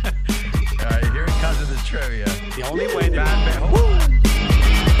right, here it comes with this trivia. The only way that...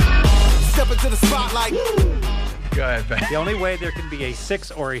 Step into the spotlight. Go ahead, Fez. The only way there can be a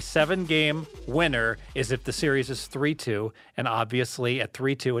 6 or a 7-game winner is if the series is 3-2, and obviously at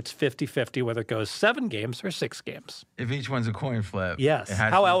 3-2 it's 50-50 whether it goes 7 games or 6 games. If each one's a coin flip. Yes. it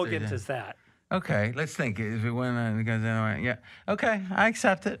has How to be elegant 3-2. is that? Okay, let's think. If it went on, it goes the other way. Yeah. Okay, I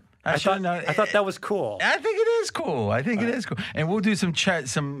accept it. I thought that was cool. I think it is cool. It is cool. And we'll do some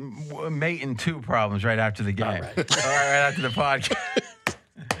mate and 2 problems right after the game. All right. right after the podcast.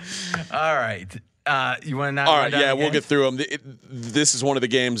 All right. You want to not? All right, yeah, we'll get through them. This is one of the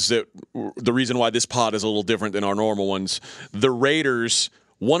games that the reason why this pod is a little different than our normal ones. The Raiders,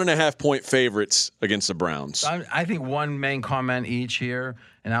 1.5-point favorites against the Browns. I think one main comment each here,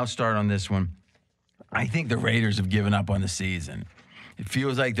 and I'll start on this one. I think the Raiders have given up on the season. It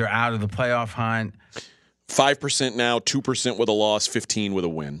feels like they're out of the playoff hunt. 5% now, 2% with a loss, 15 with a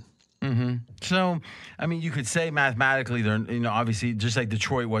win. Mm-hmm. So, I mean, you could say mathematically they're, obviously just like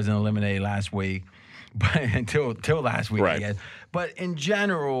Detroit wasn't eliminated last week, but until last week, right. I guess. But in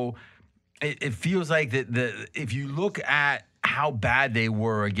general, it feels like that if you look at how bad they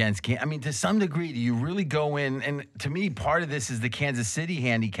were against Kansas, I mean, to some degree, do you really go in? And to me, part of this is the Kansas City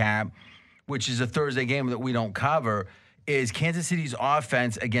handicap, which is a Thursday game that we don't cover, is Kansas City's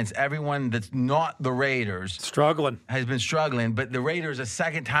offense against everyone that's not the Raiders. Has been struggling, but the Raiders, a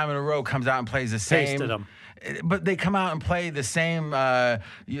second time in a row, comes out and plays the same. Tasted them. But they come out and play the same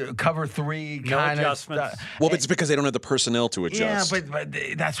cover 3 kind of stuff. Well, it's because they don't have the personnel to adjust. Yeah, but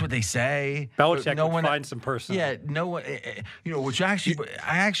that's what they say. Belichick would find some personnel. Yeah, no one, which actually, go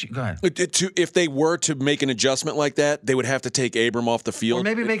ahead. If they were to make an adjustment like that, they would have to take Abram off the field. Or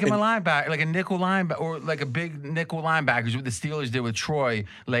maybe make him a linebacker, like a nickel linebacker, or like a big nickel linebacker, is what the Steelers did with Troy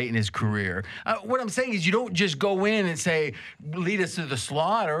late in his career. What I'm saying is you don't just go in and say, lead us to the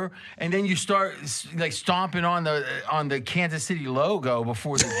slaughter, and then you start like stomping on the Kansas City logo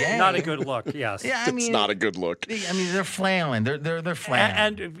before the game. Not a good look. Yes. Yeah, I mean, it's not a good look. I mean, they're flailing. They're flailing.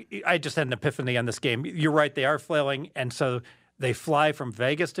 And I just had an epiphany on this game. You're right. They are flailing, and so they fly from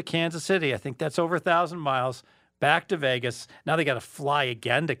Vegas to Kansas City. I think that's over 1,000 miles. Back to Vegas. Now they got to fly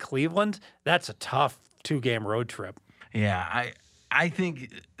again to Cleveland. That's a tough 2-game road trip. Yeah, I think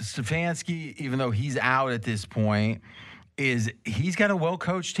Stefanski, even though he's out at this point, he's got a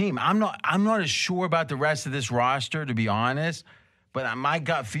well-coached team. I'm not as sure about the rest of this roster, to be honest, but my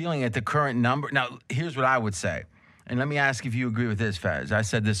gut feeling at the current number. Now, here's what I would say, and let me ask if you agree with this, Fez. I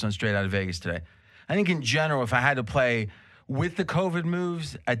said this on Straight Out of Vegas today. I think in general, if I had to play with the COVID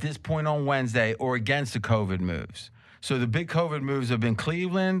moves at this point on Wednesday or against the COVID moves, so the big COVID moves have been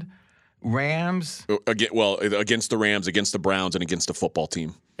Cleveland, Rams. Against the Rams, against the Browns, and against the football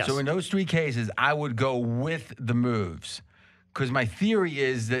team. Yes. So in those 3 cases, I would go with the moves. Because my theory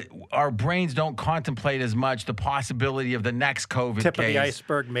is that our brains don't contemplate as much the possibility of the next COVID Tip case. of the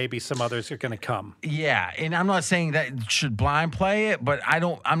iceberg, maybe some others are going to come. Yeah, and I'm not saying that should blind play it, but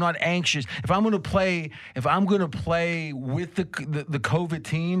I'm not anxious. If I'm going to play with the COVID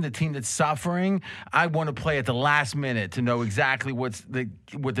team, the team that's suffering, I want to play at the last minute to know exactly what the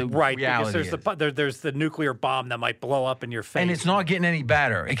reality is. There's the nuclear bomb that might blow up in your face. And it's not getting any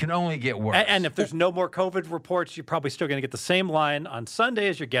better. It can only get worse. And if there's no more COVID reports, you're probably still going to get the same line on Sunday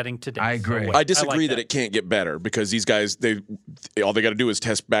as you're getting today. I agree. I disagree that it can't get better because these guys, all they got to do is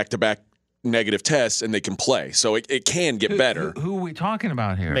test back-to-back negative tests and they can play. So it can get better. Who are we talking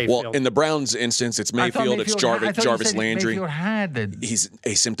about here? Mayfield. Well, in the Browns instance, it's Mayfield, it's Jarvis Landry. He's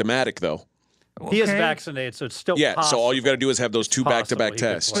asymptomatic, though. Okay. He is vaccinated, so it's still possible. So all you've got to do is have those 2 back-to-back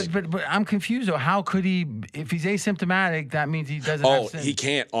tests. But I'm confused though. How could he? If he's asymptomatic, that means he doesn't. He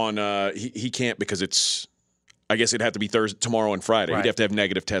can't he can't because it's. I guess it'd have to be tomorrow and Friday. Right. He'd have to have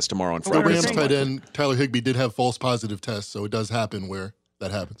negative tests tomorrow and The Friday. Rams tight end Tyler Higbee did have false positive tests, so it does happen where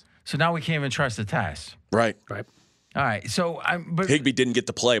that happens. So now we can't even trust the test. Right. Right. All right. So but Higbee didn't get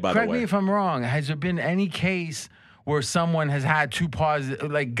to play, by the correct way. me if I'm wrong. Has there been any case where someone has had 2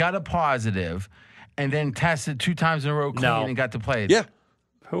 positive, like got a positive, and then tested 2 times in a row clean and got to play? Yeah.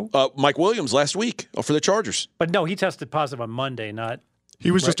 Who? Mike Williams last week for the Chargers. But no, he tested positive on Monday, not. He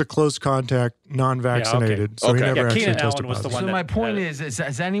was just a close contact, non-vaccinated, so he Okay. never Yeah, actually Keenan tested Allen was the positive. one. So my point that- is,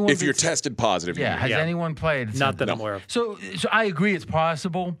 has anyone? If you're been- tested positive, you yeah, mean. has Yeah. anyone played? Not that I'm aware of. So I agree, it's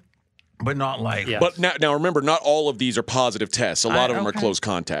possible, but not likely. Yeah. But now remember, not all of these are positive tests. A lot of them are okay. close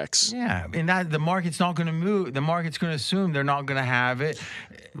contacts. Yeah, and that the market's not going to move. The market's going to assume they're not going to have it.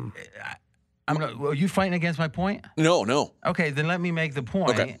 Are you fighting against my point? No. Okay, then let me make the point.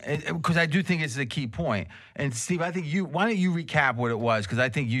 Okay. Because I do think it's the key point. And Steve, I think why don't you recap what it was? Because I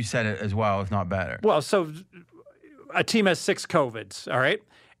think you said it as well, if not better. Well, so a team has 6 COVIDs, all right?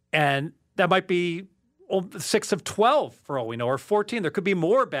 And that might be 6 of 12 for all we know, or 14. There could be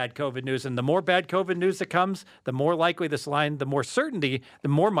more bad COVID news. And the more bad COVID news that comes, the more likely this line, the more certainty, the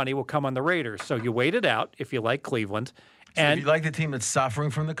more money will come on the Raiders. So you wait it out if you like Cleveland. So if you like the team that's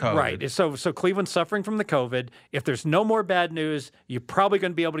suffering from the COVID. Right. So Cleveland's suffering from the COVID. If there's no more bad news, you're probably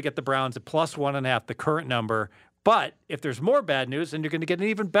going to be able to get the Browns at +1.5, the current number. But if there's more bad news, then you're going to get an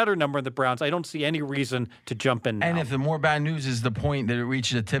even better number in the Browns. I don't see any reason to jump in now. And if the more bad news is the point that it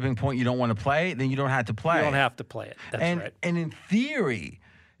reaches a tipping point you don't want to play, then you don't have to play. You don't have to play it. That's right. And in theory,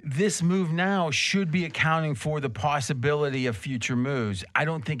 this move now should be accounting for the possibility of future moves. I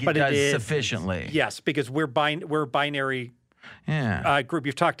don't think it does sufficiently. Yes, because we're a binary group.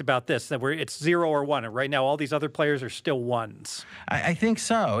 You've talked about this, that it's 0 or 1. And right now, all these other players are still ones. I think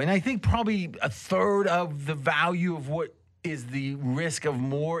so. And I think probably a third of the value of what is the risk of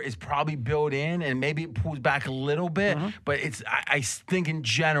more is probably built in, and maybe it pulls back a little bit. But I think in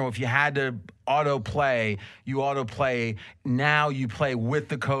general, if you had to you auto play. Now you play with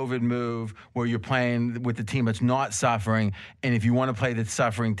the COVID move where you're playing with the team that's not suffering. And if you want to play the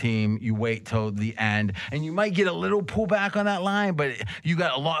suffering team, you wait till the end. And you might get a little pullback on that line, but you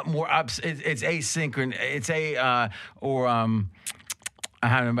got a lot more ups. It's asynchronous. It's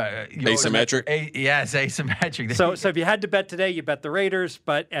asymmetric? Yes, asymmetric. So if you had to bet today, you bet the Raiders,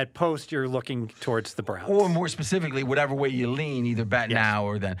 but at post, you're looking towards the Browns. Or more specifically, whatever way you lean, either bet now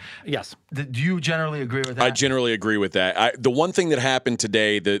or then. Yes. Do you generally agree with that? I generally agree with that. The one thing that happened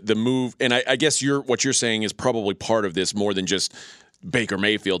today, the move, and I guess what you're saying is probably part of this more than just Baker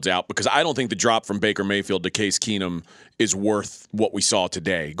Mayfield's out, because I don't think the drop from Baker Mayfield to Case Keenum is worth what we saw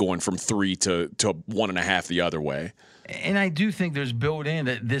today, going from 3 to 1.5 the other way. And I do think there's built in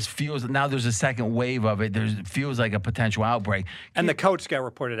that this feels, now there's a second wave of it. It feels like a potential outbreak. And the coach got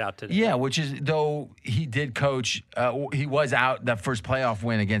reported out today. Yeah, which is, though he did coach, he was out that first playoff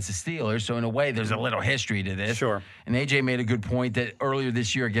win against the Steelers. So in a way, there's a little history to this. Sure. And AJ made a good point that earlier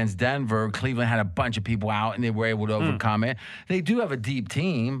this year against Denver, Cleveland had a bunch of people out and they were able to overcome it. They do have a deep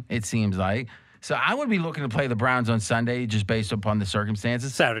team, it seems like. So I would be looking to play the Browns on Sunday just based upon the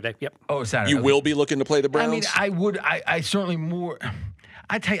circumstances. Saturday, yep. Oh, Saturday. You will be looking to play the Browns? I mean, I would. I certainly more.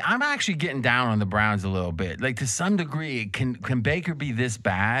 I tell you, I'm actually getting down on the Browns a little bit. Like, to some degree, can Baker be this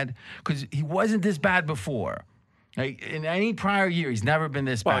bad? Because he wasn't this bad before. Like, in any prior year, he's never been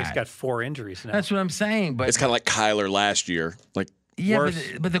this bad. Well, he's got 4 injuries now. That's what I'm saying. But it's kind of like Kyler last year. Like, yeah,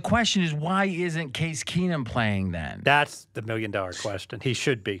 but the question is, why isn't Case Keenum playing then? That's the $1 million question. He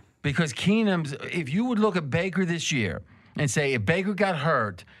should be. Because Keenum's, if you would look at Baker this year and say, if Baker got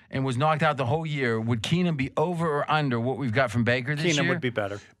hurt and was knocked out the whole year, would Keenum be over or under what we've got from Baker this year? Keenum would be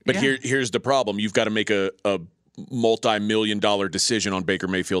better. But here's the problem. You've got to make a multi-million-dollar decision on Baker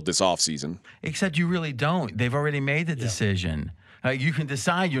Mayfield this offseason. Except you really don't. They've already made the decision. You can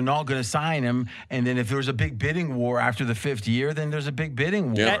decide you're not going to sign him, and then if there's a big bidding war after the 5th year, then there's a big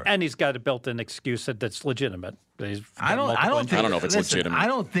bidding war. Yeah. And he's got a built-in excuse that's legitimate. I don't know if it's legitimate. I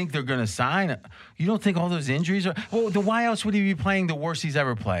don't think they're going to sign. You don't think all those injuries are? Well, why else would he be playing the worst he's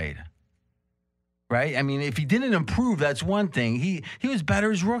ever played? Right? I mean, if he didn't improve, that's one thing. He was better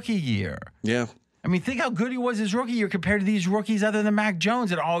his rookie year. Yeah. I mean, think how good he was his rookie year compared to these rookies other than Mac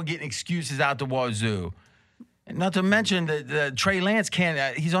Jones that are all getting excuses out the wazoo. Not to mention that Trey Lance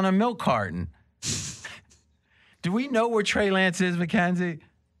can't. He's on a milk carton. Do we know where Trey Lance is, Mackenzie?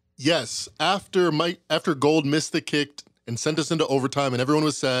 Yes. After Gold missed the kick and sent us into overtime, and everyone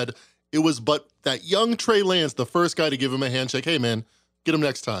was sad, it was but that young Trey Lance, the first guy to give him a handshake. Hey, man, get him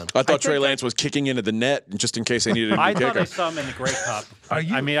next time. I thought Trey Lance was kicking into the net just in case they needed a new I kicker. thought I saw him in the Grey Cup.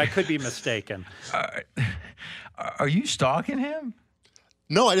 I mean, I could be mistaken. Are you stalking him?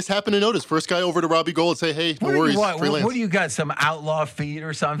 No, I just happened to notice. First guy over to Robbie Gold and say, hey, no worries, Trey Lance. What do you got, some outlaw feed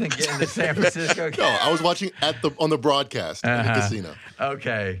or something getting to San Francisco? No, I was watching on the broadcast in the casino.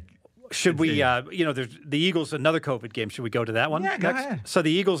 Okay. Should we, there's the Eagles, another COVID game. Should we go to that one? Yeah, go ahead. So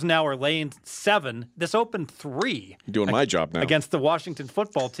the Eagles now are laying 7. This opened 3. Doing my job now. Against the Washington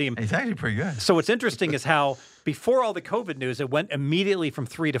football team. It's actually pretty good. So what's interesting is how before all the COVID news, it went immediately from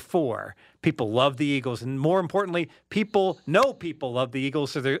 3 to 4. People love the Eagles. And more importantly, people love the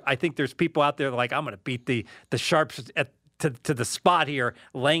Eagles. So I think there's people out there like, I'm going to beat the Sharps to the spot here,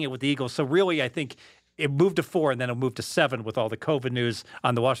 laying it with the Eagles. So really, I think it moved to 4, and then it moved to 7 with all the COVID news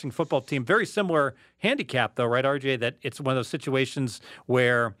on the Washington football team. Very similar handicap, though, right, RJ? That it's one of those situations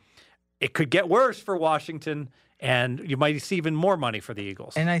where it could get worse for Washington, and you might see even more money for the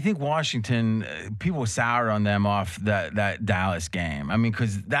Eagles. And I think Washington, people soured on them off that Dallas game. I mean,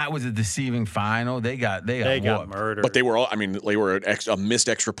 because that was a deceiving final. They got murdered. But they were a missed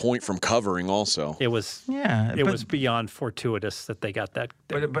extra point from covering also. It was was beyond fortuitous that they got that.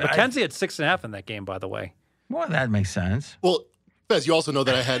 But McKenzie had 6.5 in that game, by the way. Well, that makes sense. Well, Fez, you also know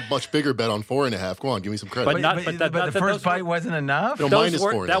that I had much bigger bet on 4.5. Go on, give me some credit. But the first bite wasn't enough? No, minus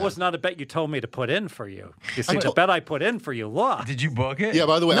 4.5. That was not a bet you told me to put in for you. You see, the bet I put in for you lost. Did you book it? Yeah,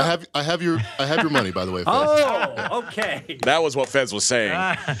 by the way, no. I have your money, by the way, Fez. Oh, okay. That was what Fez was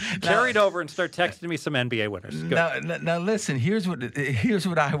saying. Carried over and start texting me some NBA winners. Now listen, here's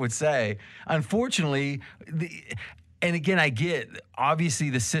what I would say. Unfortunately, and again, I get, obviously,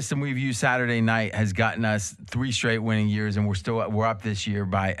 the system we've used Saturday night has gotten us 3 straight winning years, and we're up this year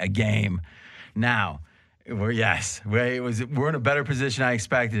by a game. Now, we're in a better position I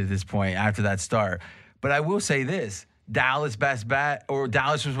expected at this point after that start. But I will say this. Dallas best bet, or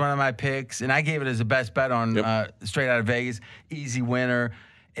Dallas was one of my picks, and I gave it as a best bet on straight out of Vegas, easy winner.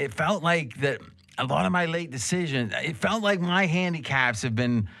 It felt like that a lot of my late decisions, it felt like my handicaps have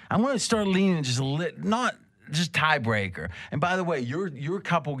been, I'm going to start leaning not just tiebreaker. And by the way, your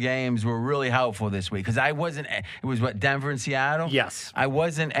couple games were really helpful this week because it was Denver and Seattle? Yes. I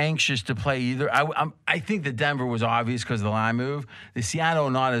wasn't anxious to play either. I think the Denver was obvious because of the line move. The Seattle,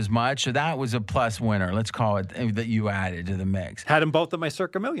 not as much. So that was a plus winner, let's call it, that you added to the mix. Had them both in my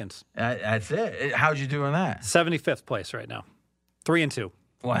Circa Millions. That's it. How'd you do in that? 75th place right now. 3-2.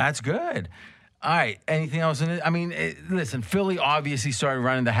 Well, that's good. All right. Anything else in it? I mean, listen, Philly obviously started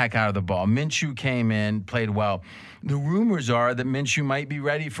running the heck out of the ball. Minshew came in, played well. The rumors are that Minshew might be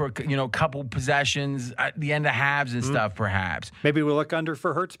ready for a couple possessions at the end of halves and stuff, perhaps. Maybe we'll look under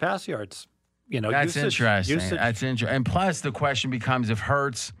for Hurts pass yards. That's interesting. That's interesting. And plus, the question becomes if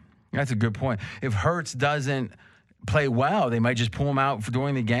Hurts. That's a good point. If Hurts doesn't play well, they might just pull him out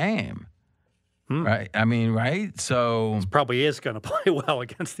during the game. Right. I mean, right? So he probably is going to play well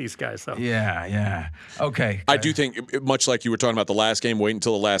against these guys, though. Yeah. Okay. I do think, much like you were talking about the last game, wait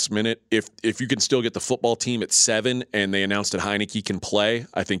until the last minute. If you can still get the football team at 7 and they announced that Heineke can play,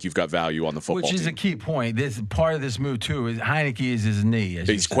 I think you've got value on the football team. Which is a key point. This part of this move too is Heineke is his knee.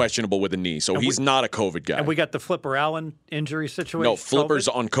 He's questionable with a knee, so he's not a COVID guy. And we got the Flipper Allen injury situation. No, Flipper's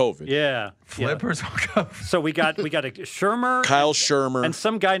on COVID. Yeah. Flippers on COVID. So we got a Shermer, Kyle Shermer, and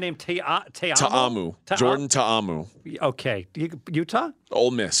some guy named Ta'amu. Jordan Ta'amu. Okay. Utah?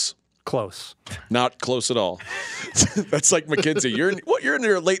 Ole Miss. Close. Not close at all. That's like McKenzie. You're in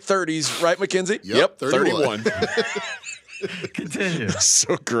your late 30s, right, McKenzie? Yep, 31. Continue.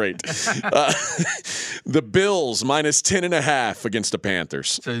 So great. The Bills minus 10.5 against the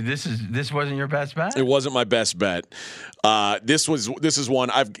Panthers. So this wasn't your best bet? It wasn't my best bet. This is one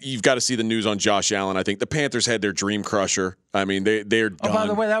you've got to see the news on Josh Allen. I think the Panthers had their dream crusher. I mean, they're done. Oh, by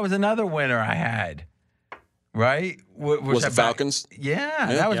the way, that was another winner I had. Right? Was the Falcons? Yeah,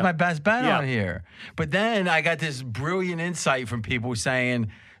 that was my best bet on here. But then I got this brilliant insight from people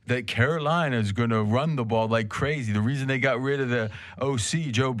saying that Carolina is going to run the ball like crazy. The reason they got rid of the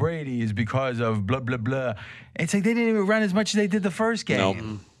OC, Joe Brady, is because of blah, blah, blah. It's like they didn't even run as much as they did the first game.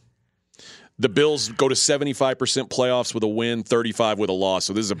 Nope. The Bills go to 75% playoffs with a win, 35 with a loss.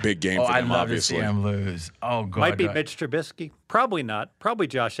 So this is a big game for them, obviously. I'd love to see them lose. Oh, God. Might be Mitch Trubisky. Probably not. Probably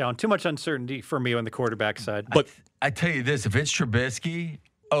Josh Allen. Too much uncertainty for me on the quarterback side. But I tell you this, if it's Trubisky,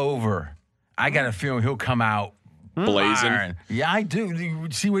 over. I got a feeling he'll come out blazing. Yeah, I do.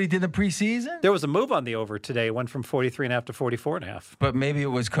 You see what he did in the preseason? There was a move on the over today. It went from 43.5 to 44.5. But maybe it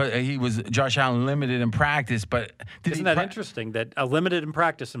was because Josh Allen limited in practice. But isn't that interesting that a limited in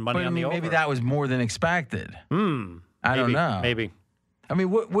practice and money on the over? Maybe that was more than expected. I don't know. Maybe. I mean,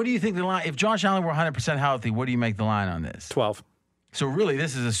 what do you think the line? If Josh Allen were 100% healthy, what do you make the line on this? 12. So really,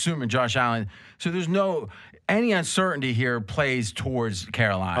 this is assuming Josh Allen. So there's any uncertainty here plays towards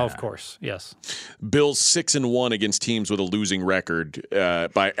Carolina. Oh, of course, yes. Bills 6-1 against teams with a losing record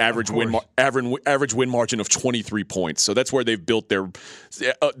by average win margin of 23 points. So that's where they've built their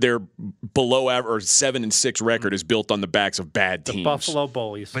below average or 7-6 record is built on the backs of bad teams. The Buffalo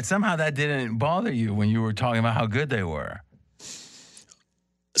Bullies. But somehow that didn't bother you when you were talking about how good they were.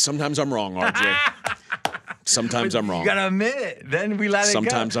 Sometimes I'm wrong, RJ. Sometimes I'm wrong. You gotta admit it. Then we let it go.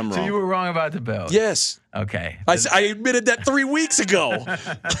 Sometimes I'm wrong. So you were wrong about the Bills. Yes. Okay. I admitted that 3 weeks ago.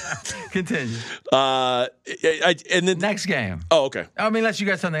 Continue. And then Next game. Oh, okay. I mean, unless you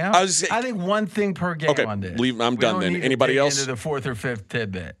got something else. I think one thing per game Okay, on this. I'm done then. Anybody else? Into the fourth or fifth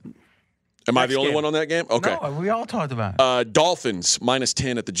tidbit. Am I the only one on that game? Okay. No, we all talked about it. Dolphins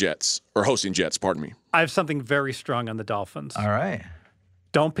 -10 at the Jets, or hosting Jets, pardon me. I have something very strong on the Dolphins. All right.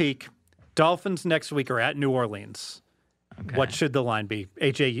 Don't peek. Dolphins next week are at New Orleans. Okay. What should the line be?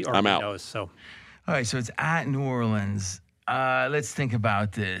 AJ already knows. So, all right. So it's at New Orleans. Let's think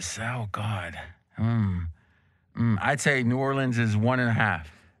about this. Oh God. I'd say New Orleans is 1.5.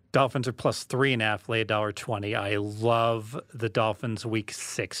 Dolphins are +3.5. Lay $1.20. I love the Dolphins week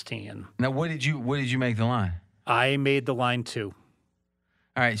 16. Now, what did you make the line? I made the line 2.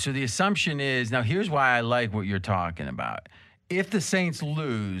 All right. So the assumption is now. Here's why I like what you're talking about. If the Saints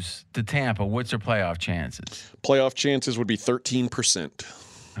lose to Tampa, what's their playoff chances? Playoff chances would be 13%.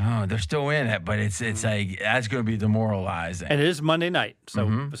 Oh, they're still in it, but it's like that's going to be demoralizing. And it is Monday night,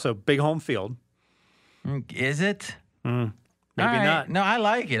 so big home field. Is it? Maybe right. not. No, I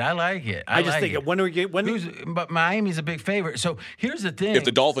like it. I just think but Miami's a big favorite. So here's the thing: if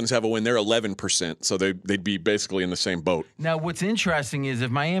the Dolphins have a win, they're 11%, so they'd be basically in the same boat. Now, what's interesting is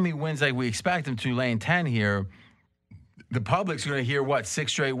if Miami wins like we expect them to, laying 10 here. The public's going to hear,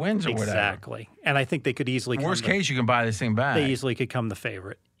 6 straight wins or whatever. Exactly. And I think they could easily Worst case, you can buy this thing back. They easily could come the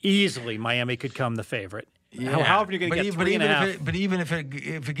favorite. Easily, Miami could come the favorite. Yeah. However, you're going to get 3.5. But even if it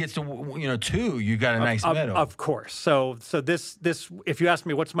gets to 2, you got a nice middle. Of course. So this if you ask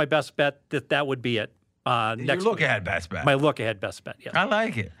me what's my best bet, that would be it. Your look-ahead best bet. My look-ahead best bet, yes. I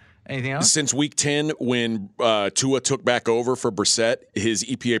like it. Anything else? Since week 10, when Tua took back over for Brissett, his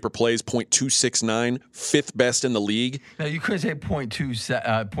EPA per play is .269, 5th best in the league. No, you couldn't say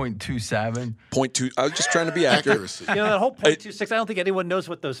 .27. .2. I was just trying to be accurate. That whole .26. I don't think anyone knows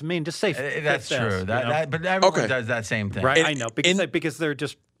what those mean. Just say that's true. Best, but everyone does that same thing, right? I know because they're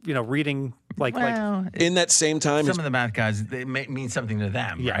just reading like in that same time. Some of the math guys they mean something to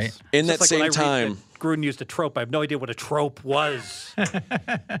them, yes. right? In that same time. Gruden used a trope. I have no idea what a trope was.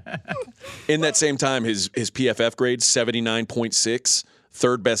 In that same time, his PFF grade 79.6,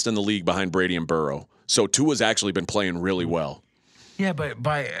 3rd best in the league behind Brady and Burrow. So Tua's actually been playing really well. Yeah, but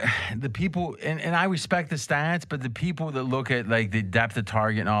by the people, and I respect the stats, but the people that look at like the depth of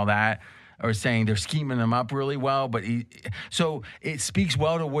target and all that are saying they're scheming them up really well. But so it speaks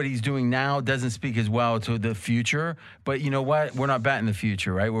well to what he's doing now. Doesn't speak as well to the future. But you know what? We're not betting the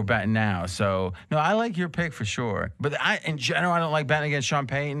future, right? We're betting now. So no, I like your pick for sure. But in general, I don't like betting against Sean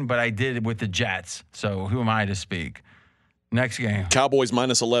Payton. But I did it with the Jets. So who am I to speak? Next game, Cowboys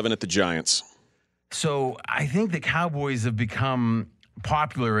 -11 at the Giants. So I think the Cowboys have become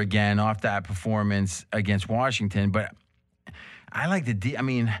popular again off that performance against Washington. But I like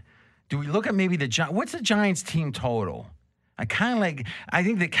do we look at maybe the Giants? What's the Giants team total? I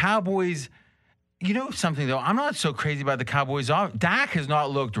think the Cowboys, something though, I'm not so crazy about the Cowboys. Dak has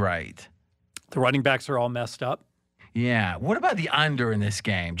not looked right. The running backs are all messed up. Yeah. What about the under in this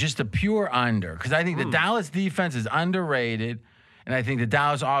game? Just a pure under. Because I think the Dallas defense is underrated, and I think the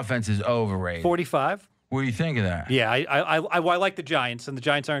Dallas offense is overrated. 45. What do you think of that? Yeah, I like the Giants, and the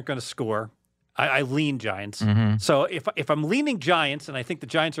Giants aren't going to score. I lean Giants. Mm-hmm. So if I'm leaning Giants and I think the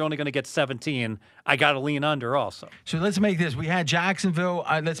Giants are only going to get 17, I got to lean under also. So let's make this. We had Jacksonville.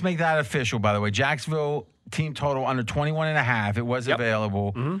 Let's make that official, by the way. Jacksonville team total under 21.5. It was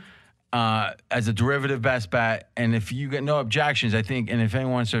available as a derivative best bet. And if you get no objections, I think, and if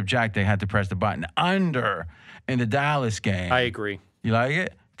anyone wants to object, they had to press the button. Under in the Dallas game. I agree. You like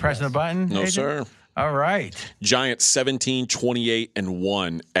it? Pressing the button? No, AJ? sir. All right. Giants 17, 28, and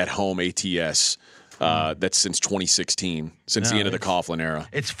 1 at home ATS. That's since 2016, since the end of the Coughlin era.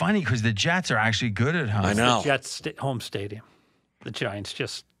 It's funny because the Jets are actually good at home. I know. The Jets home stadium. The Giants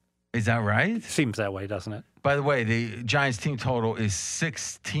just. Is that right? Seems that way, doesn't it? By the way, the Giants team total is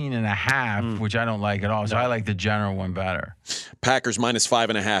 16.5, which I don't like at all. So I like the general one better. Packers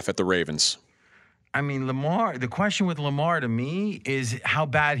 -5.5 at the Ravens. I mean, Lamar, the question with Lamar to me is how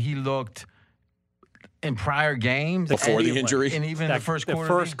bad he looked in prior games Before the injury? and even in the first quarter. The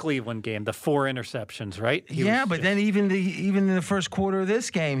first Cleveland game, the 4 interceptions, right? Then even in the first quarter of this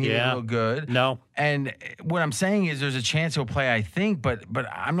game, he didn't look good. No. And what I'm saying is, there's a chance he'll play, I think, but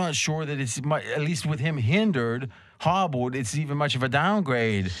I'm not sure that it's at least with him hindered, hobbled, it's even much of a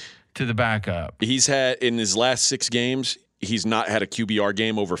downgrade to the backup. He's had in his last 6 games, he's not had a QBR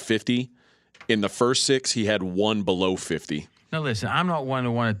game over 50. In the first 6, he had 1 below 50. Now, listen, I'm not one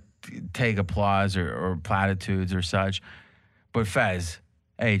to want to take applause or platitudes or such, but Fez,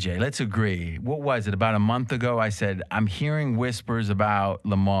 AJ, let's agree. What was it? About a month ago, I said, I'm hearing whispers about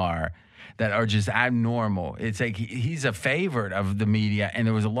Lamar that are just abnormal. It's like he's a favorite of the media, and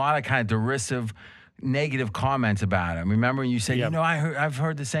there was a lot of kind of derisive, negative comments about him. Remember when you said, I've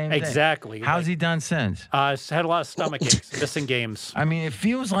heard the same thing. Exactly. How's he done since? He's had a lot of stomach aches, missing games. I mean, it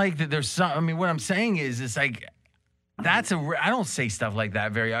feels like that there's some. I mean, what I'm saying is, it's like I don't say stuff like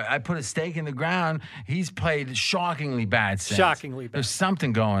that I put a stake in the ground. He's played shockingly bad since. Shockingly bad. There's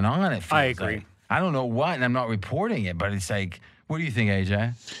something going on. It feels I agree. like. I don't know what, and I'm not reporting it, but it's like, what do you think,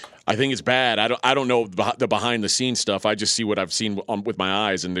 AJ? I think it's bad. I don't know the behind the scenes stuff. I just see what I've seen with my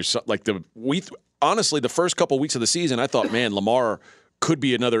eyes, and there's like honestly, the first couple weeks of the season, I thought, man, Lamar could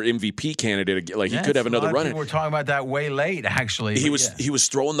be another MVP candidate. Like, he could have another run. We're talking about that way late, actually. He was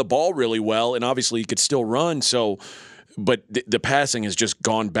throwing the ball really well, and obviously he could still run. So, but the passing has just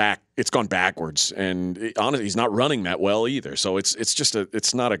gone back. It's gone backwards, and honestly, he's not running that well either. So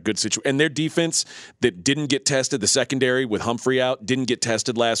it's not a good situation. And their defense that didn't get tested, the secondary with Humphrey out, didn't get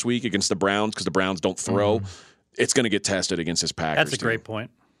tested last week against the Browns because the Browns don't throw. It's going to get tested against this Packers. That's a great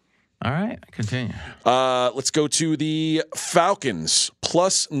point. All right, continue. Let's go to the Falcons,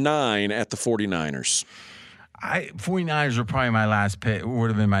 +9 at the 49ers. 49ers were probably my last pick. Would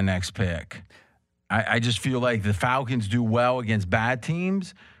have been my next pick. I just feel like the Falcons do well against bad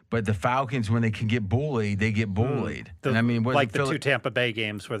teams, but the Falcons, when they can get bullied, they get bullied. And I mean, like the 2 Tampa Bay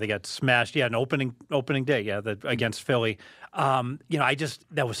games where they got smashed. Yeah, an opening day. Yeah, against Philly. I watched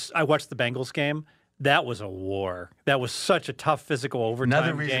the Bengals game. That was a war. That was such a tough physical overtime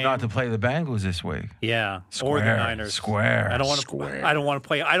Another reason game. not to play the Bengals this week. Yeah, Square, or the Niners. Square. I don't want to play. I don't want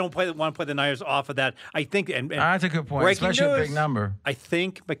to play the Niners off of that. I think, and that's a good point, especially a big number. I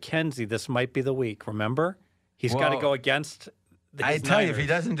think McKenzie, this might be the week. Remember, he's got to go against. I tell you, if he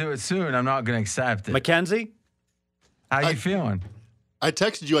doesn't do it soon, I'm not going to accept it. McKenzie, how you feeling? I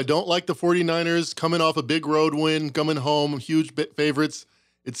texted you. I don't like the 49ers coming off a big road win, coming home, huge favorites.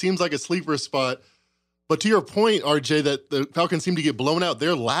 It seems like a sleeper spot. But to your point, RJ, that the Falcons seem to get blown out.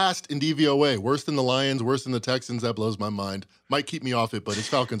 They're last in DVOA, worse than the Lions, worse than the Texans. That blows my mind. Might keep me off it, but his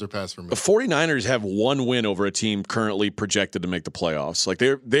Falcons are pass for me. The 49ers have 1 win over a team currently projected to make the playoffs. Like,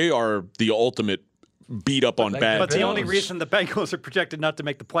 they are the ultimate beat up on bad. But the only reason the Bengals are projected not to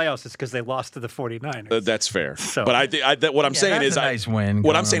make the playoffs is because they lost to the 49ers. That's fair. But what I'm saying is, nice win.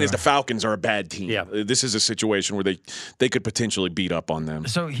 What I'm saying is the Falcons are a bad team. Yeah. This is a situation where they could potentially beat up on them.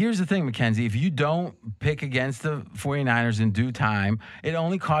 So here's the thing, Mackenzie. If you don't pick against the 49ers in due time, it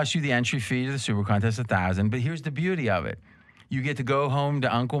only costs you the entry fee to the Super Contest, $1,000. But here's the beauty of it. You get to go home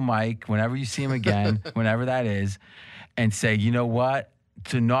to Uncle Mike whenever you see him again, whenever that is, and say, you know what?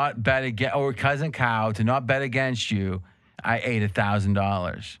 To not bet against, or Cousin Cow, to not bet against you, I ate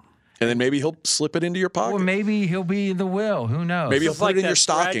 $1,000. And then maybe he'll slip it into your pocket. Or maybe he'll be in the will. Who knows? Maybe he'll put it in your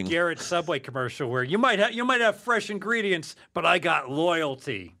stocking. Brad Garrett Subway commercial where you might have fresh ingredients, but I got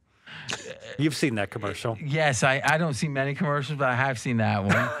loyalty. You've seen that commercial. Yes, I don't see many commercials, but I have seen that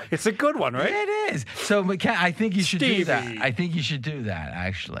one. It's a good one, right? Yeah, it is. So, I think you should do that. I think you should do that,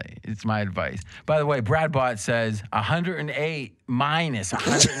 actually. It's my advice. By the way, Brad Bott says 108 minus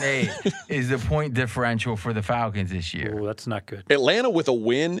 108 is the point differential for the Falcons this year. Oh, that's not good. Atlanta with a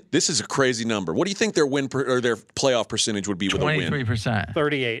win, this is a crazy number. What do you think their their playoff percentage would be with a win? 23%.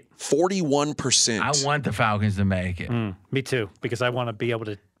 38. 41%. I want the Falcons to make it. Me too, because I want to be able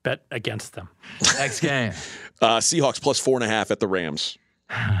to bet against them. Next game. Seahawks +4.5 at the Rams.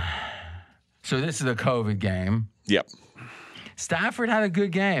 So this is a COVID game. Yep. Stafford had a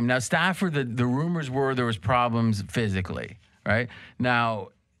good game. Now, Stafford, the rumors were there was problems physically, right? Now,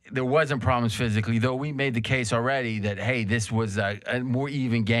 there wasn't problems physically, though we made the case already that, hey, this was a more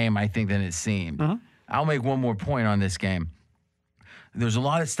even game, I think, than it seemed. Mm-hmm. I'll make one more point on this game. There's a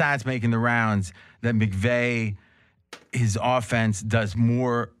lot of stats making the rounds that McVay, his offense does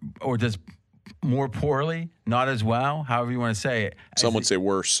more poorly, not as well, however you want to say it. Some would say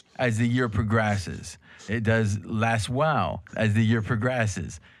worse. As the year progresses. It does less well as the year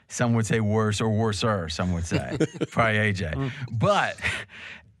progresses. Some would say worse or worser, some would say. Probably AJ. But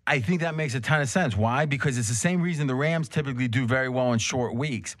I think that makes a ton of sense. Why? Because it's the same reason the Rams typically do very well in short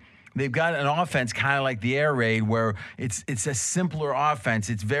weeks. they've got an offense kind of like the air raid, where it's a simpler offense.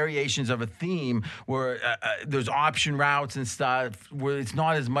 It's variations of a theme where there's option routes and stuff, where it's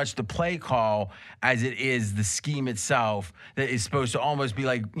not as much the play call as it is the scheme itself that is supposed to almost be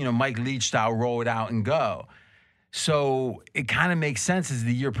like, Mike Leach style, roll it out and go. So it kind of makes sense as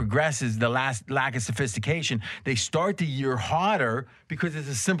the year progresses, the lack of sophistication. They start the year hotter because it's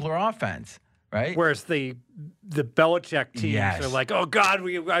a simpler offense, right? Whereas the Belichick teams Yes. are like, oh, God,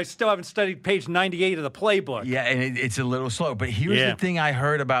 I still haven't studied page 98 of the playbook. Yeah, and it's a little slow. But here's the thing I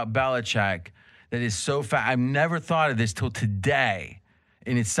heard about Belichick that is so fast. I've never thought of this till today,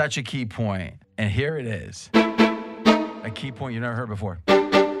 and it's such a key point. And here it is. A key point you never heard before.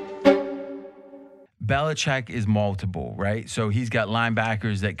 Belichick is multiple, right? So he's got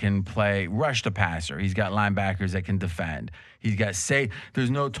linebackers that can play rush the passer. He's got linebackers that can defend. He's got there's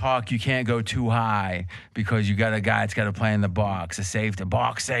no talk you can't go too high because you got a guy that's got to play in the box,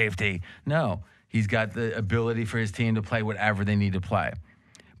 box safety. No, he's got the ability for his team to play whatever they need to play.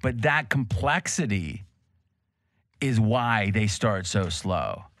 But that complexity is why they start so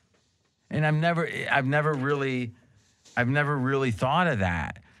slow. And I've never really thought of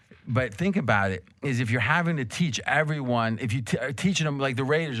that. But think about it, is if you're having to teach everyone, if you are teaching them, like the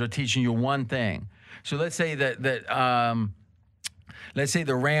Raiders are teaching you one thing. So let's say let's say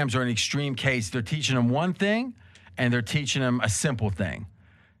the Rams are an extreme case. They're teaching them one thing, and they're teaching them a simple thing.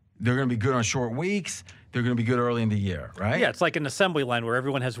 They're going to be good on short weeks. They're going to be good early in the year, right? Yeah, it's like an assembly line where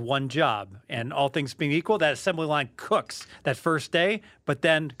everyone has one job, and all things being equal, that assembly line cooks that first day. But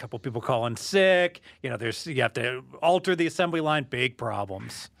then a couple people call in sick. You have to alter the assembly line. Big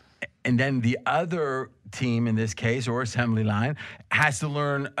problems. And then the other team, in this case, or assembly line, has to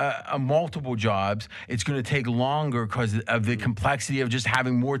learn multiple jobs. It's going to take longer because of the complexity of just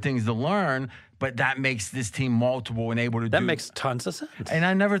having more things to learn, but that makes this team multiple and able to do. That makes tons of sense. And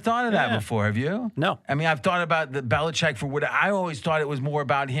I never thought of that before. Have you? No. I mean, I've thought about the Belichick for what I always thought it was more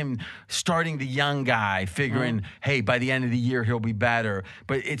about him starting the young guy, figuring, hey, by the end of the year, he'll be better.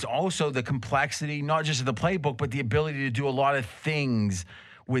 But it's also the complexity, not just of the playbook, but the ability to do a lot of things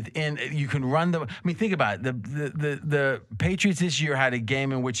within. You can run the. I mean, think about it. The Patriots this year had a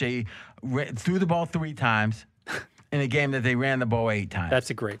game in which they threw the ball 3 times, in a game that they ran the ball 8 times. That's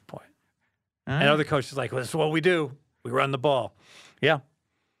a great point. And other coaches like, well, this is what we do. We run the ball. Yeah.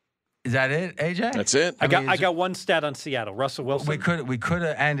 Is that it, AJ? That's it. I got one stat on Seattle. Russell Wilson. We could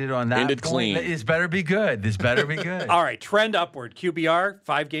have ended on that. Ended point. clean. This better be good. This better be good. All right, trend upward. QBR,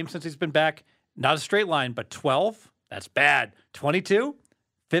 5 games since he's been back. Not a straight line, but 12. That's bad. 22,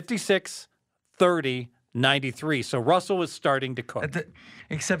 56, 30, 93. So Russell is starting to cook.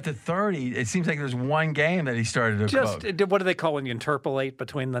 Except at 30, it seems like there's one game that he started to cook. What do they call when you interpolate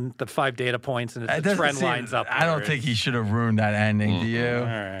between the 5 data points and the trend lines up? I don't think he should have ruined that ending. Do you? All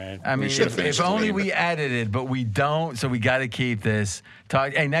right. I mean, if only we edited, but we don't, so we got to keep this.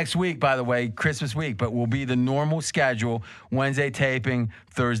 Hey, next week, by the way, Christmas week, but will be the normal schedule: Wednesday taping,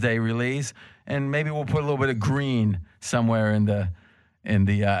 Thursday release, and maybe we'll put a little bit of green somewhere in the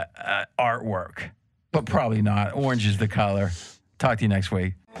artwork, but probably not. Orange is the color. Talk to you next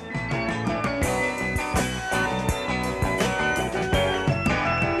week.